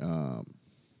shooting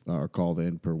are called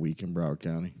in per week in Broward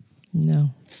County? No.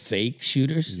 Fake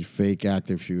shooters? Fake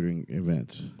active shooting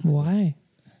events. Why?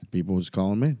 People just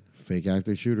call them in. Fake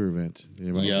active shooter events.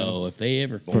 Anybody know? Yo, if they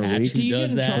ever Per catch week? who Do you does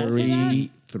get in that, trouble for that?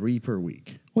 Three per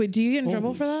week. Wait, do you get in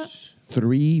trouble for that?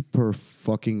 3 per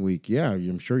fucking week. Yeah,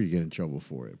 I'm sure you get in trouble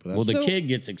for it. But that's well, the So- kid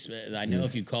gets expelled. I know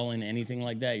if you call in anything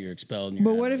like that, you're expelled. And But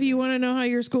you're what out. if you want to know how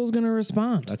your school's going to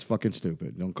respond? that's fucking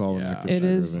stupid. Don't call it an active It shooter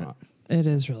is. event. It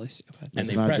is really stupid. And Let's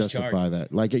they not press justify charges.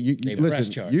 that. Like you They press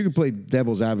listen, charges. you can play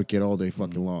devil's advocate all day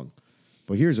fucking long,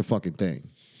 but here's a fucking thing: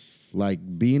 like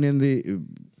being in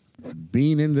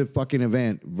the fucking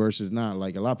event versus not.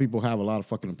 Like a lot of people have a lot of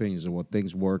fucking opinions of what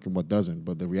things work and what doesn't,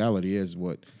 but the reality is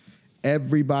what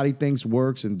everybody thinks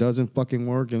works and doesn't fucking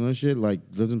work and this shit like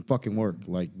doesn't fucking work.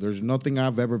 Like there's nothing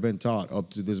I've ever been taught up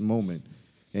to this moment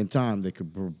in time that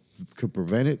could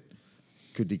prevent it,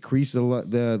 could decrease the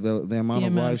amount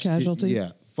of lives. casualties?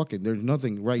 Yeah, fucking. There's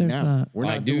nothing right There's now. not. We're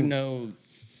I not do doing. know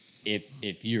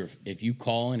if you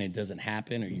call and it doesn't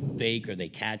happen, or you fake, or they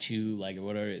catch you, like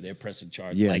whatever, they're pressing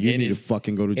charges. Yeah, like, you it need to is-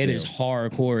 fucking go to jail. It is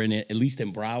hardcore, and at least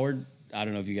in Broward, I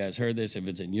don't know if you guys heard this. If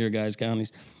it's in your guys'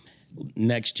 counties,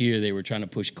 next year they were trying to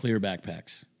push clear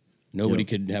backpacks. Nobody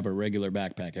could have a regular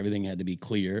backpack. Everything had to be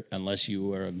clear. Unless you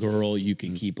were a girl, you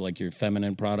could keep like your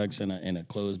feminine products in a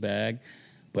closed bag,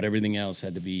 but everything else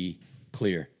had to be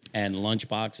clear. And lunch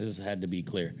boxes had to be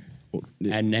clear.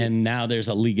 And then now there's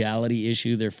a legality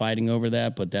issue. They're fighting over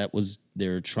that, but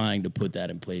they're trying to put that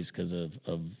in place because of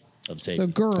safety. So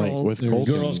girls, With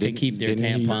Colton, Girls can keep their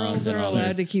didn't he- tampons girls and are all that.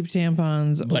 allowed to keep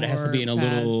tampons, But it has to be in a or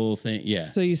pads, little thing.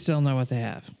 Yeah. so you still know what they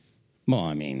have. Well,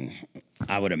 I mean,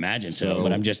 I would imagine so,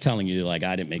 but I'm just telling you, like,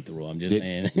 I didn't make the rule. I'm just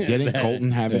saying. Didn't that-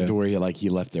 Colton have it to where he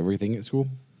left everything at school?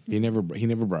 He never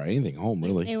brought anything home,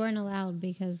 really. They weren't allowed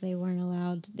because they weren't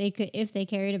allowed. They could, if they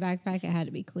carried a backpack, it had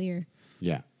to be clear.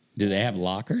 Yeah. Do they have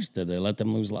lockers? Did they let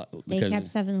them lose They kept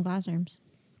stuff in the classrooms.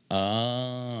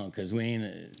 Oh, because we ain't.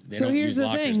 They So don't here's use the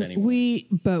lockers thing: anymore. we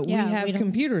Yeah, have we don't-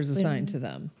 computers we don't- assigned to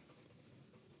them.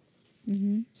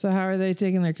 So how are they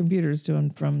taking their computers to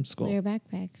and from school? Clear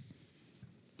backpacks.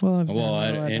 Well, if they're Well,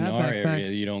 not allowed to in have our area,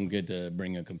 backpacks. you don't get to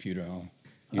bring a computer home.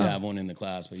 You have one in the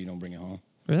class, but you don't bring it home.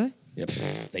 Really? Yep,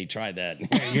 they tried that.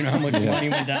 You know how much money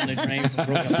went down the drain for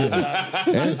broken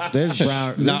laptops? There's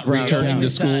Brown, Not Brown returning County. to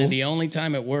school. The only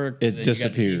time it worked, It that you got to keep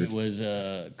disappeared. it was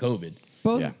COVID.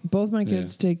 Both my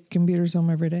kids take computers home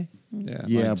every day. Yeah,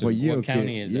 Yeah, mine too. but your What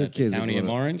county is your that? The kids are county of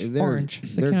gonna- Orange? they're- Orange,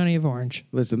 the they're- county of Orange.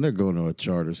 Listen, they're going to a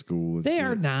charter school. and They shit.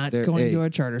 are not They're- going hey, to a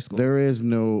charter school. There's If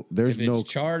no it's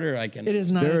charter, I can. It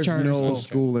is not a there's charter no school.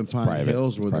 school in Pine private.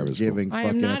 Hills It's where they're private school. giving I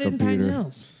fucking am not a in computer. Pine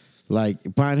Hills.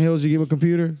 Like Pine Hills, you give a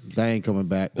computer, they ain't coming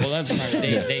back. Well, that's fine.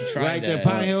 They tried Like the that.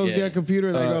 Pine Hills Yeah. get a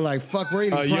computer, they go like, "Fuck, we're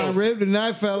eating yo. prime rib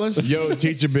tonight, fellas." Yo,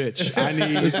 teacher bitch. I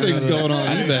need This thing's going on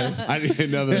eBay. I need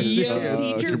another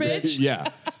Yo, teacher bitch. Yeah.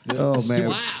 Oh man,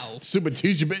 Wow. Super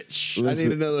teacher bitch. I Listen.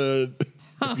 need another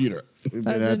computer. we've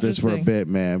been That's at this for a interesting. bit,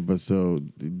 man. But so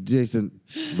Jason,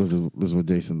 this is what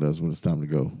Jason does when it's time to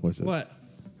go. What's this? What?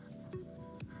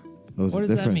 Oh, this What is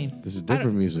does that different. mean? This is I don't-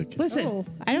 different music. Listen, Oh,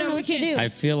 I don't know we what to can't do. I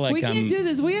feel like we I'm. can't do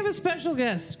this. We have a special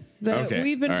guest that Okay,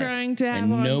 we've been all right. trying to have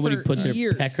And on nobody for put their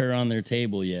years. pecker on their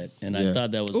table yet, and Yeah. I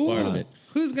thought that was Ooh. part of it.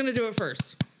 Who's gonna do it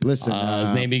first? Listen,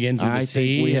 His name begins with I a think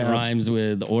C. we It have rhymes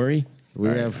with Ori. we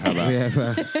have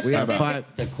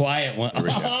five. The quiet one. Oh, you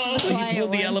Quiet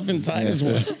pulled the one. elephantitis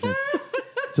one.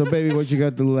 So, baby, what you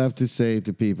got left to say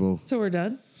to people? So we're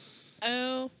done.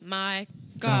 Oh my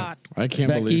God. I can't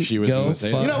Becky, believe she was go in the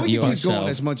same. fuck You know, we can keep yourself. going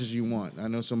as much as you want. I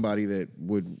know somebody that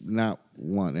would not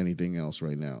want anything else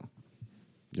right now.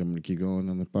 You want me to keep going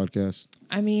on the podcast?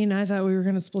 I mean, I thought we were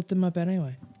going to split them up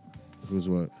anyway. Who's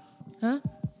what? Huh?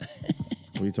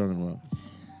 What are you talking about?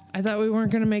 I thought we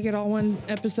weren't going to make it all one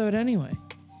episode anyway.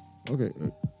 Okay.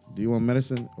 Do you want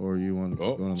medicine or you want?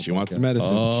 Oh, go on she wants the medicine.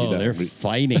 Oh, She they're does.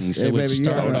 fighting. So Hey, it baby, you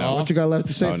started got, off what you got left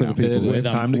to say for the people? with,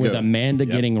 time to go. Amanda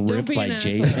Yep. getting Don't ripped be by an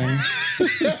asshole. Jason.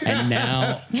 And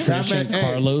now Trish and Hey,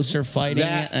 Carlos are fighting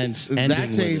and it's ending that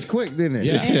with changed it. quick, didn't it?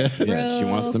 Yeah. Yeah, she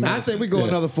wants the I medicine. say we go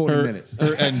another 40 minutes.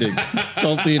 Her ending.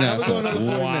 Don't be an We go asshole. another 40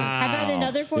 minutes. How about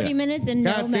another 40 minutes and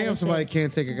no God damn, medicine? somebody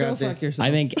can't take a Go goddamn. fuck yourself.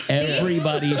 I think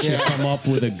everybody should come up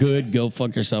with a good go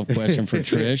fuck yourself question for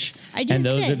Trish. I just And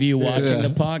those did. of you watching the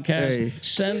podcast, Hey.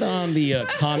 send on the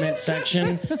comment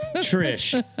section.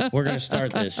 Trish, we're gonna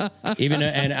start this. Even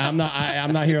and I'm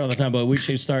not here all the time, but we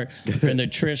should start in the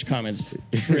Trish comments.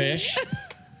 Trish,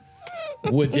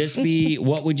 would this be?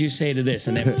 What would you say to this?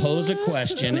 And then pose a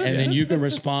question, and then you can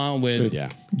respond with Yeah.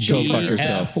 Go fuck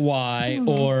yourself. GFY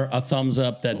or a thumbs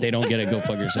up that they don't get it. Go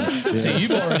fuck yourself. So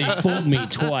you've already fooled me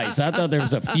twice. I thought there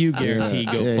was a few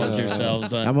guaranteed go Yeah. fuck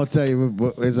yourselves. I'm gonna tell you,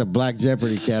 it's a Black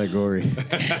Jeopardy category.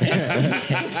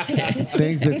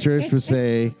 Things that Trish would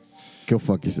say, go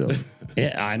fuck yourself.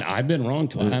 Yeah, I've been wrong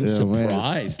twice. I'm Yeah, man.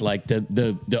 surprised. Like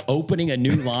the opening a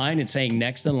new line and saying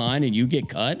next in line and you get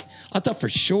cut. I thought for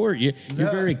sure you're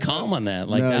very calm on that.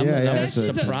 Like No, I'm, yeah, I yeah, was that's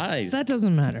a- surprised. That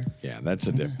doesn't matter. Yeah, that's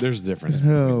a there's a difference. Oh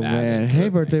between that man, and- hey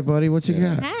birthday buddy, what you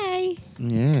got? Hi.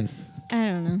 Yes. I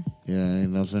don't know. Yeah,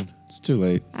 ain't nothing. It's too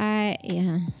late.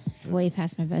 It's way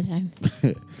past my bedtime.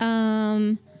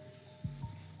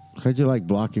 How'd you like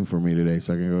blocking for me today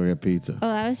so I can go get pizza? Oh,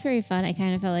 that was very fun. I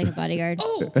kind of felt like a bodyguard.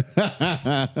 Oh,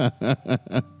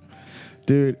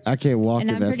 Dude, I can't walk And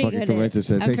in I'm that pretty fucking good convention at-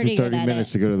 center. It I'm takes me pretty good 30 at minutes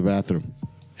it. to go to the bathroom.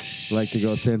 Like to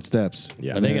go 10 steps.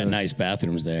 Yeah. But they got nice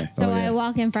bathrooms there. So Oh, yeah. I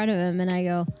walk in front of him and I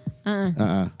go,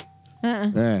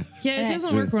 Yeah. yeah, it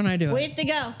doesn't work when I do we it. have to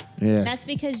go. Yeah. That's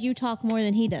because you talk more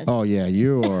than he does. Oh yeah,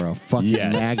 you are a fucking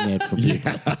Yes. magnet for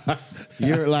people.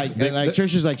 You're like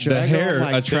Trisha's like, should The I go? hair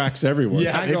I'm like, attracts everyone.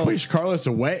 Yeah, I they go- push Carlos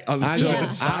away on the I Yeah.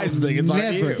 sides I'll thing. It's on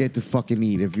never you. get to fucking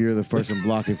eat if you're the person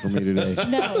blocking for me today.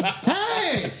 No.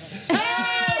 Hey! Hey!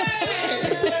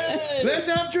 Let's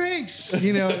have drinks.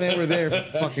 You know, and they were there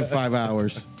for fucking 5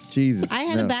 hours. Jesus. I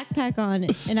had no. a backpack on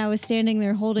and I was standing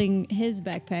there holding his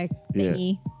backpack Yeah.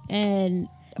 thingy. And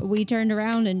we turned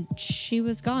around and she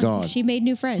was gone. Gone. She made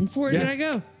new friends. Where did I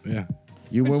go? Yeah.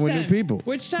 You went with Which new time? people.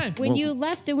 Which time? When you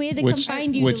left and we had to Which come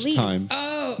find you to leave. time?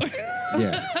 Oh,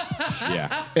 Yeah.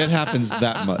 Yeah. It happens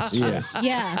that much. Yes.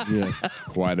 Yeah. Yeah.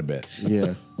 Quite a bit.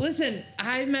 Yeah. listen,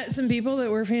 I met some people that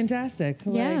were fantastic.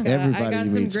 Yeah. Like, I Everybody got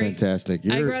you some meet's great, fantastic.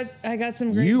 I got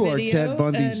some great You are video Ted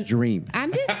Bundy's and- dream.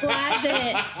 I'm just glad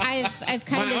that I've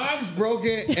kind My of arm's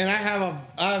broken, and I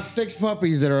have 6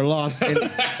 puppies that are lost, and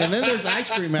then there's ice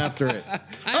cream after it.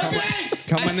 Okay,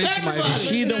 Coming into my Is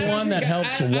she the one that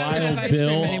helps I don't have Wild ice cream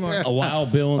Bill? anymore. A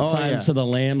Wild Bill Oh, inside yeah. so the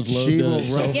lambs load She the will rub-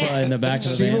 sofa Yeah. in the back of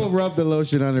the She van. will rub the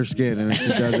lotion on her skin, and she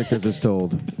does it because it's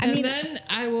told. I and mean, then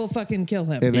I will fucking kill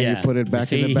him. And then Yeah. you put it back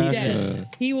See, in the he's basket. Dead.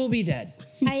 He will be dead.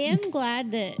 I am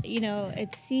glad that,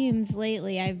 it seems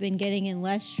lately I've been getting in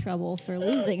less trouble for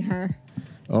losing her.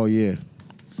 Oh yeah,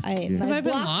 By Have I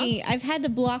been blocking, lost? I've had to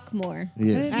block more.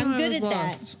 yes, I'm I good was at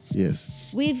lost. yes.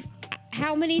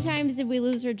 How many times did we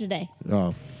lose her today?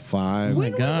 Oh, 5. Oh my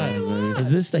God. Is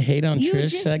this the hate on You Trish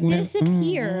just segment?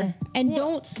 disappear and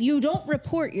don't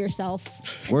report yourself.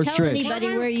 And Where's tell Trish? anybody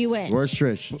where you went. Where's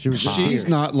Trish? She was just She's here.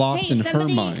 not lost Hey, in her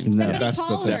somebody- mind. somebody That's the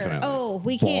call thing. her. Oh,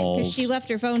 we can't because she Balls. left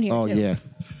her phone here. Oh too. yeah,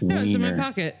 No, it's in my Wiener.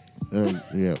 pocket.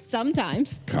 yeah,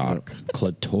 Sometimes. cock.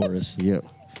 Clitoris. yeah.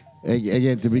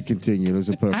 Again, to be continued. Let's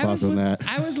put a I pause was, on with, that.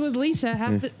 I was with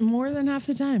Lisa more than half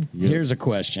the time. Here's a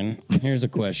question.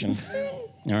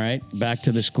 All right, back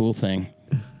to the school thing.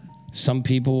 Some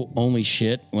people only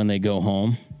shit when they go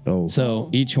home. Oh.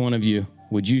 So each one of you,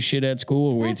 would you shit at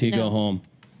school or wait Heck till you go no. home?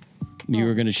 You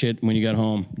were gonna shit when you got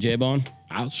home. J-Bone?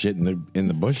 I'll shit in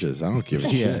the bushes. I don't give a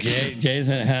shit.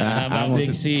 Jason, how about Big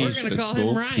We're C's? gonna call school.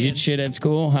 him Ryan. You'd shit at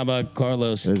school? How about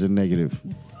Carlos? There's a negative.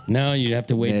 No, you'd have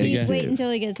to wait till you Please get wait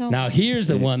until he gets home. Now here's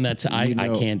the one that's I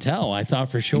know- can't tell. I thought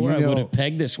for sure I You know- would have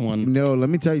pegged this one. No, let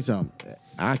me tell you something.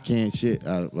 I can't shit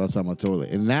outside my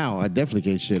toilet, and now I definitely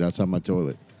can't shit outside my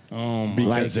toilet.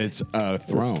 Because it's a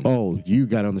throne. Oh, you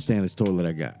got to understand this toilet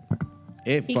I got.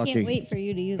 It he fucking can't wait for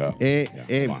you to use it.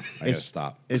 it. Come on, I gotta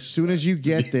stop. As soon as you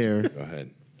get there, Go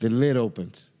ahead. the lid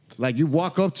opens. Like you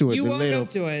walk up to it, You the walk lid up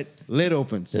to it. lid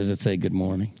opens, Does it say good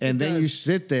morning? and then you does.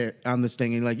 sit there on this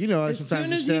thing, and like As sometimes soon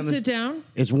you as sit you on the, sit down,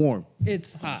 it's warm.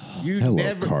 it's hot. You Hello,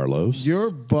 never, Carlos. Your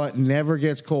butt never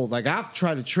gets cold. Like I've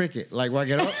tried to trick it. Like when I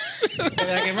get up, and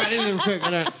I get right into the quick,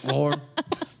 and then warm.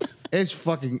 It's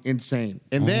fucking insane.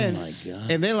 And my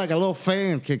God. and then like a little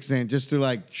fan kicks in just to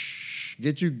like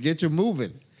get you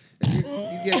moving.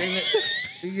 And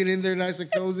you get in there nice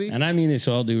and cozy. And I mean this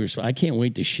all due respect. I can't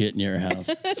wait to shit in your house.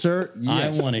 Sir,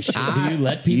 yes. I want to shit. Do you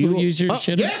let people use your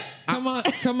shit? Yeah.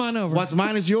 Come on over. What's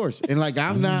mine is yours. And like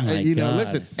I'm not, my God.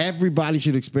 listen, everybody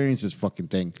should experience this fucking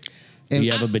thing. Do And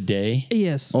you have a bidet?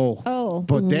 Yes. Oh.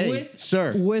 bidet,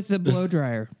 sir. With the blow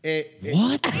dryer.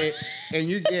 And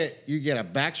you get a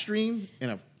back stream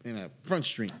and a front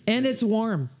stream. And it's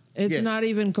warm. It's Yes. not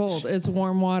even cold. It's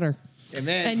warm water. And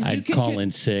then And you I'd can call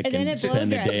in sick and then and it blow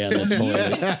spend the dries. day on the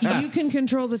toilet. you can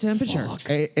control the temperature.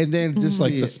 and then just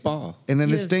Like the spa. And then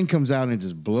Yes. this thing comes out and it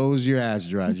just blows your ass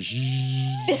dry. Just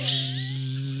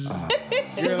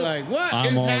you're like, what I'm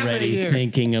is happening already here?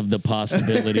 thinking of the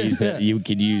possibilities that you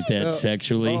could use that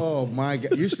sexually. Oh my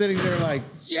god! You're sitting there like,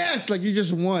 yes, like you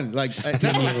just won. Like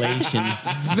Stimulation.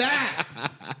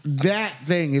 that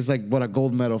thing is like what a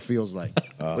gold medal feels like.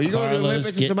 When you go to the Carlos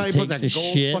Olympics and somebody puts takes a a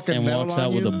gold shit fucking and medal walks on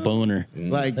out you, with a boner.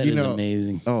 like That you is know,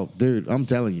 amazing. Oh, dude, I'm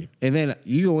telling you. And then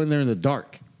you go in there in the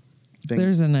dark.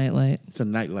 There's a nightlight. It's a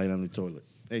nightlight on the toilet.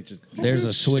 They just There's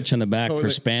a switch in the back for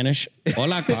Toilet. Spanish.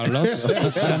 Hola, Carlos.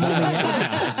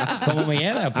 ¿Cómo me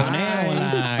llama? Pone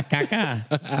hola, caca.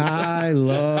 I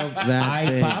love that Ay,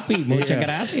 thing. papi, muchas Yeah.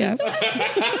 gracias.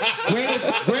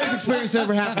 Greatest experience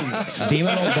ever happened.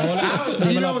 Dímelo, bolas.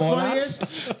 You know Dímelo, what's funny bolas.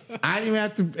 is? I didn't even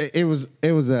have to.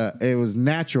 It was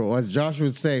natural, as Josh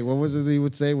would say. What was it he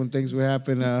would say when things would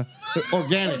happen?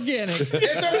 Organic. Organic. It's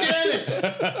organic.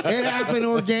 It happened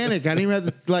organic. I didn't even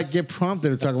have to like get prompted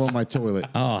to talk about my toilet.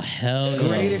 Oh, hell yeah.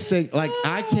 Greatest thing. Like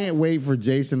I can't wait for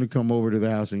Jason to come over to the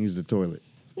house and use the toilet.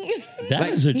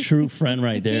 That is a true friend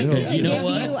right there. Because you know Give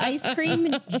you what? ice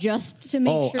cream just to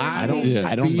make sure. I you- don't. Yeah.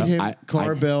 I don't feed know. him I-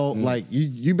 Carvel. Like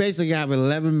you basically have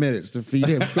 11 minutes to feed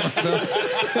him Carvel.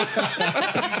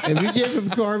 If you give him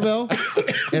Carvel,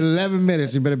 in 11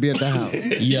 minutes, you better be at the house.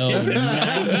 Yo,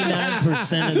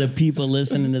 99% of the people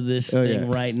listening to this Oh, thing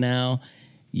yeah. right now,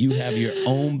 you have your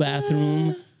own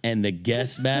bathroom and the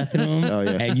guest bathroom, Oh,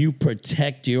 yeah. and you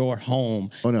protect your home.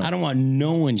 Oh, no. I don't want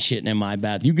no one shitting in my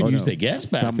bath. You can Oh, use no. the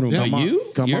guest bathroom, come but on. you,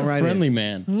 Come you're on a right in. friendly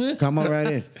man. Come on right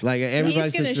in. Like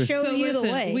everybody He's gonna sits there. show you the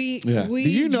way. We Do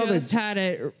you know just had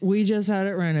it. We just had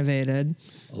it renovated,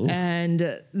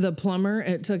 and the plumber.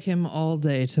 It took him all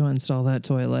day to install that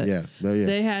toilet. Yeah. Oh, yeah.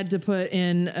 They had to put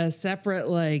in a separate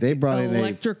They brought in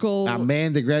electrical. a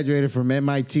man that graduated from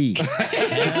MIT. They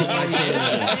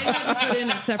had to put in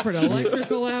a separate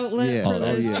electrical outlet Yeah. for Oh,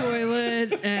 this yeah.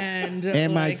 toilet, and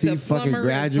MIT like, the fucking plumber is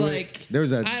graduate. Like,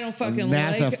 There's a I don't fucking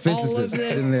NASA like all of physicist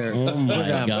this in there. Oh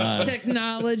my God.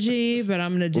 technology, but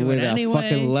I'm gonna do With it a anyway.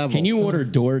 fucking level. Can you order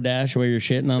DoorDash while you're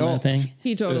shitting on Oh. that thing?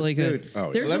 He totally could. Dude,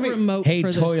 oh, There's let a me- remote. Hey, for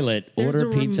this. toilet, There's order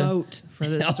a pizza. remote for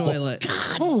this toilet.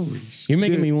 You're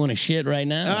making me want to shit right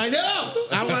now. I know.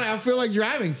 I feel like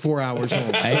driving 4 hours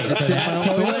home. Hey, for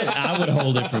that toilet, I would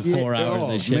hold it for 4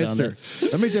 hours to shit on it.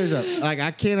 Let me tell you something. Like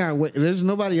I cannot wait. There's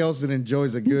nobody else that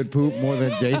enjoys a good poop more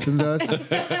than Jason does, and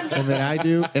that I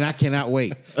do, and I cannot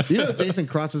wait. You know, Jason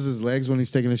crosses his legs when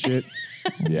he's taking a shit.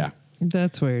 Yeah.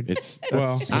 That's weird. It's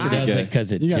Well, He does it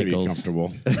because it you gotta be tickles.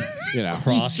 comfortable. You know.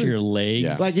 Cross your legs.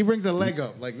 Yeah. Like he brings a leg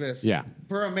up like this. Yeah.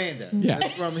 Per Amanda. Yeah.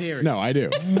 That's from here. No, I do.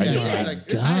 I do. Yeah, like,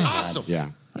 this is God. awesome. Yeah.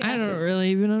 I don't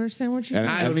really even understand what you're. And-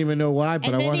 I don't even know why, but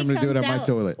And I then want he him to do it comes on my out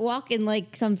toilet. walking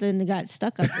like something got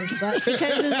stuck up his butt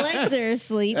because his legs are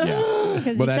asleep. Because Well,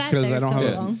 he that's sat because there I don't so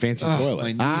have long. a fancy my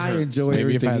toilet. knee I hurts. enjoy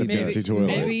Maybe if I had everything a he fancy does. toilet.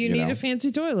 Maybe you need know. a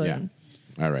fancy toilet. Yeah.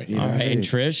 All right. All right, and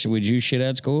Trish, would you shit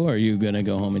at school or are you going to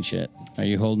go home and shit? Are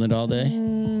you holding it all day?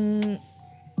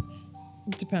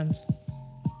 It depends.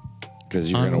 Because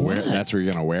you're On gonna wear. what? That's what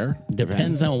you're gonna wear.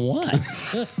 Depends on what.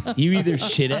 You either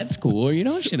shit at school or you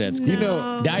don't shit at school. You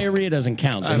know, Diarrhea doesn't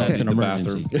count because that's an the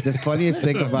emergency. the funniest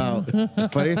thing about me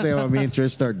and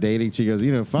Trish start dating, she goes,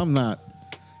 you know,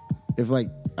 if like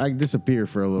I disappear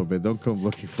for a little bit, don't come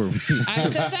looking for me. I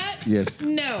said that. Yes.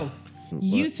 No.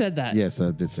 You said that. Yes,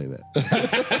 I did say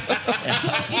that.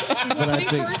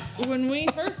 When we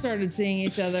first started seeing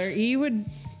each other, he would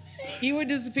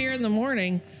disappear in the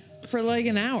morning for like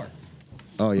an hour.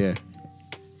 Oh yeah.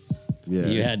 Yeah.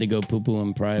 You had to go poo poo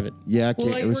in private. Yeah, I can't.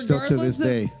 Well, like it was still to this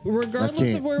day. I regardless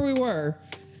can't. of where we were,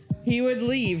 he would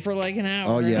leave for like an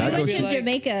hour. Oh, yeah, and I I'd He go went be to like,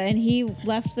 Jamaica and he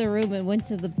left the room and went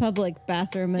to the public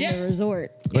bathroom in Yeah. the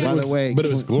resort. By the way, but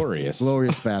it was glorious.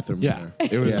 glorious bathroom. Yeah, there.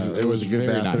 it was. Yeah, it was a good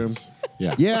very bathroom. nice.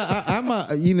 Yeah. Yeah, I'm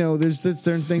a. You know, there's just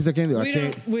certain things I can't do. I We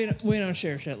can't. we don't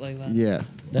share shit like that. Yeah,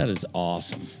 That is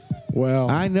awesome. Well,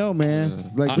 I know,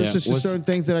 man. Like there's yeah. just What's- certain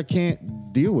things that I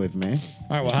can't deal with, man.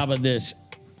 All right, well, how about this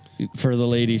for the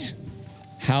ladies?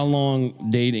 How long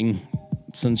dating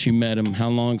since you met him? How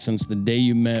long since the day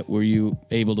you met were you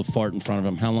able to fart in front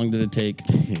of him? How long did it take?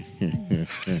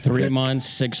 3 months,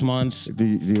 6 months? Do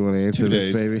you want to answer 2 this,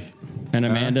 days. baby? And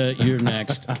Amanda, you're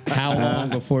next. How long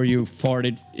before you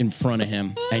farted in front of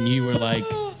him? And you were like,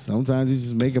 Sometimes you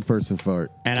just make a person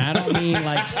fart. and I don't mean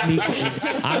like sneak.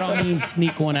 I don't mean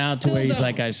sneak one out to Still where he's don't.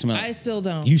 like, I smell. I still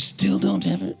don't. You still don't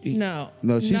have it? No.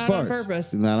 No, she not farts. on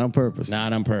purpose. Not on purpose.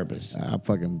 Not on purpose. I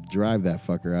fucking drive that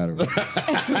fucker out of her.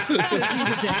 He's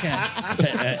a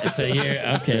dickhead. So you're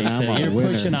okay. And I'm So a you're winner.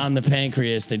 pushing on the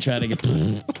pancreas to try to get.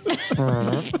 My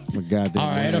goddamn All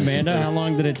right, ass. Amanda. How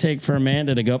long did it take for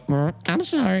Amanda to go? I'm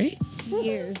sorry.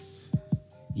 Years.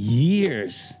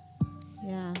 Years.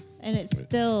 Yeah. And it's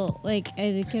still like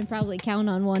I can probably count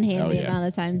on one hand Oh, the yeah. amount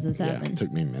of times this Yeah, it happened.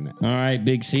 took me a minute. All right,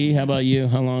 Big C. How about you?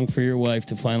 How long for your wife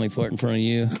to finally fart in front of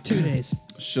you? 2 days.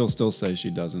 She'll still say she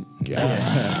doesn't.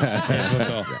 Yeah.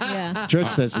 Trish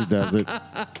says she does it. All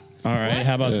right.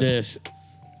 How about this?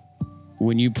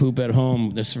 When you poop at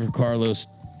home, this is for Carlos.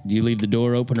 Do you leave the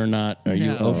door open or not? Are you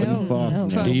No. open? Open fuck. no.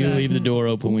 No. Do you leave the door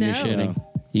open when you're No. shitting?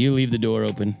 You leave the door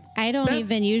open. I don't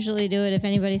even usually do it if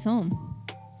anybody's home.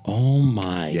 Oh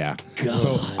my. Yeah.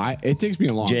 So it takes me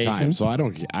a long Jason? time. So I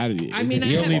don't. I mean, I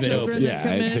You'll have leave it children open. that Yeah,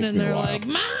 come it in takes and me a they're while. like,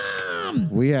 "Mom!"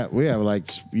 We have like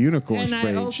unicorn And spray I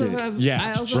and also shit. have Yeah,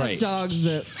 I also have straight. dogs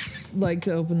that like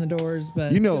to open the doors,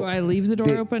 but You know, do I leave the door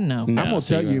the- open? No. I'm gonna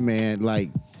so tell you- you, man.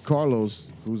 Like Carlos,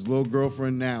 whose little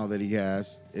girlfriend now that he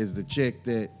has, is the chick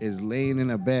that is laying in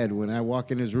a bed when I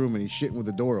walk in his room and he's shitting with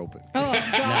the door open. Oh,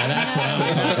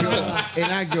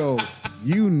 And I go,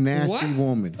 "You nasty What?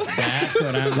 woman!" That's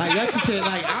what I'm. Like that's a chick.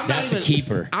 Like I'm That's not a even,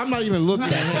 keeper. I'm not even looking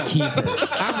That's at a her. keeper.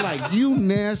 I'm like, "You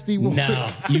nasty woman." No,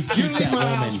 you You keep leave that my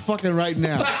woman. house fucking right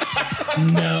now.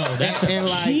 No, that's And a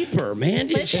like- keeper, man.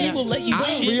 She will let you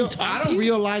shit and talk I to don't you.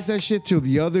 realize that shit till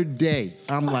the other day.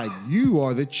 I'm like, "You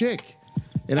are the chick,"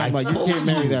 and I'm I like, "You told can't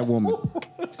marry you. that woman."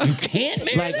 You can't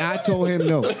marry Like I told him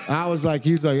no. I was like,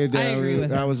 he's like, I agree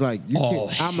with I him. was like, you Oh,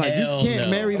 can't. I'm like, you hell can't no.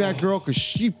 marry that girl because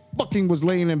she fucking was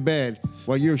laying in bed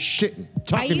while you're shitting,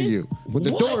 talking to used- you with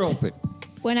the door What? open.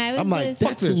 when I was I'm like, with fuck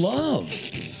That's this. love.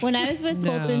 when I was with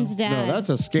No. Colton's dad. No, that's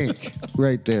a skink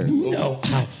right there. No,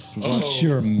 watch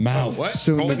your mouth.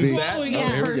 Soon to be. Swallowing Yeah.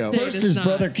 on Here we first go. date First, is his not-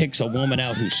 brother kicks a woman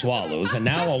out who swallows, and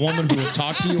now a woman who will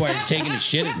talk to you while you're taking a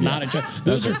shit is not a.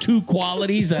 Those are two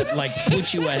qualities that like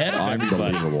put you ahead of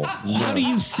everybody. Unbelievable. How do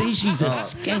you say she's a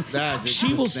skank? that is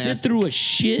She will just sit nasty. through a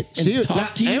shit and See,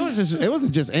 talk to you. it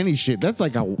wasn't just any shit. That's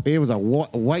like it was a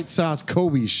white sauce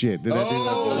Kobe shit. That I do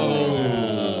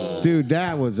like, dude,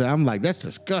 that was. I'm like, that's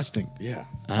disgusting. Yeah.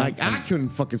 Like I couldn't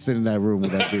fucking sit in that room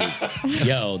with that dude.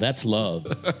 Yo, that's love.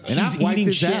 And She's I wiped eating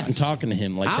his shit ass. and talking to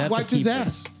him like I that's wiped a his keeper.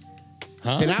 ass,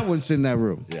 Huh? and I wouldn't sit in that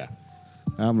room. Yeah.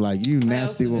 I'm like, you I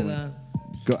nasty also do woman. that.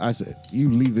 Go, I said, you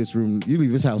leave this room. You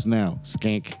leave this house now,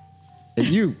 skank. And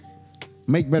you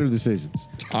make better decisions.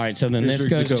 All right, so then Here's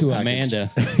this your goes to-go to package.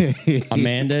 Amanda.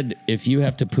 Amanda, if you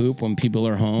have to poop when people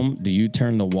are home, do you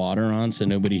turn the water on so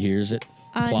nobody hears it?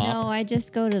 Plop? No, I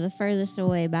just go to the furthest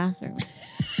away bathroom.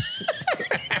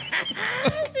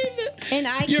 And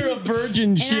I You're a can, virgin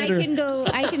and shitter.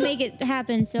 I can make it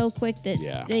happen so quick that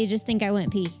Yeah. they just think I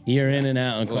went pee. You're in and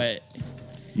out and quiet.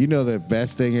 You know the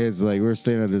best thing is like we were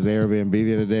staying at this Airbnb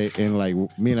the other day, and like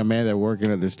me and Amanda are working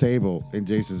at this table, and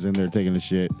Jason's in there taking a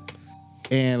shit,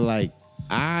 and like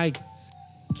I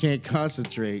can't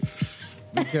concentrate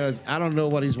because I don't know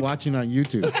what he's watching on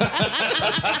YouTube.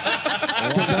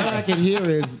 Because all I can hear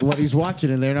is what he's watching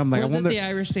in there, and I'm like, Was I it wonder. the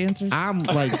Irish dancers? I'm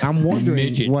wondering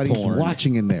Midget what he's porn.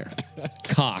 watching in there.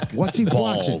 Cock. What's he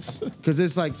watching? balls. Because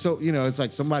it's like it's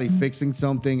like somebody fixing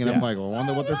something, and I'm like, well, I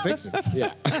wonder what they're fixing.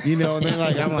 Yeah, and then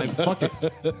like I'm like, fuck it,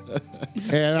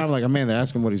 and I'm like, Amanda,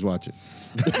 ask him what he's watching.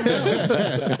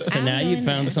 So now you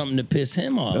found something to piss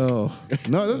him off. Oh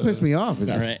no, it doesn't piss me off. It's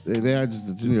All just, right. I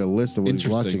just need a list of what he's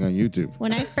Interesting. watching on YouTube.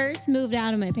 When I first moved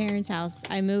out of my parents' house,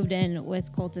 I moved in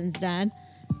with Colton's dad.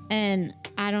 And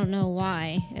I don't know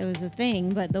why it was a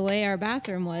thing, but the way our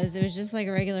bathroom was, it was just like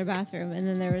a regular bathroom. And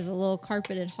then there was a little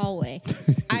carpeted hallway.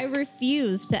 I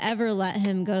refused to ever let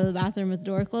him go to the bathroom with the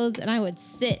door closed. And I would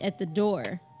sit at the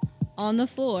door on the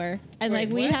floor and Wait,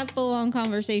 we'd what? have full on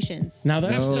conversations. Now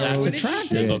that's No attractive.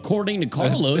 shit. According to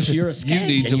Carlos, you're a skank. You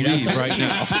need to and you'd have leave right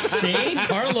now. See,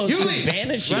 Carlos You would leave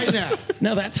banish you right now.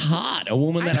 No, that's hot. A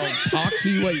woman that'll talk to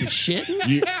you while you're shitting.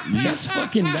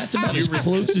 That's about as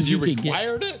close as you could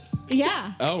get. it?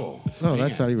 Yeah. Oh. No,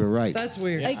 that's not even right. That's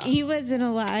weird. Like he wasn't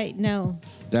alive. No,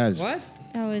 That is. What?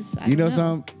 that was, I You know don't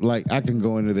something? Like I can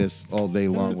go into this all day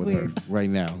long was with weird. her right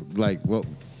now. Like, well,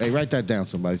 Hey, write that down,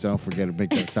 somebody, so I don't forget to make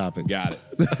that topic. Got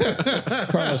it.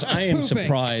 Carlos, I am Pooping.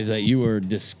 surprised that you were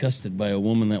disgusted by a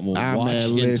woman that will watch Man,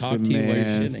 and listen, talk to you while you're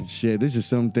man. shitting. Shit, there's just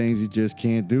some things you just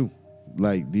can't do.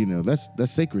 Like,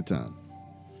 that's sacred time.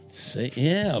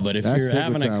 Yeah, but if That's you're sacred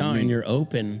having a time, con me. and you're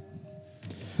open,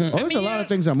 Oh, there's a lot of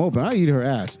things I'm open. I eat her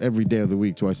ass every day of the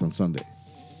week, twice on Sunday.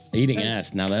 eating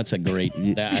ass. Now that's a great.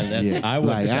 I would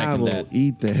like, I second will that.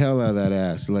 eat the hell out of that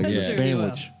ass like I'm a sure you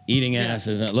sandwich. Eating ass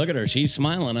isn't. Look at her. She's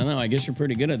smiling. I know. I guess you're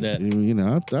pretty good at that.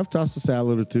 I've tossed a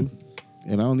salad or two,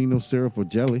 and I don't need no syrup or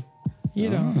jelly. You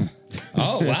know,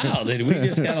 Oh wow! We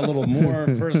just got a little more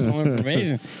personal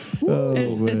information.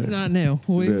 it's not new.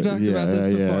 We've talked about this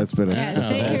before. Yeah, it's been a Yeah,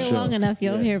 sit whole here show. long enough,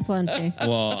 you'll hear plenty.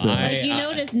 Well, Like you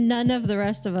notice, none of the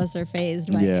rest of us are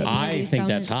phased by Yeah. any of I these think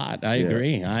that's comments. hot. I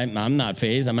agree. I'm not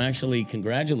phased. I'm actually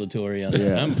congratulatory on that.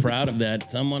 Yeah. I'm proud of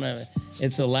that.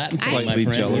 It's a Latin thing, my Slightly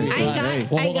friend. jealous. It's I not-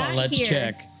 got, well, I hold got on. Let's here.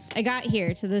 check. I got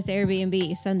here to this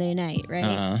Airbnb Sunday night, right?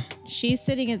 Uh-huh. She's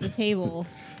sitting at the table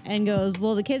and goes, "Well,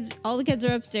 all the kids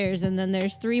are upstairs, and then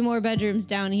there's 3 more bedrooms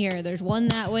down here. There's one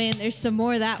that way, and there's some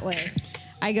more that way."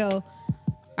 I go,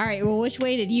 "All right, well, which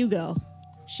way did you go?"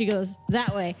 She goes,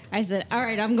 "That way." I said, "All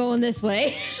right, I'm going this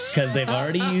way." Because they've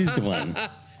already used one.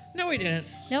 No, we didn't.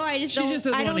 No, I just She don't. just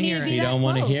doesn't I don't wanna need hear to it. be You that don't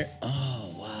want to close. hear?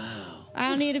 Oh, wow. I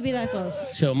don't need to be that close.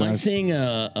 So am I seeing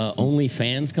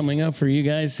OnlyFans coming up for you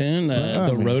guys soon? The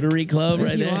man. Rotary Club If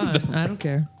right you there? want, I don't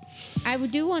care. I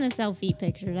do want to sell feet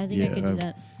pictures. I think I could do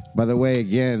that. By the way,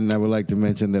 again, I would like to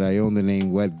mention that I own the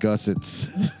name Wet Gussets.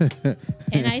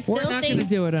 And I We're still not going to think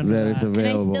do it under That that. is and I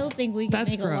available. still think we can That's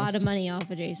make a gross. lot of money off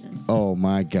of Jason. Oh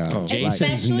my God! Jason's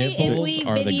Especially if nipples we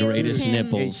are the videoed greatest him-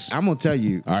 nipples. I'm gonna tell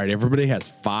you. All right, everybody has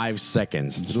 5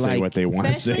 seconds to say Like- what they want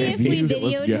to Especially say. if we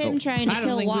Let's videoed go. him trying to I don't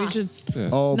kill think we wasps. should.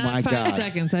 Oh Not my 5 God!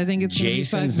 seconds. I think it's going to be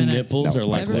 5 Jason's minutes. nipples are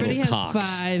like Everybody little has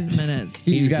cocks. 5 minutes.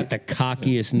 He's got the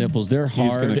cockiest nipples. They're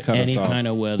He's gonna hard cut us any off. kind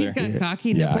of weather. He's got cocky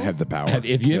Yeah, nipples. I have the power. Have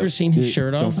you ever seen his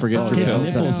shirt off? Don't forget Oh, your His yeah. belt.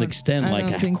 nipples don't- extend I like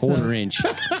don't a think so. quarter inch.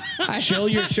 Show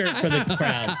your shirt for the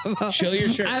crowd. Show your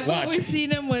shirt. I've Watch. always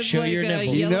seen him with Show like your a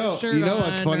nipples. yellow shirt you know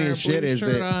what's on funny or a as shit blue is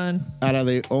shirt that on. out of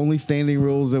the only standing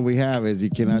rules that we have is you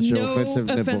cannot show No offensive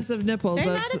nipples. offensive nipples. They're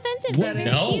That's- not offensive. that They're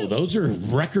is No, cute. those are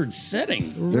record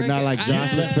setting. They're not like I-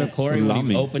 Josh's I- nipples. Corey, when he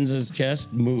Salami. opens his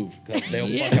chest, move because they'll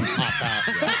Yeah. fucking pop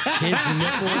out. His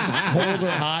nipples, cold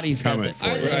or hot, he's got Coming the, Are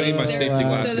I need my they're- safety so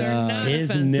glasses. they're not his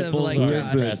offensive nipples like are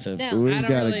Josh. impressive. No. We've I don't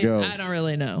got to really, go. I don't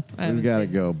really know. I We've haven't got to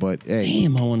seen go. But hey,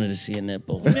 Damn, I wanted to see a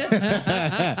nipple.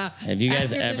 Have you it.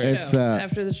 guys After ever? the It's, show. uh,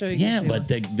 After the show, you Yeah, can see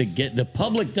but one. the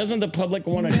public doesn't the public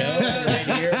want to know right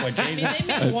here what I mean, Jason?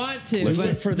 they may want to, Listen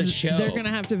but for the show. They're gonna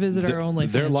have to visit our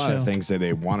OnlyFans There are a lot show. of things that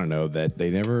they want to know that they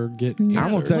never get. I'm gonna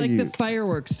answered. tell like you, the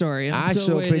fireworks story. I'm I still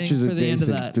show waiting pictures for of the end of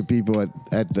Jason that. to people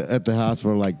at the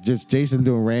hospital, like just Jason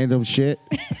doing random shit,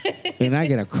 and I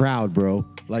get a crowd, bro.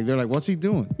 Like they're like, "What's he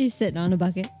doing? He's sitting on a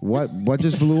bucket. What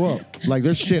just blew up?" Like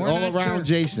there's shit We're all not around sure.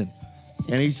 Jason,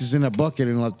 and he's just in a bucket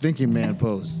in a thinking man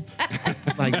pose,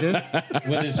 like this.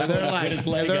 With his, they're with like- his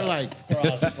leg they're up, like-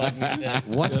 crossed, like we said.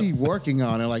 What's he working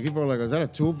on? And like people are like, "Is that a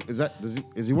tool?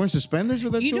 Is he wearing suspenders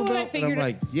with that You know tool what I belt?" And I'm figured-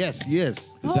 like, "Yes,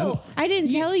 yes." Oh, I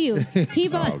didn't tell you. He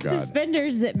bought God.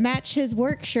 suspenders that match his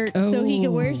work shirt so he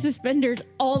can wear suspenders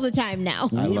all the time now.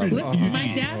 I love it. Listen, my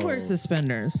dad wears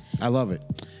suspenders. I love it.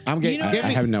 I'm getting. You know get I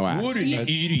me, have no ass. What are you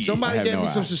eating? somebody I have get no me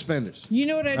some ass. suspenders. You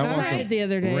know what I want decided some the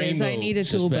other day is I rainbow need a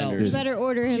tool belt. suspenders. You better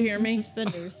order him Did you hear some me?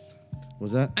 suspenders.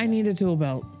 Was that? I need a tool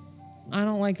belt. I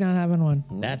don't like not having one.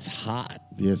 That's hot.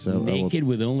 Yes, I will. Naked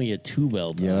with only a two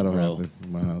belt. Yeah, that'll bro. happen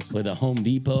in my house. With a Home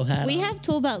Depot hat. We on. have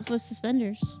tool belts with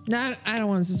suspenders. No, I don't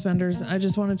want suspenders. I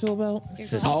just want a tool belt.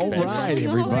 All right, Like, I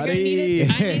everybody.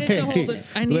 needed to hold it.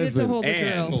 I needed Listen, to hold the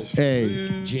drill.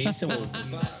 Hey, Jason was that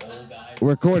old guy.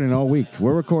 recording all week.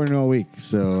 We're recording all week.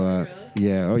 So,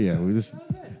 yeah. Oh, yeah. We just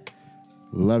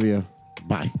love you.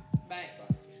 Bye.